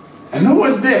 And who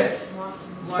was this?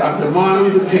 Dr. Martin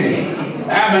Luther King,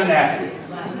 Abernathy.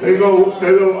 They go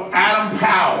Adam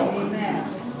Powell.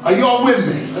 Are y'all with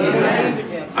me?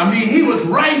 I mean, he was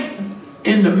right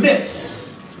in the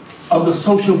midst of the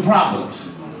social problems.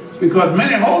 Because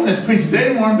many holiness preachers, they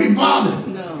didn't want to be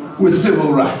bothered with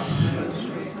civil rights.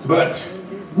 But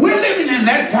we're living in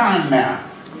that time now,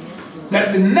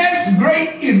 that the next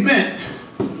great event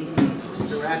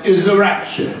is the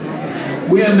rapture.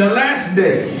 We're in the last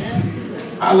days.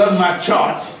 I love my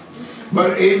charts,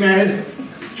 but amen,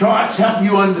 charts help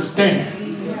you understand.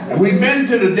 And we've been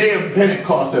to the day of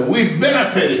Pentecost, and we've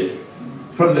benefited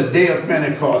from the day of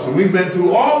Pentecost, and we've been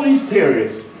through all these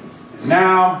periods.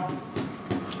 Now,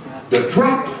 the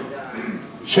trump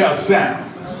shall sound,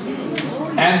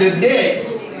 and the dead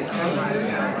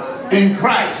in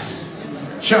Christ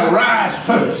shall rise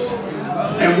first,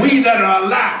 and we that are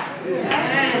alive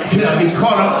shall be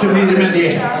caught up to meet them in the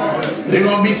air. There are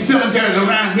going to be cemeteries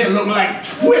around here look like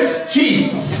Swiss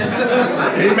cheese.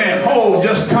 Amen. Holes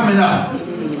just coming up.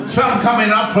 Some coming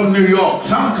up from New York.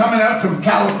 Some coming up from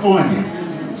California.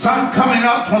 Some coming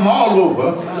up from all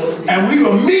over. And we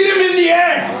will meet him in the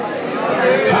air.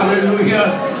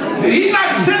 Hallelujah. He's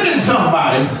not sending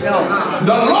somebody.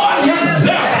 The Lord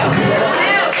himself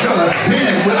shall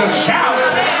ascend with a shout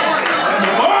and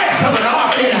the voice of an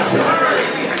archangel.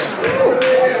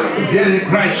 Dead in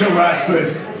Christ shall rise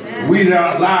first. We that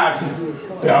are alive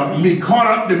shall be caught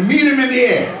up to meet him in the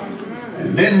air.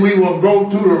 And then we will go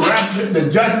through the rapture, the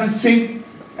judgment seat,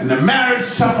 and the marriage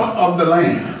supper of the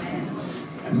Lamb.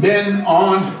 And then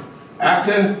on,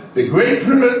 after the great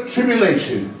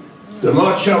tribulation, the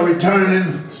Lord shall return,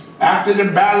 and after the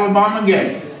battle of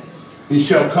Armageddon, he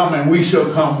shall come and we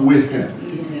shall come with him.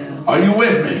 Are you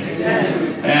with me?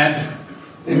 And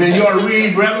amen, you ought to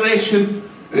read Revelation,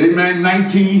 amen,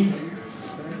 19th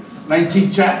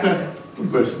chapter. What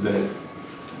verse is that?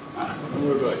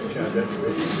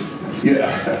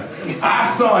 Yeah. I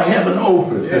saw heaven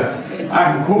open. Yeah.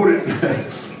 I can quote it.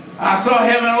 I saw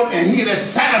heaven open, and he that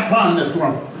sat upon the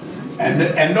throne,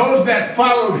 and those that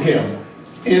followed him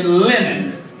in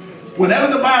linen. Whenever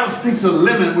the Bible speaks of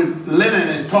linen, linen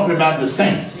is talking about the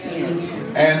saints.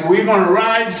 And we're going to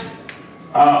ride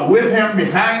with him,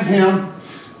 behind him,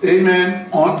 amen,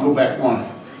 go back on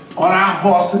our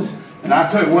horses. And I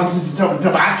tell you, one sister told me,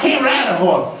 I can't ride a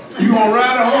horse. You going to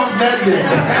ride a horse that day?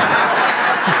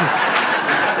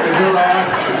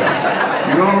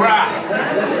 You're going to ride.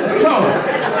 So,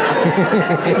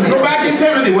 let's go back in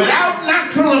Timothy. Without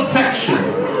natural affection,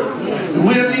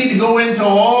 we don't need to go into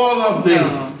all of the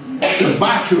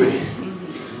debauchery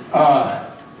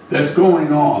that's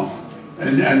going on.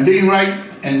 And Dean Wright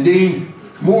and Dean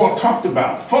Moore talked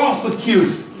about false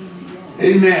accusing.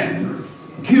 Amen.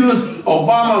 Accuse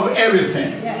Obama of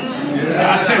everything.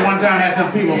 I said one time I had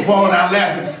some people fall down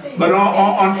laughing, but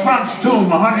on Trump's tomb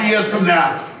 100 years from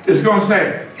now, it's going to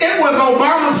say, it was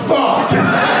Obama's fault.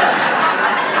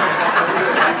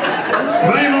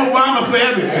 Blame Obama for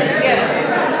everything.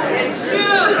 It's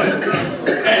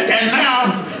true. And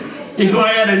now, you're going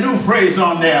to add a new phrase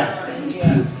on there.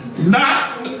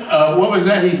 Not, what was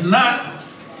that? He's not,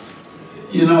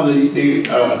 you know,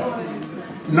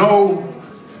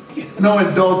 no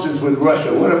indulgence with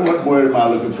Russia. What word am I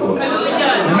looking for?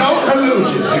 Collusion. No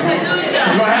collusion. We're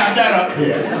going to have that up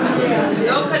here.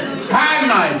 No collusion.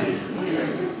 High-minded.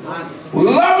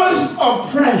 Lovers of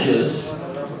pleasures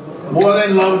more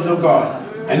than lovers of God.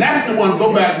 And that's the one,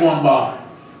 go back one bar.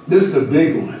 This is the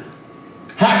big one.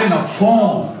 Having a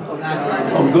form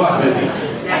of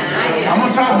godliness. I'm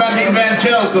going to talk about the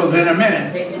evangelicals in a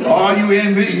minute. All you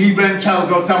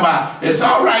evangelicals talk about, it's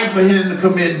all right for him to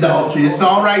commit adultery. It's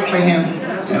all right for him.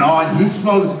 And all he's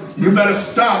supposed, you better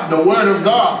stop. The word of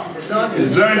God is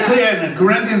very clear. In the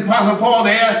Corinthian Apostle Paul,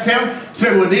 they asked him,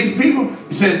 said, well, these people,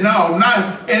 he said, no,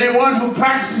 not anyone who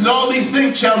practices all these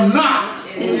things shall not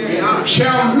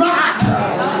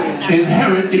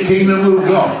inherit the kingdom of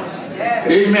God.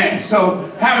 Amen. So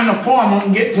having a form, I'm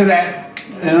going to get to that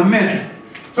in a minute.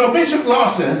 So Bishop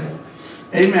Lawson,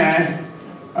 amen,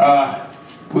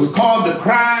 was called the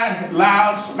cry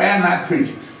loud, spare not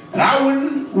preacher. And I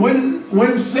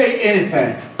wouldn't say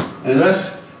anything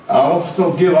unless I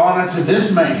also give honor to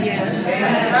this man.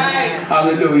 That's right.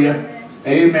 Hallelujah.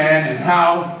 Amen. And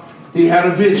how he had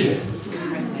a vision.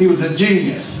 He was a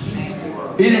genius.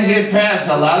 He didn't get past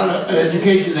a lot of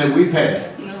education that we've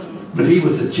had, but he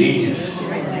was a genius.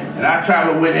 And I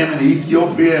traveled with him in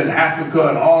Ethiopia and Africa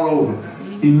and all over.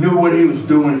 He knew what he was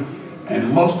doing,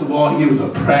 and most of all, he was a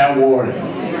prayer warrior.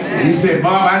 And he said,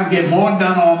 Bob, I can get more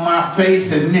done on my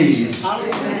face and knees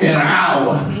in an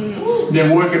hour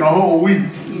than working a whole week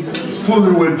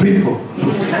fooling with people.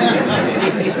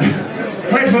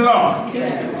 Praise the Lord.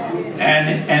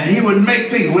 And he would make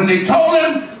things. When they told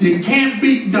him, you can't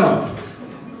beat dumb,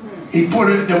 he put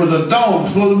it, there was a dome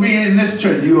supposed to be in this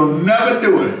church. You will never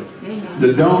do it.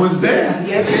 The dome is there.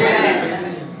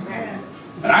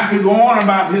 And I could go on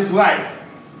about his life.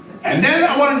 And then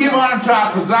I want to give honor to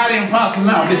our presiding apostle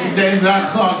now, Bishop James R.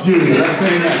 Clark Jr. Let's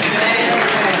say that.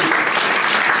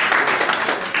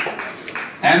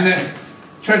 And the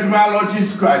Church of our Lord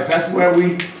Jesus Christ, that's where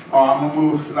we are. I'm going to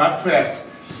move a lot faster.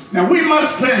 Now we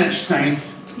must finish, saints.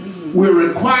 We're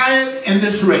required in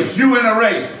this race. You in a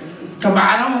race. Come on,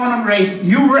 I don't want to race.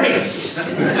 You race.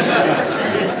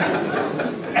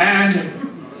 And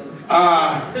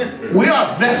we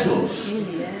are vessels.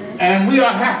 And we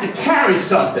all have to carry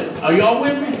something. Are y'all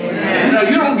with me? You know,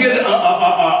 you don't get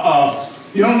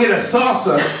a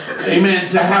saucer,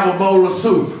 amen, to have a bowl of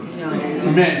soup.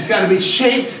 Amen. It's got to be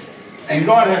shaped, and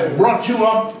God has brought you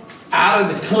up out of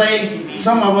the clay.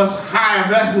 Some of us higher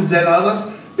vessels than others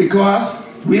because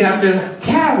we have to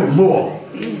carry more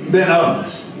than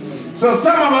others. So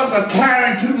some of us are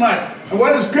carrying too much. And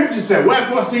what does Scripture say?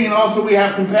 Wherefore, seeing also we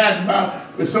have compassion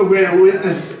about with so great a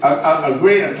witness, a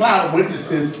greater cloud of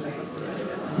witnesses,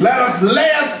 let us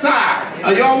lay aside.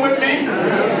 Are y'all with me?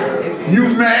 You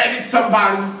mad at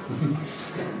somebody.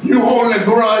 You hold a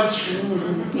grudge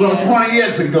from 20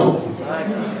 years ago.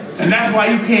 And that's why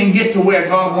you can't get to where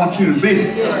God wants you to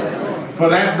be for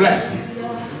that blessing.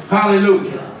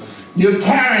 Hallelujah. You're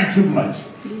carrying too much.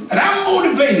 And I'm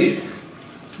motivated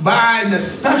by the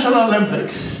Special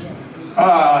Olympics.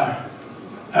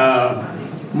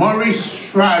 Maurice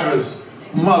Shriver's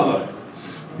mother,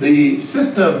 the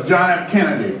sister of John F.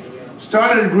 Kennedy,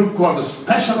 started a group called the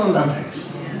Special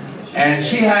Olympics. And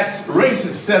she had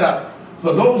races set up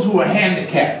for those who were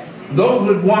handicapped, those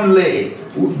with one leg,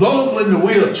 those in the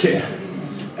wheelchair.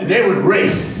 And they would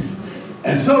race.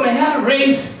 And so they had a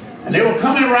race, and they were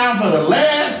coming around for the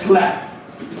last lap.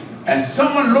 And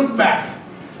someone looked back,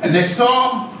 and they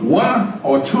saw one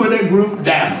or two of their group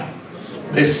down.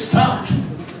 They stopped.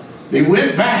 They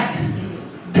went back,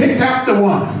 picked up the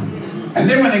one. And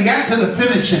then when they got to the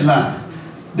finishing line,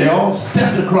 they all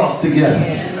stepped across together.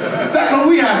 That's what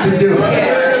we have to do.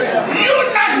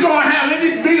 You're not going to have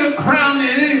any bigger crown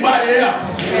than anybody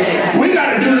else. We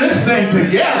got to do this thing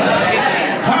together.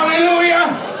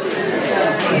 Hallelujah.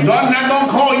 God's not going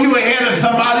to call you ahead of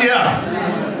somebody else.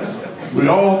 We're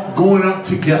all going up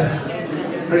together.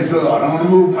 Praise the Lord. I'm going to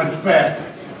move much faster.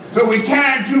 So we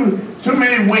carry too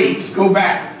many weights. Go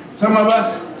back. Some of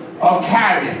us are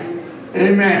carrying.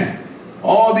 Amen.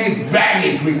 All these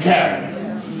baggage we carry,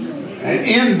 and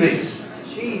envies,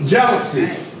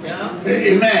 jealousies,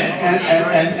 amen,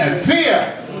 and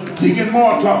fear. Deacon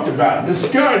Moore talked about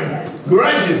discouragement,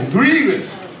 grudges, grievance,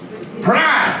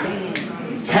 pride,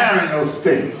 carrying those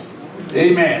things,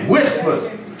 amen. Whispers,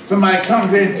 somebody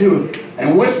comes into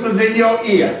and whispers in your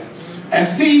ear, and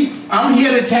see, I'm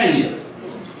here to tell you,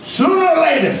 sooner or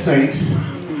later, saints,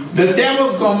 the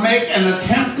devil's gonna make an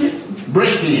attempted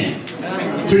break-in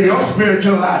to your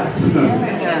spiritual life.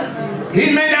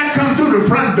 He may not come through the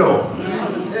front door,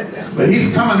 but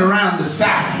he's coming around the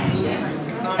side.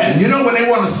 And you know when they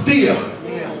want to steal,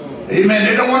 amen,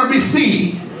 they don't want to be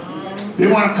seen. They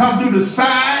want to come through the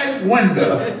side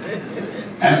window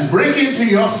and break into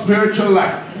your spiritual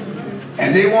life.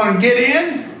 And they want to get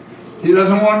in. He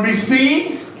doesn't want to be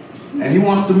seen, and he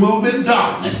wants to move in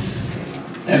darkness.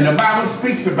 And the Bible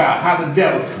speaks about how the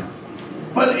devil comes.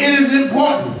 But it is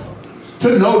important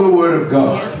to know the Word of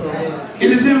God.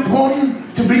 It is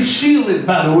important to be shielded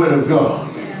by the Word of God.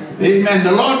 Amen.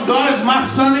 The Lord God is my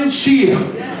sun and shield.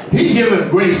 He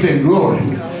giveth grace and glory,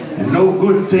 and no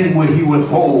good thing will he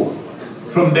withhold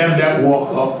from them that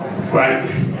walk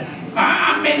uprightly.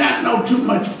 I may not know too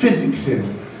much physics and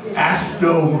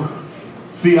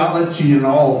astrotheology and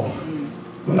all,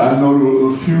 but I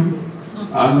know a few.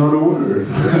 I know the Word.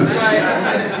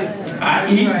 I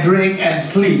eat, drink, and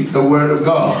sleep the Word of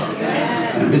God.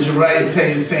 And Bishop Wright will tell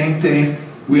you the same thing.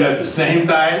 We have the same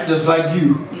diet just like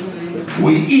you.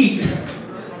 We eat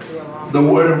the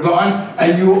Word of God,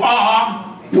 and you are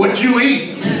what you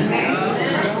eat.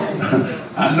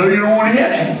 I know you don't want to hear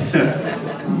that.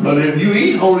 But if you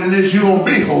eat holiness, you're going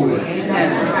to be holy.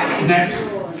 Next.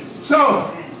 So,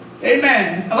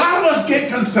 amen. A lot of us get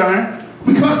concerned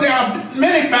because there are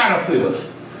many battlefields.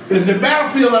 There's the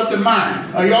battlefield of the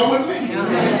mind. Are y'all with me?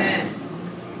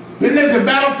 Then there's the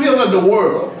battlefield of the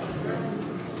world.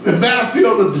 The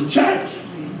battlefield of the church. I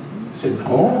said,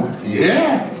 oh,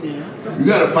 yeah. You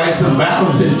got to fight some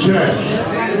battles in church.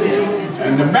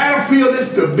 And the battlefield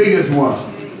is the biggest one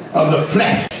of the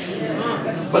flesh.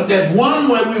 But there's one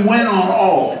where we win on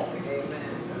all.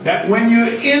 that when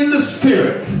you're in the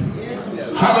Spirit,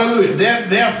 hallelujah,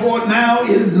 therefore now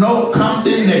is no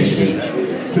condemnation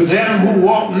to them who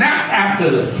walk not after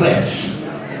the flesh,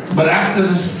 but after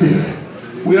the Spirit.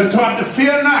 We are taught to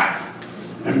fear not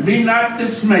and be not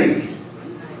dismayed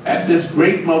at this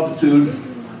great multitude,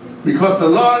 because the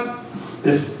Lord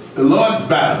is the Lord's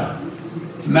battle,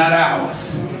 not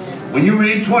ours. When you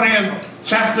read 20th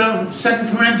chapter,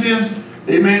 2 Corinthians,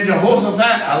 amen, Jehoshaphat,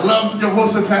 I love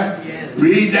Jehoshaphat.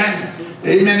 Read that.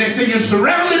 Amen. They say you're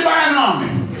surrounded by an army.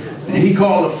 And he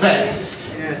called a fast.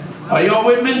 Are y'all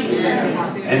with me?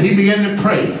 And he began to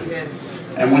pray.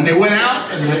 And when they went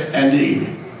out and the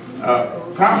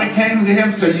prophet came to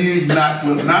him, said, you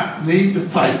will not need to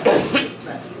fight.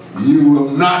 You will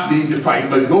not need to fight,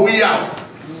 but go ye out.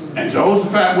 And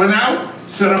Jehoshaphat went out,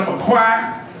 set up a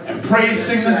choir, and praise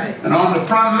singing, and on the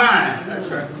front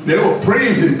line, they were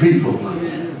praising people.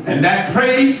 And that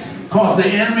praise caused the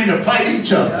enemy to fight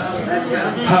each other.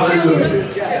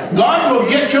 Hallelujah. God will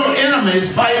get your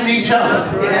enemies fighting each other.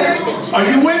 Are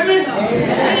you with me?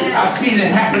 I've seen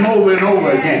it happen over and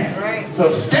over again. So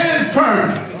stand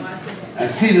firm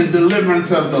and see the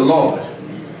deliverance of the Lord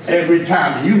every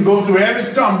time. You can go through every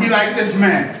storm, be like this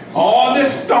man. All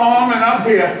this storm and up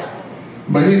here,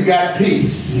 but he's got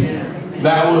peace.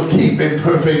 That will keep in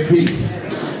perfect peace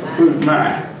whose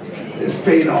mind is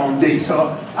stayed on thee.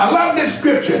 So I love this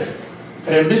scripture.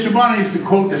 Bishop Bonner used to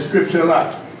quote this scripture a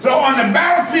lot. So on the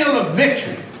battlefield of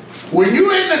victory, when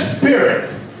you're in the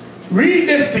Spirit, read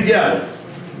this together.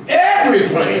 Every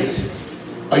place,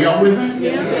 are y'all with me?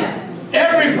 Yes.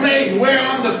 Every place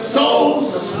whereon the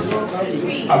soles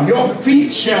of your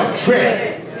feet shall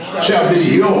tread shall be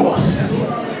yours.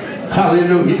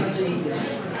 Hallelujah.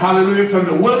 Hallelujah. From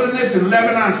the wilderness in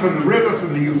Lebanon, from the river,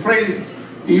 from the Euphrates,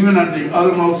 even unto the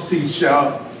uttermost sea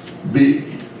shall be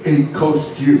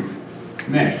encoast you.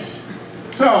 Next.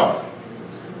 So,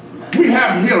 we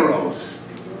have heroes,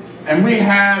 and we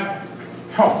have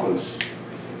helpers,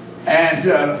 and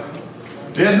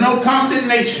there's no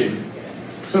condemnation,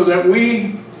 so that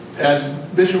we, as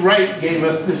Bishop Wright gave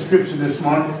us this scripture this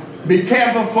morning, be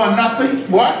careful for nothing.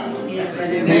 What?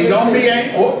 And don't be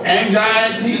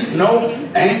anxiety, no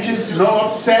anxious, no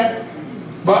upset,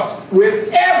 but with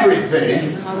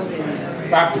everything,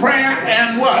 by prayer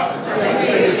and what?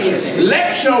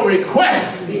 Let your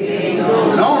requests be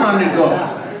known unto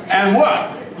God. And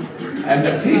what? And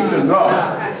the peace of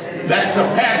God that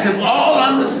surpasses all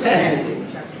understanding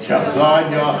shall guard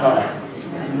your heart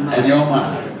and your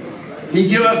mind. He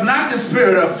give us not the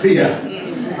spirit of fear,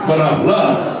 but of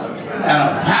love and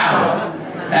of power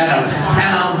and of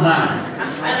sound mind.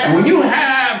 And when you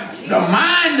have the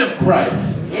mind of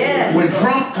Christ, when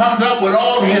Trump comes up with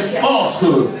all his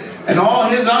falsehoods and all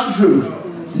his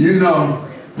untruth, you know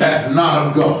that's not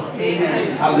of God.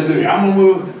 Amen. Hallelujah. I'm going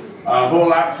to move a whole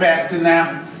lot faster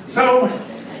now. So,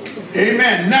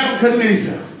 amen.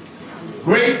 Nebuchadnezzar,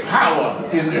 great power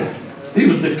he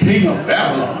was the king of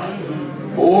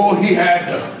Babylon. Oh,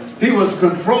 he was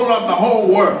control of the whole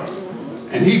world.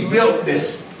 And he built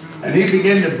this. And he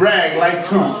began to brag like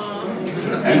Trump.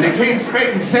 And the king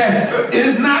spake and said,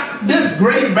 is not this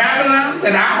great Babylon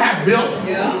that I have built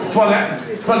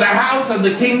for the house of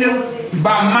the kingdom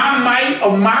by my might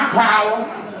of my power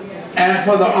and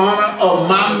for the honor of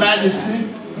my majesty?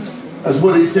 That's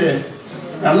what he said.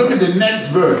 Now look at the next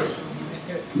verse.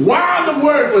 While the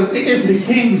word was in the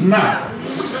king's mouth,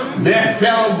 there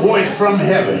fell a voice from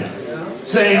heaven,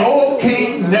 saying, O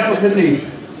King Nebuchadnezzar,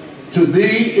 to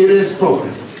thee it is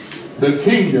spoken, the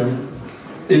kingdom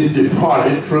is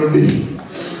departed from thee.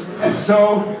 And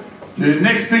so, the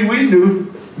next thing we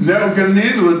knew,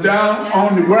 Nebuchadnezzar was down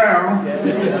on the ground,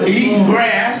 eating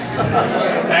grass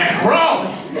and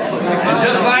crawling. And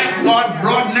just like God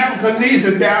brought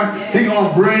Nebuchadnezzar down, he's going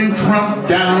to bring Trump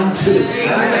down too.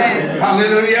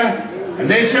 Hallelujah. And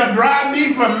they shall drive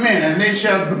thee from men,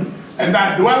 and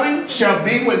thy dwelling shall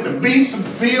be with the beasts of the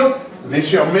field, and they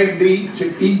shall make thee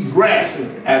to eat grass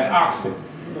as oxen.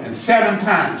 And 7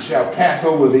 times shall pass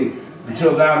over thee,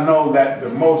 until thou know that the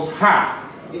Most High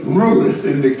ruleth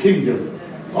in the kingdom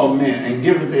of men, and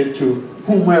giveth it to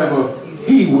whomever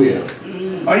he will.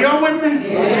 Are y'all with me?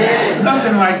 Yes.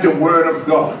 Nothing like the word of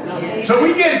God. So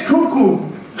we get cuckoo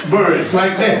birds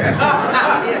like that.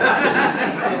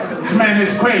 This man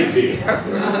is crazy.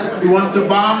 He wants to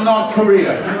bomb North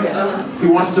Korea. He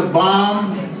wants to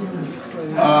bomb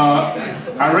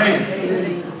Iran.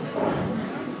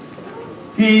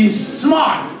 He's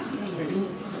smart.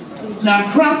 Now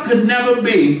Trump could never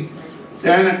be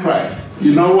the Antichrist.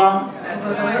 You know why?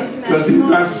 Because he's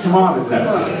not smart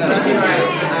enough.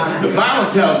 The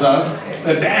Bible tells us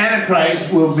that the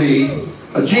Antichrist will be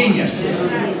a genius,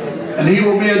 and he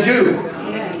will be a Jew.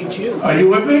 Are you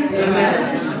with me?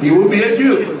 He will be a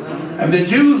Jew, and the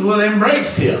Jews will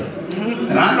embrace him.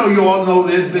 And I know you all know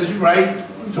this. Bishop Wright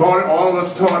taught it, all of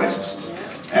us taught it.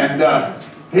 And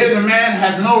here's a man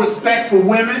has no respect for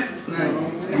women.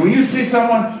 And when you see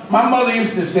someone, my mother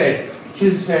used to say,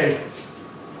 she'd say,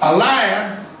 a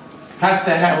liar has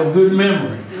to have a good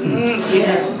memory. Think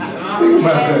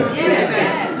about that.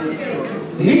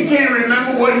 He can't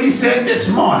remember what he said this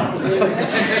morning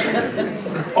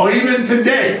or even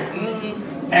today.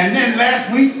 And then last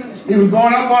week he was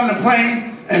going up on the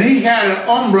plane and he had an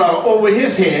umbrella over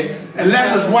his head and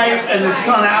left his wife and the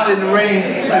son out in the rain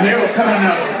and they were coming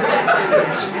up.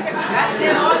 That's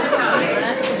him all the time.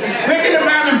 Thinking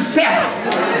about himself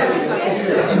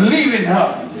and leaving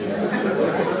her.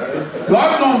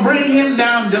 God's going to bring him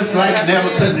down just like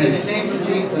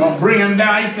Nebuchadnezzar. Going to bring him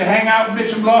down. I used to hang out with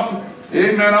Bishop Lawson.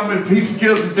 Amen. Up in Peace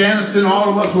Kills Anderson. All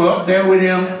of us were up there with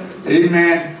him.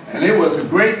 Amen. And it was a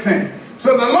great thing.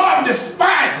 So the Lord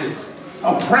despises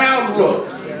a proud look,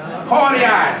 haughty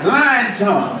eyes, lying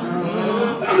tongue.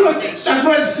 Look, that's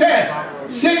what it says.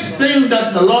 6 things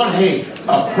that the Lord hates: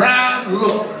 a proud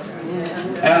look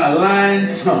and a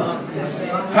lying tongue.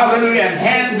 Hallelujah. And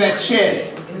hands that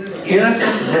shed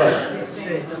innocent blood.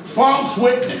 False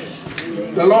witness.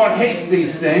 The Lord hates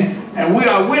these things, and we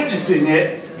are witnessing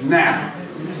it now.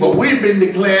 But we've been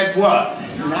declared what?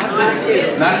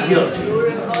 Not guilty.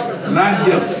 Not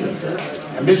guilty.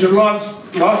 And Bishop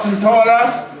Lawson taught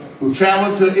us, who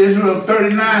traveled to Israel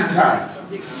 39 times.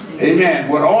 Amen.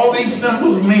 What all these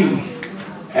symbols mean.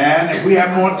 And if we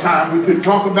have more time, we could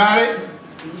talk about it.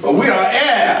 But we are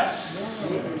heirs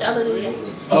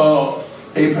of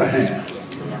Abraham.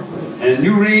 And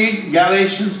you read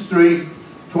Galatians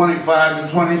 3:25 to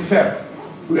 27.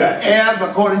 We are heirs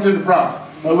according to the promise.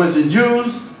 In other words, the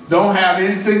Jews don't have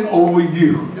anything over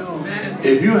you.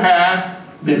 If you have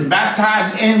been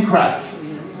baptized in Christ,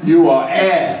 you are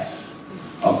heirs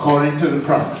according to the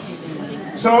promise.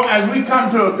 So as we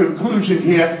come to a conclusion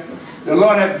here, the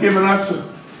Lord has given us a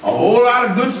whole lot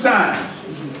of good signs,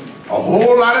 a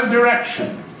whole lot of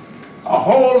direction, a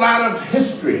whole lot of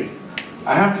history.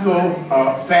 I have to go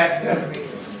faster.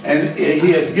 And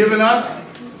he has given us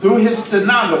through his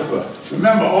stenographer.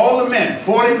 Remember, all the men,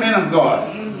 40 men of God,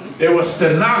 they were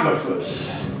stenographers.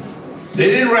 They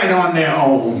didn't write on their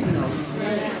own.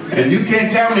 And you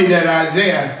can't tell me that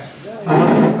Isaiah,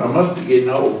 I must be getting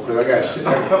old because I got sick.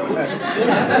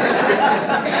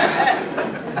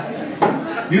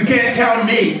 You can't tell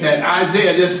me that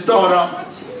Isaiah just thought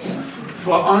up,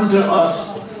 for unto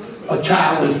us a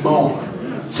child is born.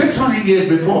 600 years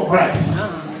before Christ.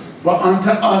 For unto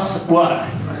us what?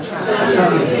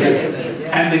 Son is given.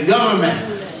 And the government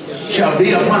shall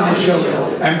be upon his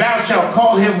shoulder. And thou shalt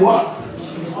call him what?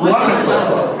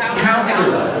 Wonderful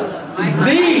Counselor.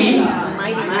 The,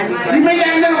 you make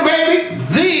that little baby?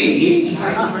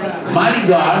 The mighty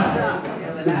God.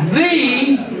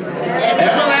 The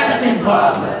everlasting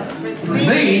Father.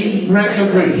 The Prince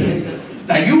of Peace.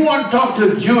 Now you want to talk to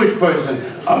a Jewish person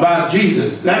about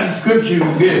Jesus. That's the scripture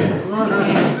you give.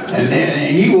 And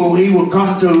then he will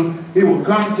come to,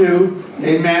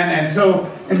 amen. And so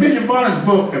in Bishop Bonner's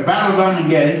book, The Battle of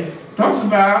Armageddon, talks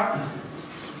about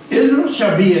Israel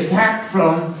shall be attacked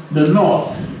from the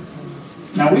north.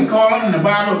 Now we call him in the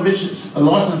Bible, Bishop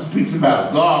Lawson speaks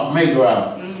about Gog,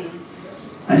 Magog.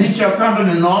 And he shall come from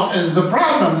the north. And there's a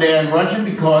problem there in Russia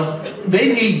because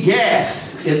they need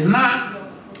gas. It's not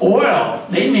oil,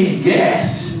 they need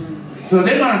gas. So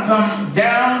they're going to come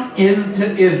down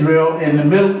into Israel in the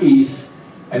Middle East,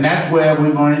 and that's where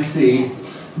we're going to see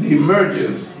the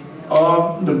emergence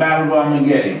of the Battle of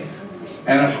Armageddon.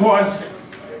 And of course,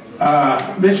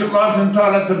 Bishop Lawson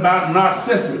taught us about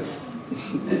Narcissus.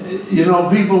 You know,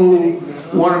 people who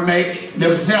want to make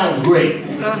themselves great.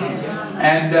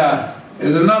 And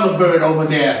there's another bird over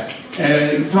there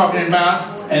talking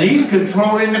about, and he's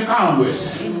controlling the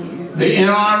Congress. The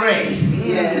NRA.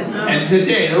 And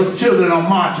today those children are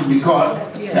marching because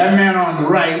that man on the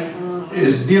right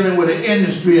is dealing with an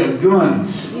industry of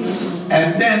guns.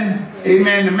 And then,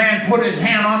 amen, the man put his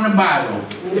hand on the Bible.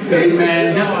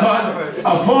 Amen. Just because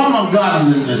a form of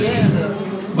godliness,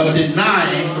 but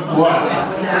denying what?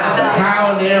 The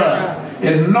power thereof.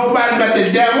 It's nobody but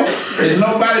the devil. It's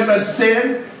nobody but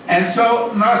sin. And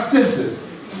so Narcissus.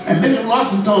 And Bishop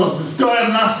Lawson told us the story of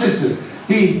Narcissus.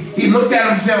 He looked at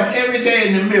himself every day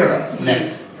in the mirror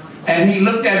next. And he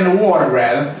looked at the water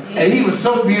rather. And he was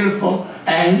so beautiful.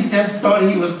 And he just thought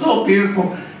he was so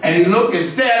beautiful. And he looked and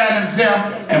stared at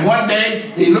himself. And one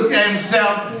day he looked at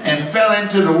himself and fell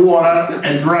into the water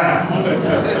and drowned.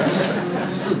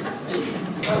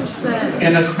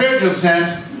 In a spiritual sense,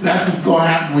 that's what's going to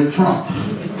happen with Trump.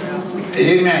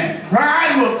 Amen.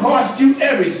 Pride will cost you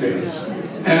everything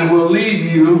and will leave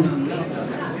you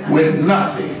with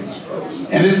nothing.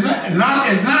 And it's not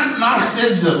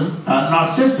narcissism,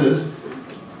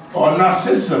 or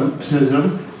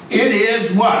narcissism. It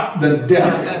is what? The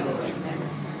devil.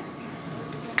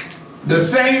 The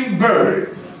same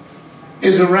bird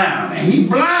is around, and he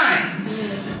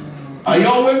blinds. Are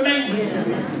y'all with me?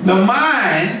 The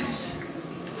minds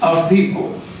of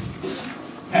people.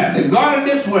 And the God of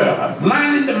this world have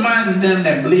blinded the minds of them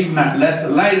that believe not, lest the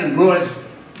light and glorious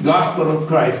gospel of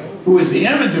Christ, who is the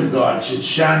image of God, should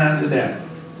shine unto them.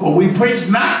 For we preach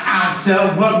not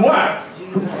ourselves, but what?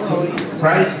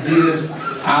 Christ Jesus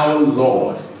our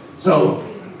Lord. So,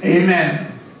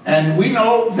 amen. And we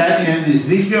know that in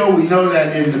Ezekiel, we know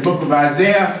that in the book of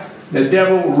Isaiah, the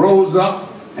devil rose up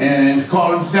and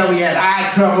called himself, he had eye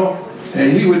trouble,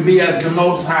 and he would be as the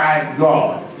Most High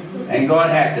God. And God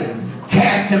had to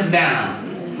cast him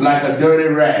down like a dirty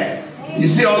rag. You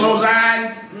see all those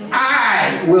eyes?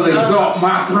 I will exalt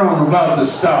my throne above the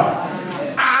stars.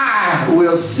 I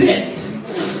will sit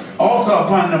also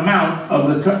upon the mount of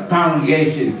the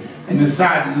congregation in the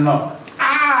sides of the north.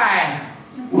 I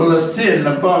will ascend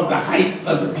above the heights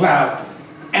of the clouds,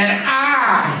 and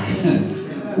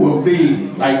I will be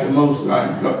like the Most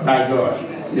High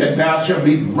God. Yet thou shalt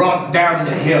be brought down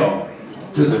to hell,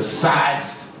 to the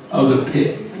sides of the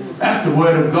pit. That's the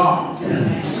word of God.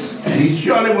 And he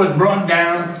surely was brought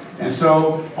down, and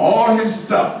so all his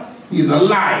stuff, he's a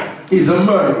liar, he's a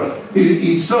murderer,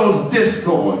 he sows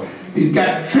discord, he's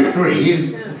got trickery,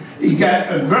 he's got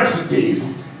adversities,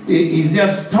 he's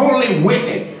just totally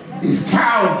wicked, he's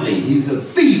cowardly, he's a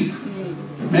thief.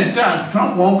 Many times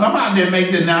Trump won't come out there and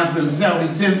make the announcement himself,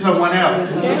 he sends someone else.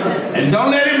 And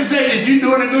don't let him say that you're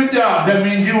doing a good job, that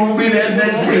means you won't be there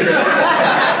next week.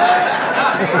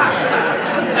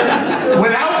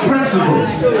 Without principles,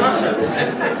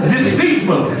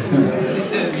 deceitful,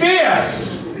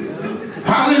 fierce.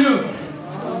 Hallelujah.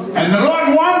 And the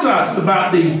Lord warns us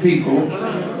about these people,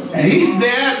 and he's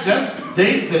there just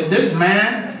thinks that this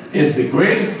man is the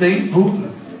greatest thing, Putin.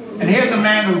 And here's a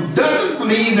man who doesn't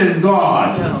believe in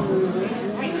God.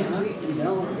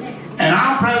 And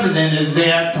our president is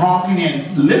there talking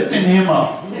and lifting him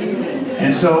up.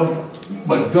 And so,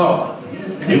 but God,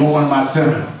 they were one of my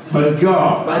senators. But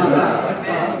God,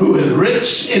 who is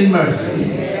rich in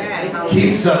mercy,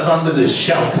 keeps us under the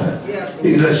shelter.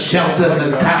 He's a shelter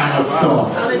in the time of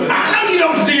storm. I know you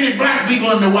don't see any black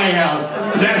people in the White House.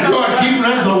 That's God keeping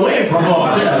us away from all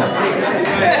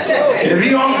that. If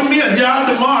he offered me a job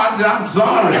tomorrow, I'd say, I'm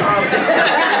sorry.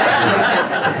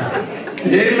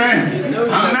 Amen.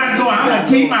 I'm going to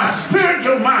keep my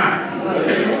spiritual mind.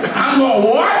 I'm going to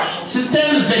watch. Sit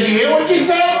down and say, you hear what you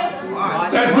said?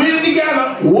 Let's read it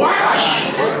together. Watch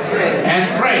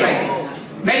and pray.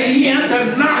 That ye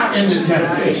enter not into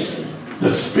temptation.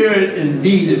 The spirit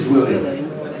indeed is willing,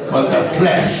 but the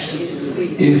flesh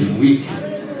is weak.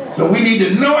 So we need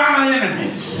to know our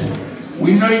enemies.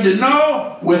 We need to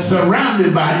know we're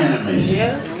surrounded by enemies.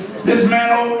 This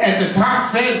man at the top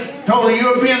told the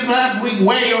Europeans last week,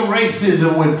 wear your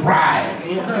racism with pride.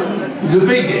 He's a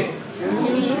bigot.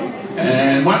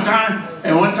 And one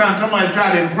time somebody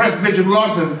tried to impress Bishop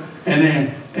Lawson,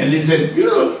 and he said, you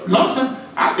know, Lawson,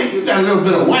 I think you got a little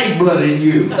bit of white blood in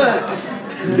you.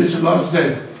 And Bishop Lawson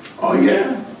said, oh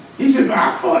yeah? He said,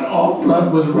 I thought all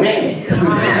blood was red.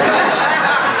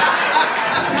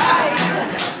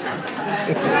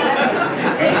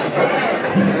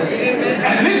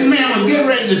 And this man was getting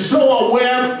ready to sew a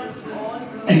web,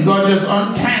 and God just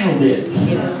untangled it.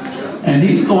 And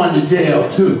he's going to jail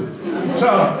too.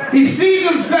 So he sees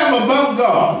himself above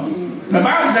God. The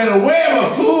Bible says the way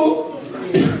of a fool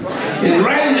is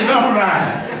right in his own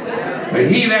eyes. But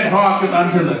he that hearkeneth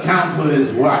unto the counsel of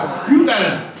his wife. You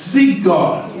gotta seek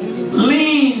God.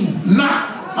 Lean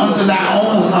not unto thy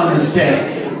own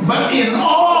understanding, but in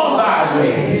all thy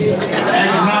ways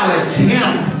acknowledge him,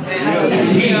 and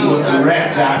he will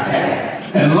direct thy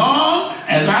path. And long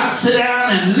as I sit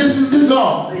down and listen to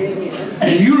God,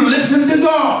 and you listen to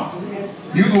God,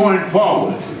 you're going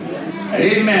forward.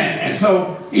 Amen. And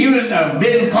so even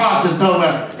Ben Carson told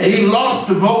us he lost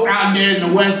the vote out there in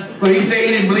the West, but he said he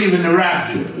didn't believe in the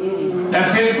rapture.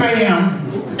 That's it for him.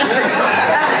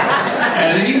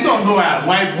 And he's going to go out.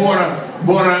 White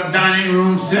bought a dining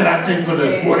room set, I think, for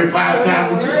the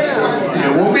 45,000.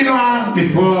 It won't be long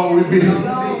before we'll be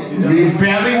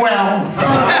fairly well.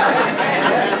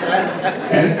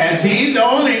 And as he's the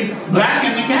only black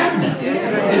in the cabinet.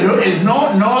 There's no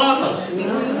others.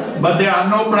 But there are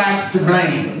no blacks to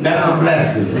blame. That's a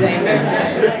blessing.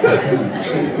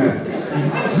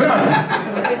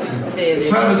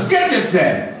 So the scripture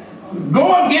said,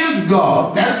 go against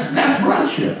God. That's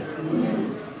Russia.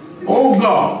 Oh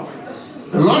God.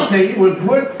 The Lord said he would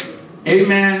put,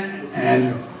 amen,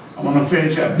 and I want to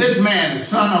finish up. This man, the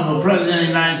son of a president of the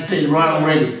United States, Ronald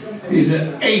Reagan, he's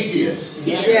an atheist.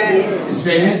 He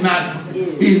said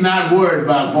he's not worried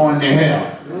about going to hell.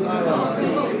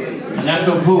 And that's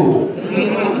a fool.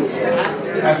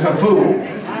 That's a fool.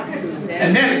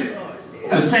 And then,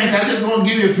 saints, I just want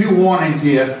to give you a few warnings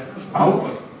here. I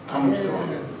hope I'm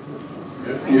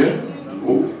yeah.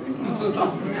 Oh.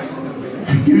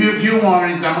 Give you a few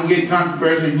warnings. I'm going to get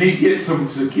controversial. You need to get some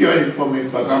security for me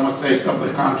because I'm going to say a couple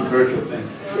of controversial things.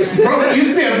 There used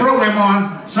to be a program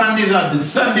on Sundays of the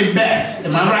Sunday Best.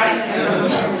 Am I right?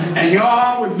 And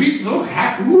y'all would be so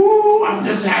happy. Woo, I'm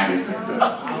just happy.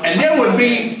 And there would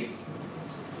be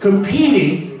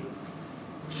competing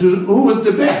to who was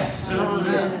the best.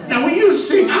 Now when you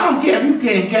sing, I don't care if you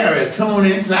can't carry a tune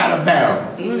inside a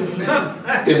barrel.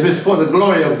 If it's for the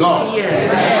glory of God,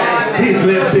 He's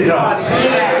lifted up.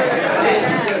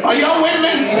 Are y'all with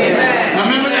me? Now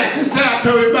remember that sister I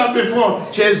told you about before?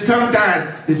 She has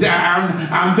tongue-tied. She said,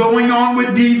 I'm going on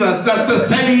with Jesus, that's the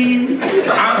same.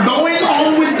 I'm going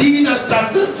on with Jesus,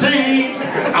 that's the same.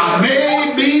 I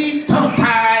may be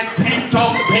tongue-tied, can't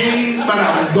talk pain, but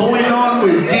I'm going on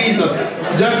with Jesus,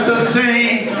 just the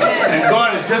same. And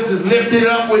God is just as lifted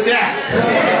up with that.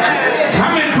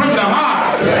 Coming from the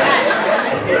heart.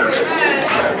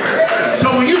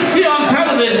 So when you see on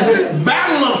television,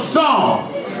 Battle of Song,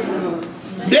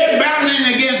 they're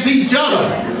battling against each other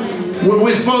when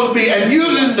we're supposed to be, and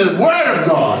using the Word of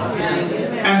God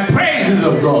and praises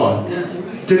of God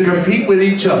to compete with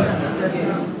each other.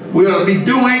 We'll be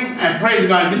doing and praising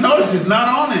God. You notice it's not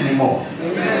on anymore.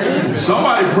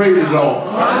 Somebody prayed it off.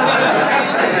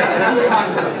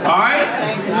 Alright?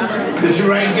 Bishop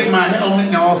Wright, get my helmet,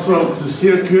 and also the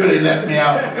security let me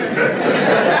out.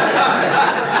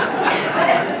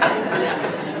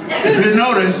 If you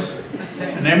notice,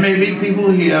 and there may be people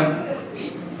here,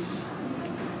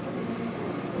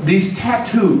 these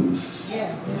tattoos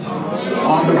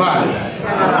on the body.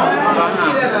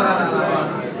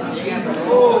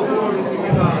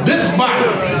 This body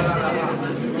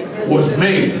was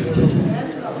made.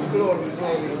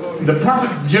 The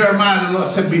prophet Jeremiah, the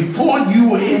Lord said, before you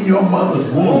were in your mother's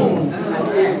womb,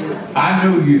 I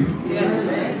knew you.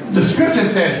 The scripture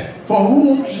said, for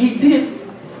whom he did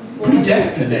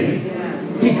predestinate,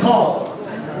 he called.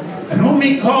 And whom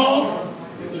he called,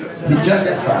 he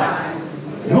justified.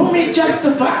 And whom he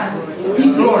justified,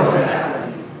 he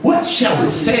glorified. What shall we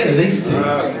say to these things?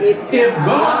 If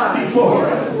God be for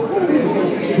us,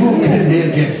 who can be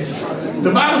against us?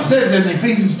 The Bible says in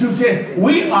Ephesians 2:10,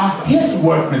 we are his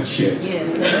workmanship,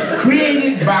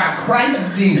 created by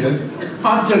Christ Jesus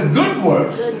unto good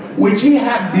works, which he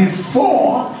had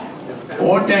before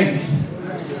ordained.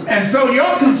 And so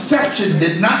your conception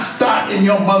did not start in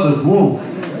your mother's womb.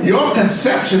 Your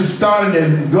conception started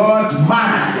in God's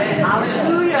mind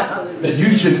that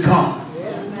you should come.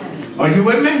 Are you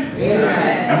with me?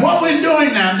 And what we're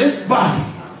doing now, this body,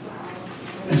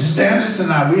 and Stannis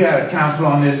and I, we had a counsel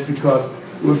on this because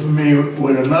we're familiar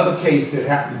with another case that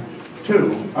happened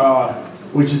too,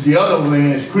 which is the other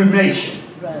wing, is cremation.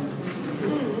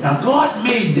 Now God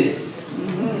made this.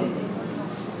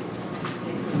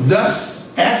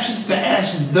 Dust, ashes to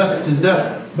ashes, dust to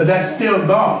dust, but that's still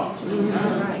God.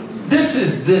 This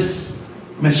is this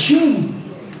machine.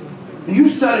 You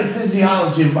study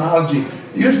physiology and biology,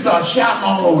 you start shouting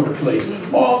all over the place.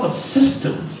 All the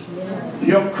systems,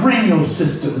 your cranial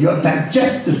system, your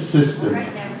digestive system,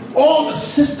 all the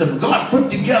system, God put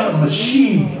together a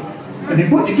machine. And he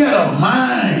put together a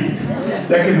mind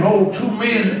that can hold 2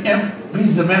 million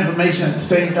pieces of information at the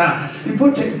same time. He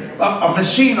put a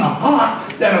machine, a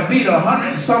heart that'll beat 100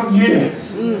 and some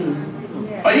years.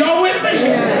 Are y'all with me?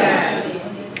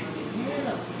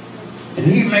 And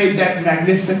he made that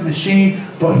magnificent machine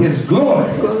for his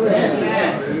glory.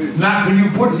 Not for you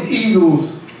putting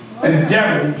eagles and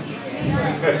devils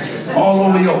all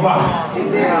over your body.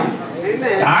 Now,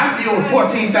 I deal with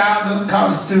 14,000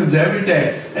 college students every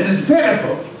day, and it's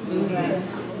pitiful.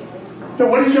 So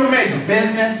what is your major?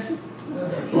 Business?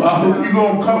 Well, you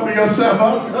going to cover yourself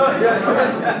up?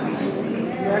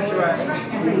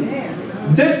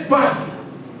 This body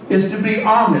is to be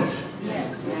honored.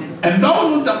 And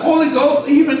those with the Holy Ghost,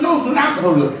 even those without the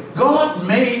Holy Ghost, God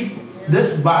made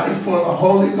this body for the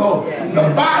Holy Ghost.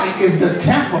 The body is the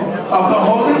temple of the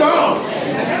Holy Ghost.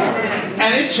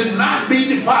 And it should not be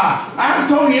defiled. I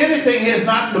haven't told you anything here is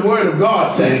not the word of God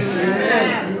saying.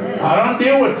 I don't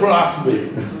deal with philosophy.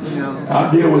 I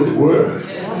deal with the Word.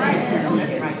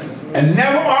 And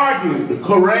never argue the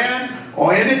Quran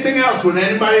or anything else with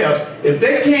anybody else. If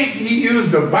they can't use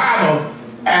the Bible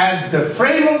as the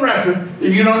frame of reference,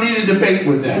 then you don't need to debate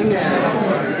with them.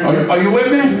 Are you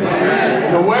with me?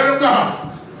 The Word of God.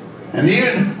 And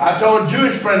even I told a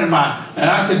Jewish friend of mine, and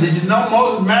I said, did you know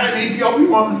Moses married an Ethiopian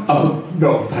woman? Oh,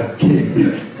 no, that can't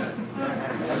be.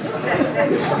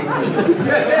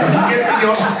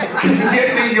 Can you get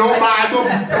me your Bible?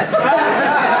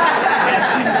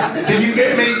 Can you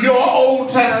get me your Old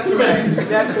Testament?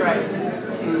 That's right.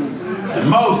 And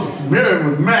Moses,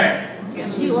 Miriam was married.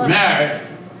 Married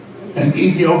an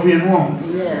Ethiopian woman.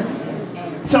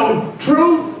 So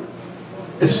truth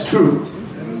is truth.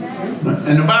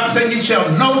 And the Bible says you shall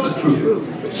know the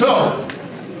truth. So,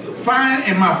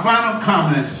 in my final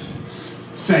comments,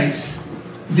 saints,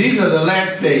 these are the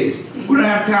last days. We don't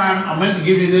have time. I meant to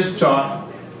give you this chart.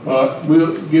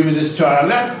 We'll give you this chart. I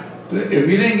left. If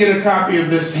you didn't get a copy of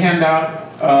this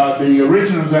handout, the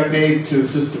originals I gave to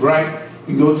Sister Wright,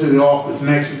 you can go to the office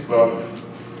next.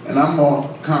 And I'm going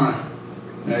to kind of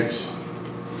next.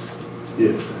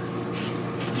 Yeah.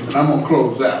 And I'm going to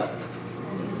close out.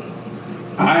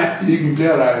 You can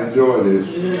tell I enjoy this.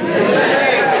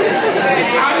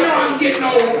 I know I'm getting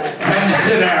old. I had to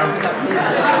sit down.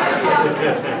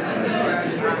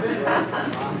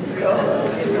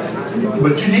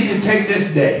 But you need to take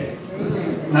this day,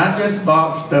 not just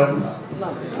about Spellman,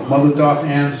 or Mother Dorothy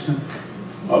Anderson,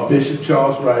 or Bishop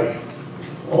Charles Wright,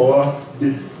 or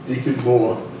Deacon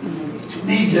Moore. You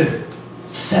need to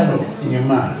settle in your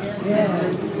mind.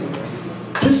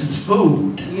 This is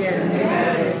food.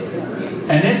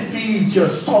 And it feeds your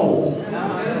soul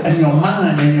and your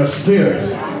mind and your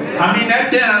spirit. I mean, that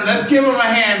dinner, let's give them a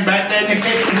hand back there in the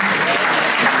kitchen.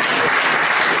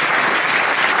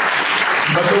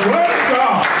 But the Word of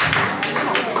God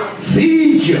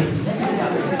feeds you.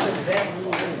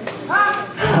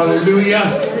 Hallelujah.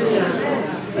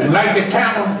 And like the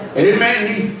camel,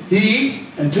 amen, he eats,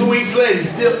 and 2 weeks later,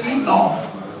 he's still eating off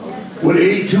what he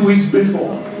ate 2 weeks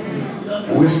before.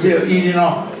 And we're still eating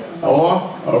off.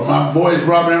 Or my boys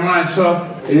Robert and Ryan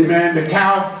saw, amen, the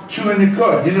cow chewing the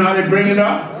cud. You know how they bring it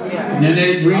up? And then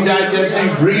they redigest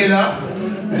thing, bring it up.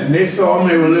 And they saw him,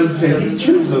 they were listening, saying, he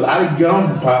chews a lot of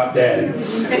gum, Pop Daddy.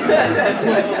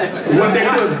 What they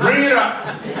do is bring it up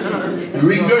and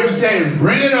regurgitate it,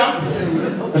 bring it up.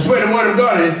 That's where the Word of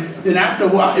God is. Then after a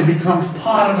while, it becomes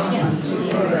part of him.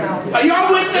 Are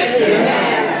y'all with me?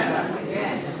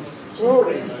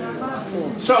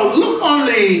 So look on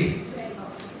the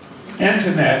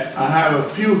internet. I have a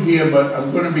few here, but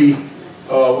I'm going to be,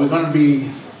 we're going to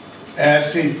be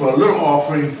asking for a little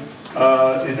offering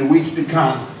in the weeks to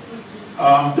come.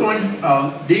 I'm doing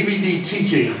DVD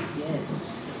teaching,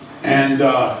 and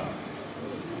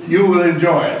you will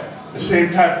enjoy it. The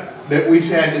same type that we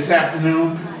had this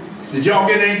afternoon. Did y'all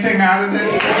get anything out of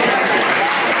this?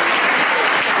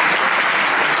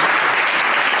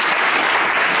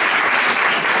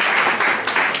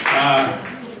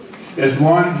 There's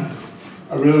one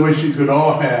I really wish you could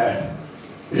all have.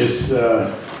 Is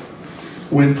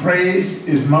when praise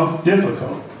is most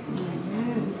difficult,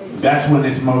 that's when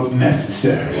it's most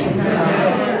necessary.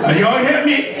 Are y'all hear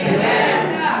me?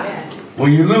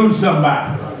 When you lose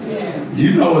somebody,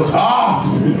 you know it's hard.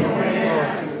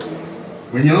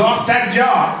 When you lost that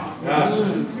job,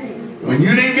 when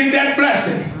you didn't get that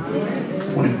blessing,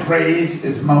 when praise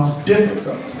is most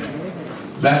difficult,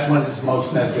 that's when it's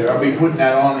most necessary. I'll be putting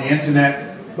that on the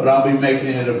internet, but I'll be making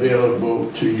it available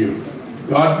to you.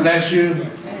 God bless you,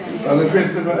 Brother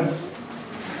Christopher.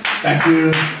 Thank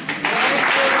you.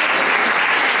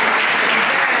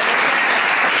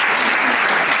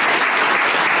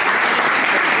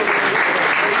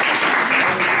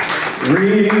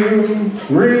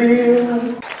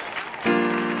 Real.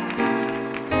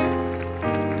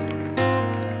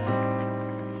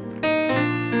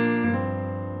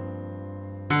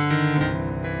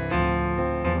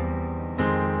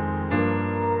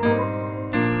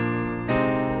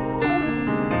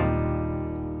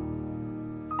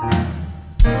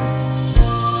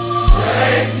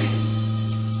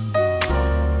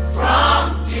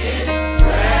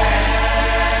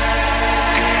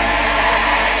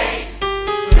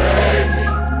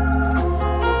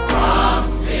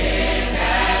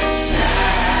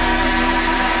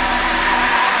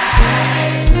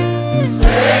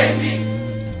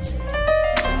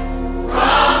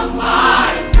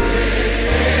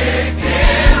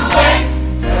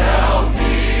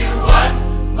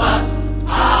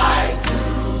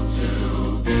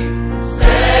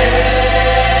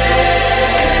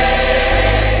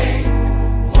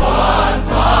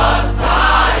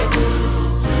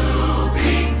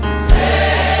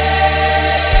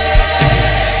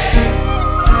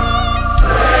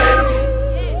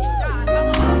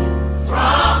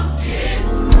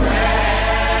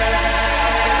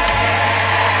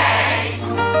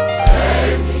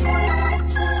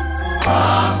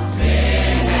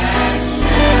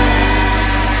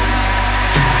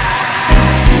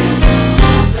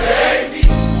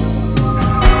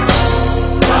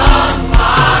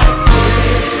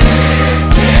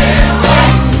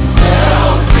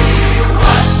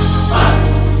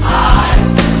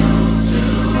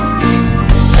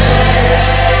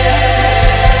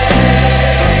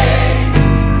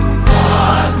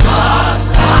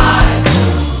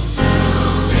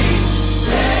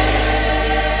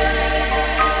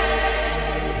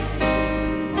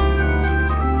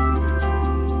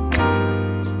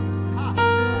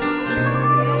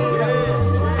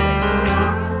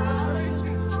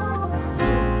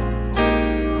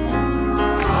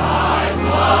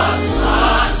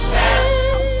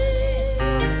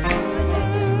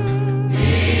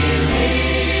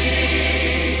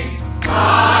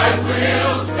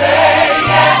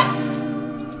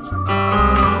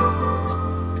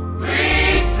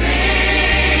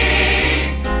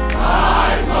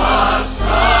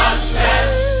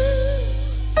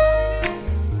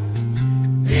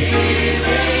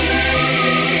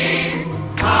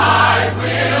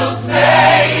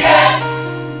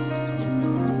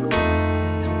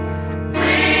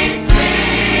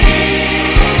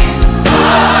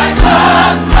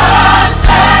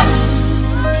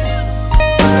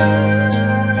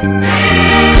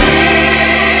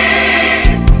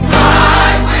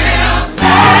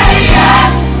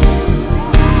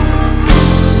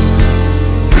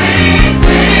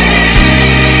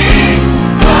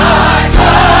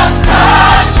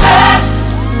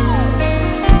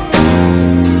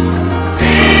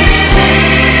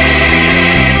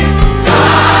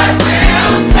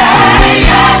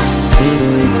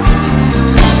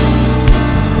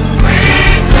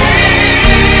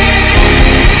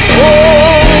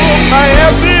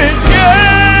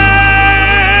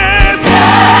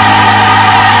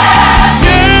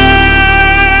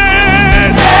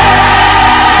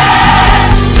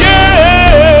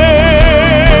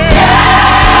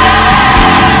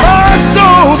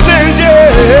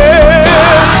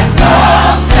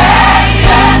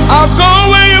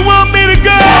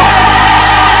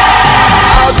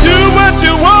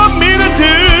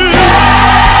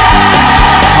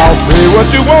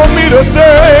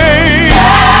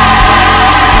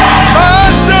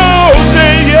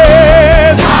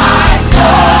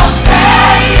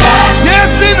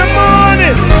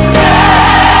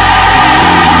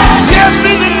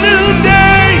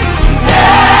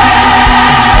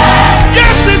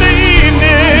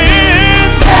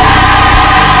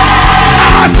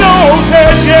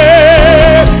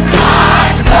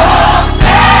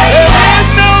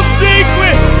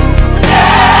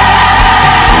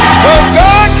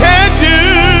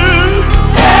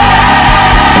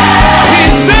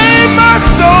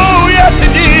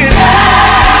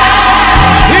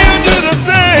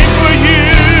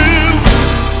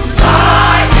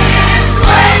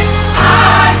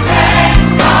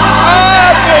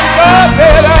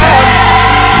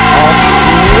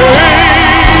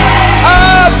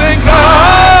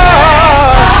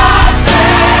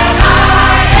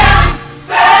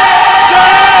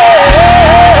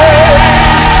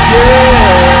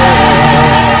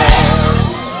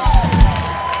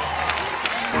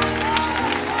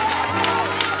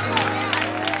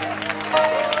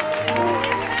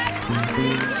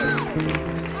 Amen.